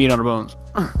girl with some meat on her bones.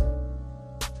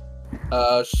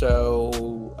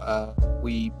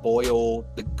 We boil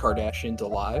the Kardashians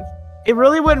alive? It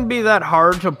really wouldn't be that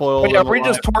hard to boil them alive. Are we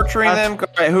just torturing them?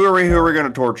 Right, who are we going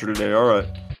to torture today? All right.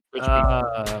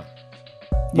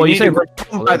 You say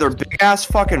by their big ass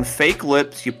fucking fake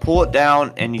lips, you pull it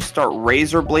down and you start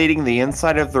razor blading the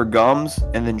inside of their gums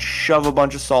and then shove a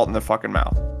bunch of salt in their fucking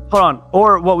mouth. Hold on.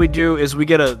 Or what we do is we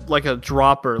get a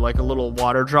dropper, like a little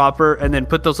water dropper, and then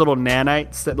put those little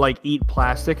nanites that like eat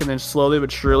plastic and then slowly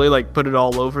but surely like put it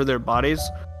all over their bodies.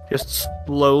 Just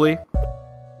slowly.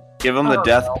 Give them the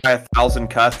death by 1,000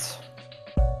 cuts.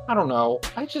 I don't know.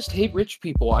 I just hate rich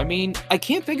people. I mean, I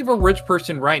can't think of a rich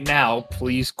person right now.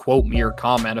 Please quote me or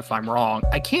comment if I'm wrong.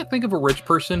 I can't think of a rich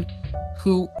person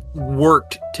who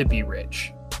worked to be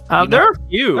rich. There are a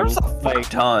few. There's a fuck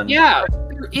ton. Yeah. I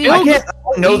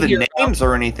don't know the names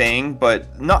or anything, but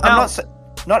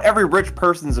not every rich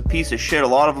person's a piece of shit. A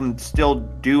lot of them still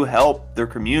do help their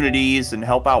communities and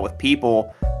help out with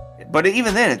people. But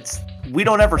even then, we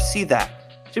don't ever see that.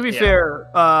 To be fair,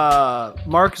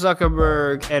 Mark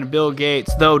Zuckerberg and Bill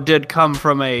Gates, though, did come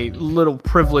from a little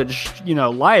privileged,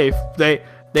 life.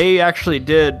 They actually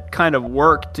did kind of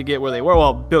work to get where they were.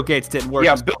 Well, Bill Gates didn't work.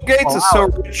 Yeah, Bill Gates is so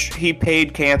rich, he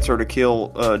paid cancer to kill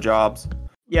Jobs.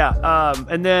 Yeah,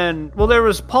 and then, there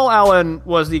was Paul Allen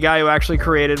was the guy who actually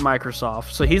created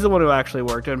Microsoft, so he's the one who actually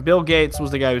worked, and Bill Gates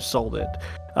was the guy who sold it.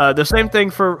 The same thing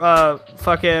for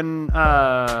fucking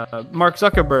Mark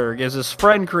Zuckerberg, is his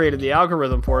friend created the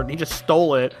algorithm for it, and he just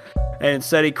stole it, and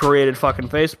said he created fucking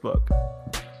Facebook.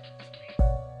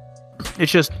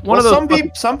 It's just one of those.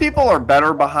 Some people are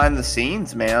better behind the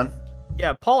scenes, man.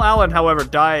 Yeah, Paul Allen, however,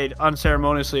 died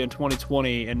unceremoniously in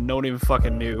 2020, and no one even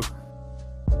fucking knew.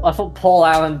 I thought Paul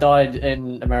Allen died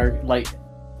in America,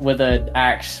 with an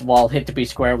axe while Hit to Be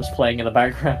Square was playing in the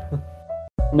background.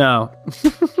 No.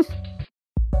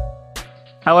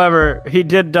 However, he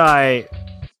did die.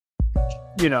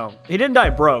 He didn't die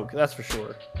broke. That's for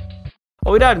sure.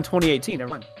 Oh, he died in 2018. Never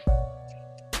mind.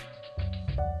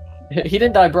 He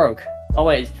didn't die broke. Oh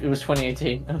wait, it was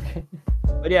 2018. Okay.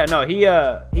 But yeah, no,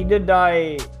 he did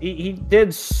die. He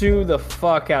did sue the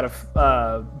fuck out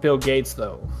of Bill Gates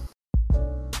though,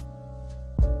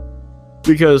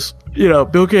 because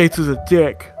Bill Gates is a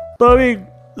dick. But I mean,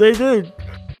 they did.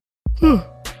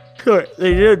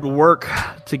 They did work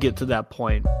to get to that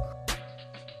point.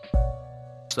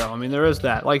 So I mean, there is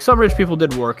that. Like some rich people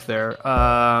did work there.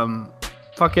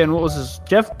 Fucking what was his?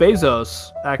 Jeff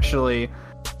Bezos actually.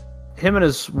 Him and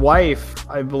his wife,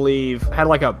 I believe, had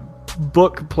like a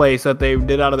book place that they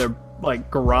did out of their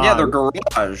garage. Yeah, their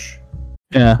garage.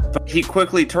 Yeah. But he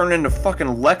quickly turned into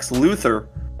fucking Lex Luthor.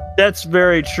 That's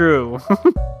very true.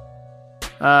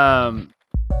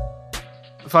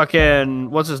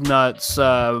 Fucking what's his nuts?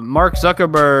 Mark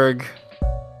Zuckerberg.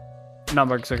 Not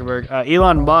Mark Zuckerberg.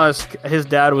 Elon Musk. His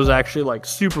dad was actually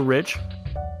super rich.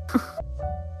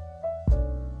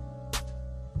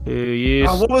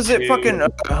 What was it? Fucking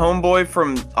homeboy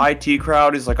from IT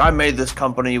crowd is like, I made this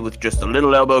company with just a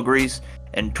little elbow grease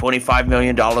and $25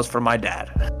 million for my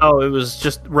dad. Oh, it was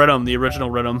just Renum, the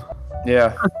original Renum.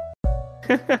 Yeah.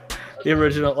 The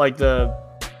original, I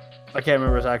can't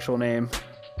remember his actual name.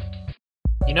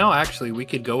 Actually, we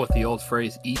could go with the old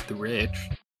phrase, eat the rich.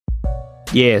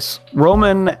 Yes.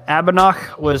 Roman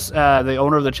Abramovich was the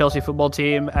owner of the Chelsea football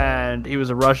team, and he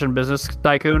was a Russian business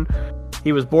tycoon.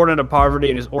 He was born into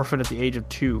poverty and is orphaned at the age of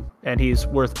 2, and he's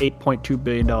worth $8.2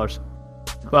 billion.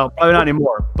 Well, probably not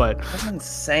anymore, but... That's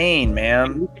insane,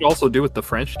 man. We could also do what the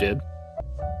French did.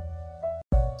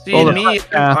 See,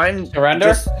 I'm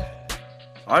surrender?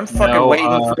 I'm fucking waiting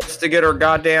for us to get our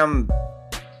goddamn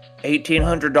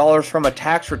 $1,800 from a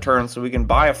tax return so we can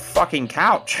buy a fucking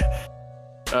couch.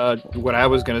 What I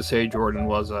was gonna say, Jordan,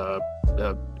 was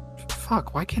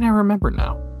fuck, why can't I remember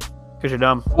now? Because you're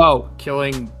dumb. Oh,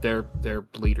 killing their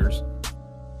bleeders.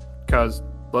 Because,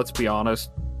 let's be honest,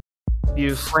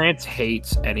 France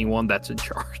hates anyone that's in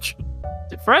charge.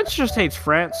 France just hates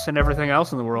France and everything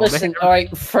else in the world. Listen,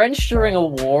 alright, French during a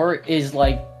war is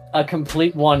like a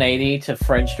complete 180 to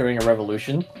French during a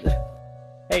revolution.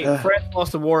 Hey, France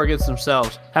lost the war against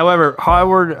themselves. However,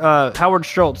 Howard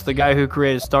Schultz, the guy who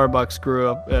created Starbucks, grew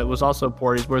up was also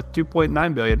poor. He's worth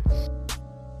 $2.9 billion.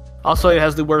 Also, it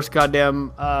has the worst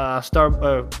goddamn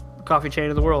coffee chain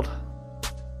in the world.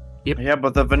 Yep. Yeah,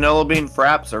 but the vanilla bean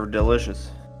fraps are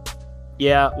delicious.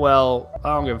 Yeah, well, I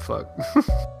don't give a fuck.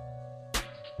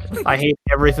 I hate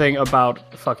everything about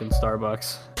fucking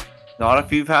Starbucks. Not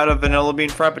if you've had a vanilla bean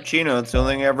frappuccino. It's the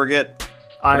only thing I ever get.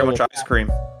 Pretty much ice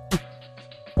cream.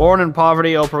 Born in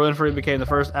poverty, Oprah Winfrey became the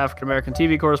first African-American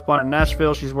TV correspondent in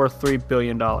Nashville. She's worth $3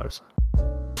 billion.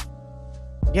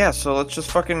 Yeah, so let's just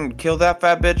fucking kill that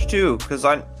fat bitch too, because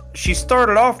she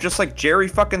started off just like Jerry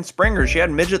fucking Springer. She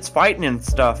had midgets fighting and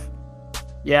stuff.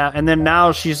 Yeah, and then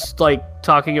now she's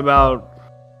talking about,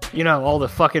 all the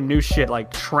fucking new shit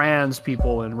like trans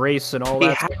people and race and all that.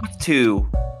 They have to.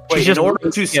 In order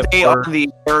to stay on the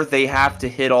earth, they have to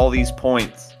hit all these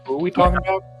points. What are we talking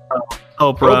about?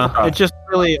 Oprah. It's just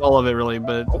really all of it, really.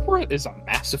 But Oprah is a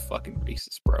massive fucking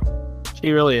racist, bro.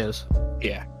 She really is.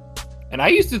 Yeah. And I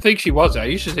used to think she was. I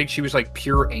used to think she was like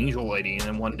pure angel lady, and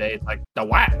then one day it's like the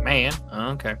white man. Oh,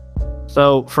 okay.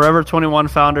 So, Forever 21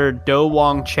 founder Do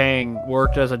Wong Chang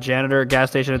worked as a janitor, gas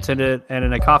station attendant, and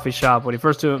in a coffee shop when he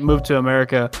first moved to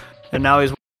America, and now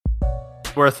he's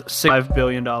worth $5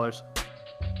 billion. I was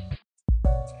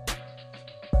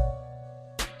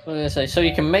gonna say, so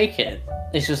you can make it.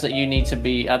 It's just that you need to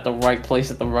be at the right place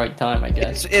at the right time, I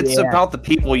guess. It's about the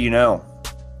people you know.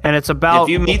 And it's about... If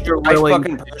you meet the right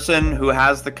fucking person who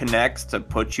has the connects to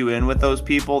put you in with those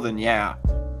people, then yeah.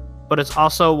 But it's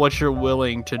also what you're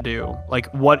willing to do.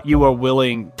 Like, what you are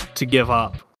willing to give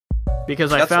up.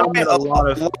 Because I found that a lot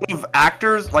of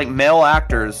actors, like male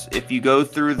actors, if you go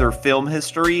through their film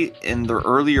history in their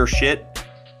earlier shit,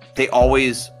 they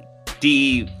always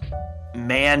demanize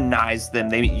them.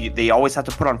 They always have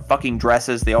to put on fucking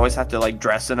dresses. They always have to like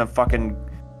dress in a fucking...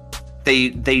 They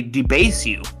debase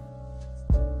you.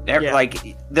 Yeah.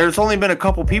 Like, there's only been a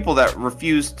couple people that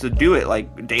refused to do it,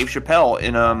 like Dave Chappelle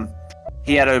in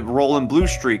he had a role in Blue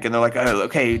Streak, and they're like, oh,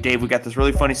 okay, Dave, we got this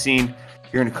really funny scene.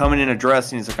 You're gonna come in a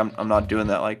dress, and he's like, I'm not doing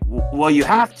that. Like, well, you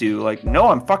have to. Like, no,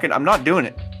 I'm not doing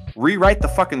it. Rewrite the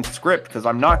fucking script, because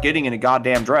I'm not getting in a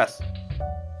goddamn dress.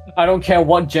 I don't care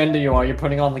what gender you are, you're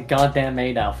putting on the goddamn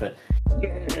maid outfit.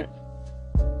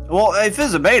 Well, if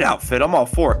it's a maid outfit, I'm all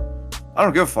for it. I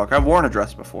don't give a fuck. I've worn a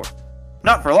dress before.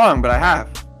 Not for long, but I have.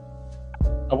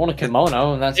 I want a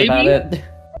kimono, and that's about it.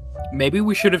 Maybe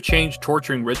we should have changed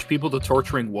torturing rich people to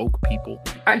torturing woke people.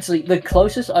 Actually, the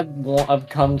closest I've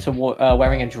come to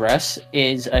wearing a dress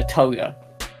is a toga.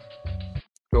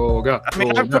 Toga. I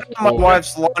mean, I've put on my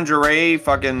wife's lingerie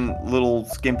fucking little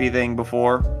skimpy thing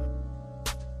before.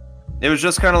 It was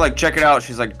just kind of like, check it out.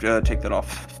 She's like, take that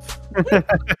off.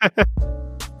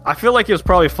 I feel like it was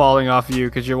probably falling off you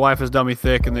because your wife is dummy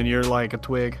thick and then you're like a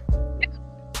twig.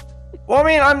 Well,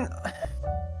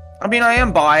 I mean, I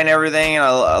am bi and everything, and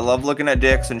I love looking at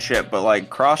dicks and shit, but like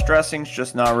cross-dressing's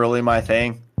just not really my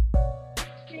thing.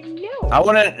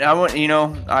 No. You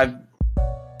know,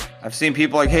 I've seen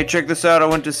people like, hey, check this out. I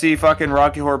went to see fucking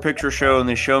Rocky Horror Picture Show, and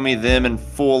they show me them in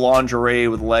full lingerie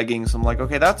with leggings. I'm like,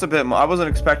 okay, that's a bit. I wasn't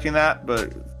expecting that,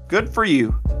 but good for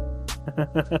you.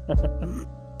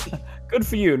 Good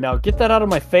for you. Now get that out of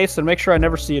my face and make sure I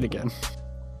never see it again.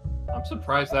 I'm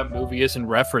surprised that movie isn't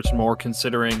referenced more,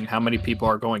 considering how many people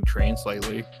are going trans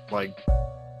lately. Like,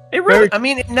 it really. I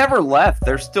mean, it never left.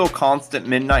 There's still constant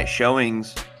midnight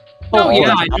showings. Oh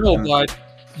yeah, I know, but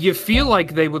you feel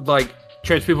like they would like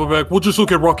trans people be like, "We'll just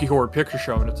look at Rocky Horror Picture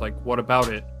Show," and it's like, "What about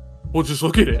it? We'll just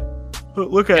look at it."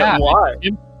 Look at why?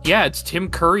 It's Tim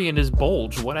Curry and his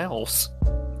bulge. What else?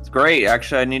 It's great.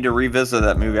 Actually, I need to revisit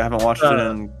that movie. I haven't watched it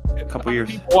in a couple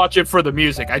years. Watch it for the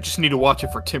music. I just need to watch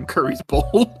it for Tim Curry's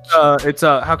bulge. It's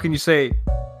how can you say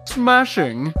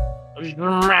smashing?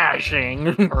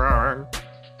 Smashing.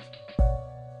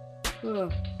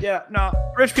 Yeah, no.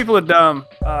 Rich people are dumb.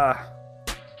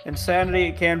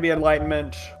 Insanity can be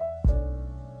enlightenment.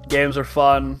 Games are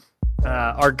fun.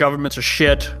 Our governments are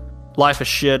shit. Life is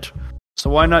shit. So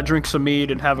why not drink some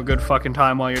mead and have a good fucking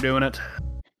time while you're doing it?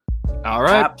 All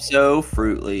right.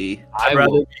 Abso-fruitly.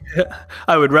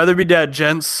 I would rather be dead,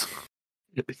 gents.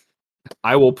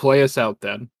 I will play us out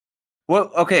then.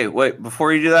 Well, okay, wait.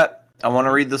 Before you do that, I want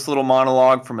to read this little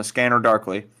monologue from A Scanner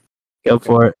Darkly. Go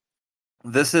for it.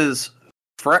 This is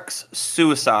Freck's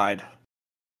Suicide.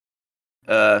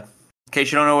 In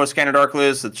case you don't know what A Scanner Darkly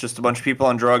is, it's just a bunch of people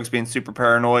on drugs being super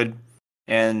paranoid,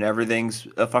 and everything's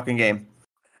a fucking game.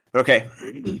 Okay.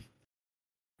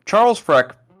 Charles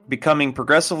Freck, becoming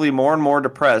progressively more and more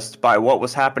depressed by what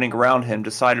was happening around him,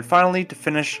 decided finally to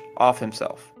finish off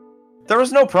himself. There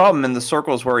was no problem in the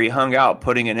circles where he hung out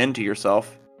putting an end to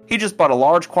yourself. He just bought a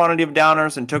large quantity of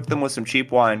downers and took them with some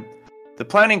cheap wine. The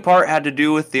planning part had to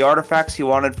do with the artifacts he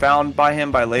wanted found by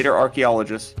him by later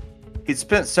archaeologists. He'd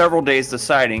spent several days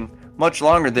deciding, much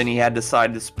longer than he had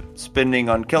decided spending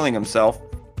on killing himself.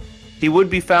 He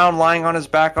would be found lying on his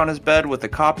back on his bed with a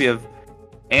copy of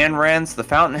Ayn Rand's The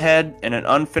Fountainhead and an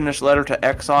unfinished letter to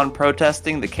Exxon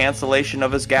protesting the cancellation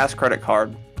of his gas credit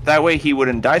card. That way he would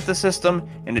indict the system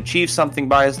and achieve something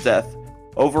by his death,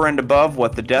 over and above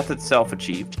what the death itself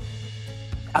achieved.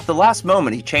 At the last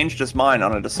moment, he changed his mind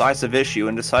on a decisive issue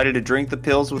and decided to drink the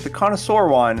pills with the connoisseur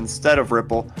wine instead of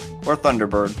Ripple or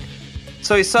Thunderbird.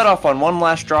 So he set off on one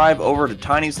last drive over to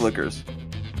Tiny's Liquors,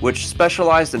 which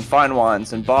specialized in fine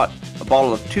wines, and bought a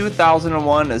bottle of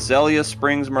 2001 Azalea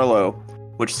Springs Merlot,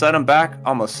 which set him back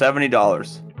almost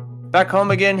 $70. Back home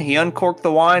again, he uncorked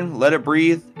the wine, let it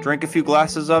breathe, drank a few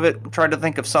glasses of it, and tried to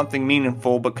think of something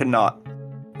meaningful but could not.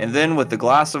 And then, with the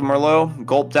glass of Merlot,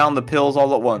 gulped down the pills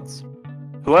all at once.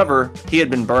 However, he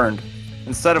had been burned.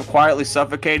 Instead of quietly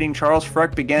suffocating, Charles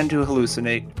Freck began to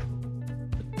hallucinate.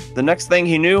 The next thing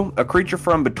he knew, a creature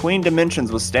from between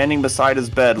dimensions was standing beside his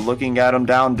bed, looking at him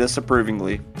down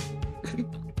disapprovingly.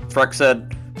 Freck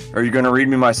said, "Are you gonna read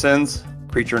me my sins?"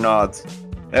 Creature nods.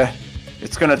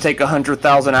 It's gonna take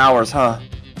 100,000 hours, huh?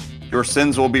 Your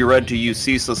sins will be read to you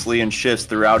ceaselessly in shifts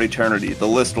throughout eternity. The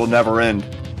list will never end.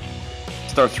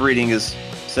 Starts reading his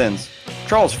sins.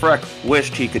 Charles Freck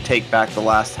wished he could take back the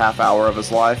last half hour of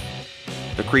his life.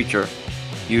 The creature.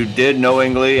 You did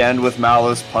knowingly and with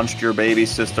malice punched your baby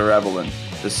sister Evelyn.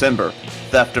 December.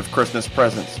 Theft of Christmas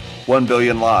presents. 1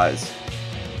 billion lies.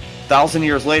 1,000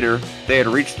 years later, they had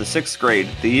reached the 6th grade,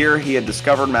 the year he had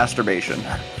discovered masturbation.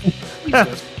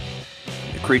 The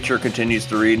creature continues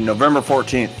to read. November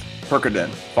 14th. Percodan,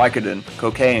 Vicodin,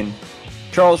 cocaine.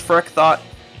 Charles Freck thought,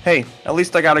 hey, at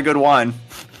least I got a good wine.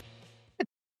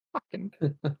 Fucking.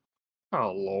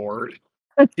 Oh, Lord.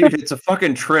 Dude, it's a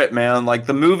fucking trip, man. Like,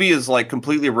 the movie is, like,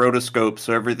 completely rotoscoped,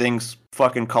 so everything's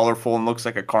fucking colorful and looks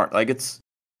like a car. Like, it's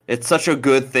such a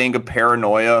good thing of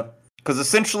paranoia. Because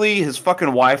essentially, his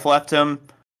fucking wife left him,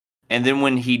 and then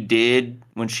when she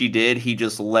did, he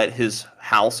just let his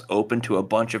house open to a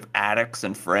bunch of addicts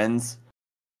and friends.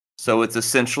 So it's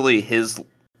essentially his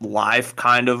life,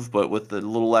 kind of, but with the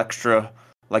little extra,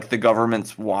 like, the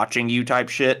government's watching you type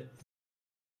shit.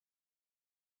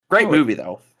 Great movie,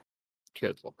 though.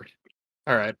 Good Lord.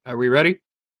 All right, are we ready?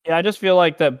 Yeah, I just feel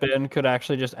like that Ben could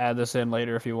actually just add this in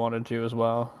later if he wanted to as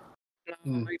well.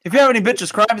 If you have any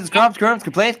bitches, crimes,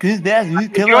 complaints, Do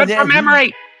it from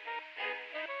memory!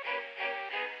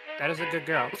 That is a good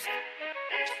girl.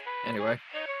 Anyway.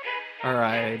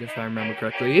 Alright, if I remember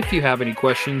correctly, if you have any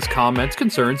questions, comments,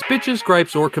 concerns, bitches,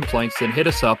 gripes, or complaints, then hit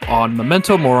us up on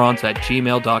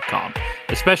mementomorons@gmail.com.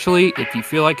 Especially if you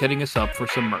feel like hitting us up for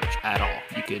some merch at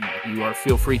all.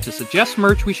 Feel free to suggest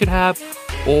merch we should have,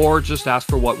 or just ask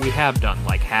for what we have done,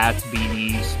 like hats,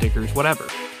 beanies, stickers, whatever.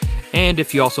 And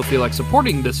if you also feel like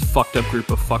supporting this fucked up group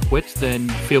of fuckwits, then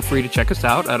feel free to check us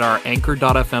out at our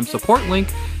anchor.fm support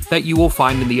link that you will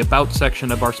find in the About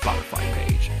section of our Spotify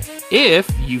page. If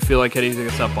you feel like hitting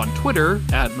us up on Twitter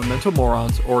at Memento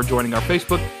Morons or joining our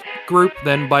Facebook group,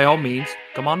 then by all means,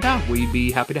 come on down. We'd be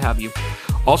happy to have you.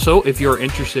 Also, if you're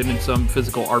interested in some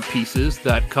physical art pieces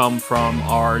that come from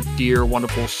our dear,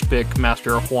 wonderful spick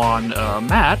master Juan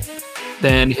Matt,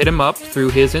 then hit him up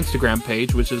through his Instagram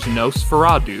page, which is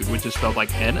Nosferadude, which is spelled like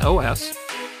Nosfuradude.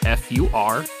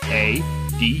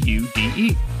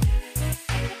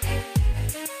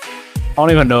 I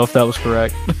don't even know if that was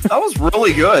correct. That was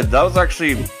really good. That was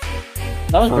actually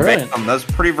That was verbatim. brilliant. That's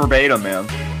pretty verbatim, man.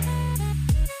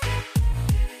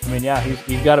 I mean, yeah,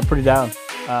 he's got it pretty down.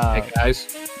 Hey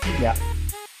guys. Yeah.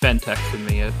 Ben texted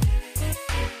me it.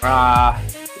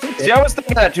 See, I was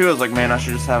thinking that too. I was like, man, I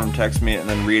should just have him text me and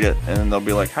then read it, and then they'll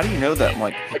be like, how do you know that? I'm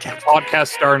like, The podcast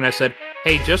started, and I said,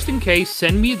 hey, just in case,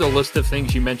 send me the list of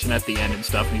things you mentioned at the end and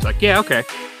stuff. And he's like, yeah, okay.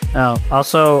 Oh,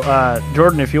 also,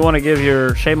 Jordan, if you want to give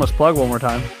your shameless plug one more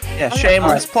time. yeah,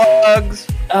 shameless plugs.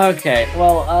 Okay,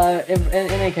 well, in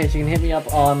any case, you can hit me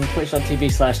up on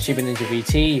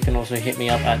twitch.tv/ChibaNinjaVT. You can also hit me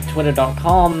up at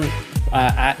twitter.com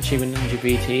at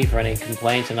ChibaNinjaVT for any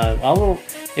complaints. And I will,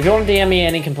 if you want to DM me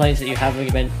any complaints that you have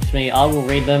against me, I will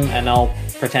read them and I'll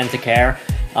pretend to care.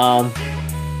 Other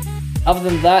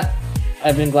than that,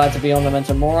 I've been glad to be on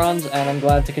Memento Morons, and I'm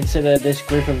glad to consider this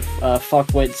group of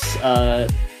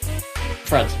fuckwits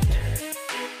friends.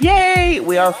 Yay!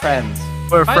 We are friends.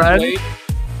 We're By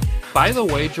friends. the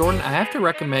way, Jordan, I have to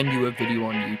recommend you a video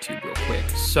on YouTube real quick.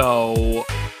 So,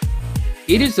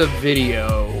 it is a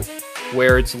video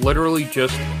where it's literally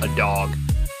just a dog.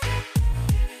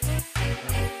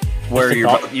 Where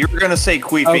Just a you were gonna say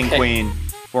Queeping Okay. Queen,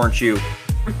 weren't you?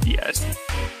 Yes.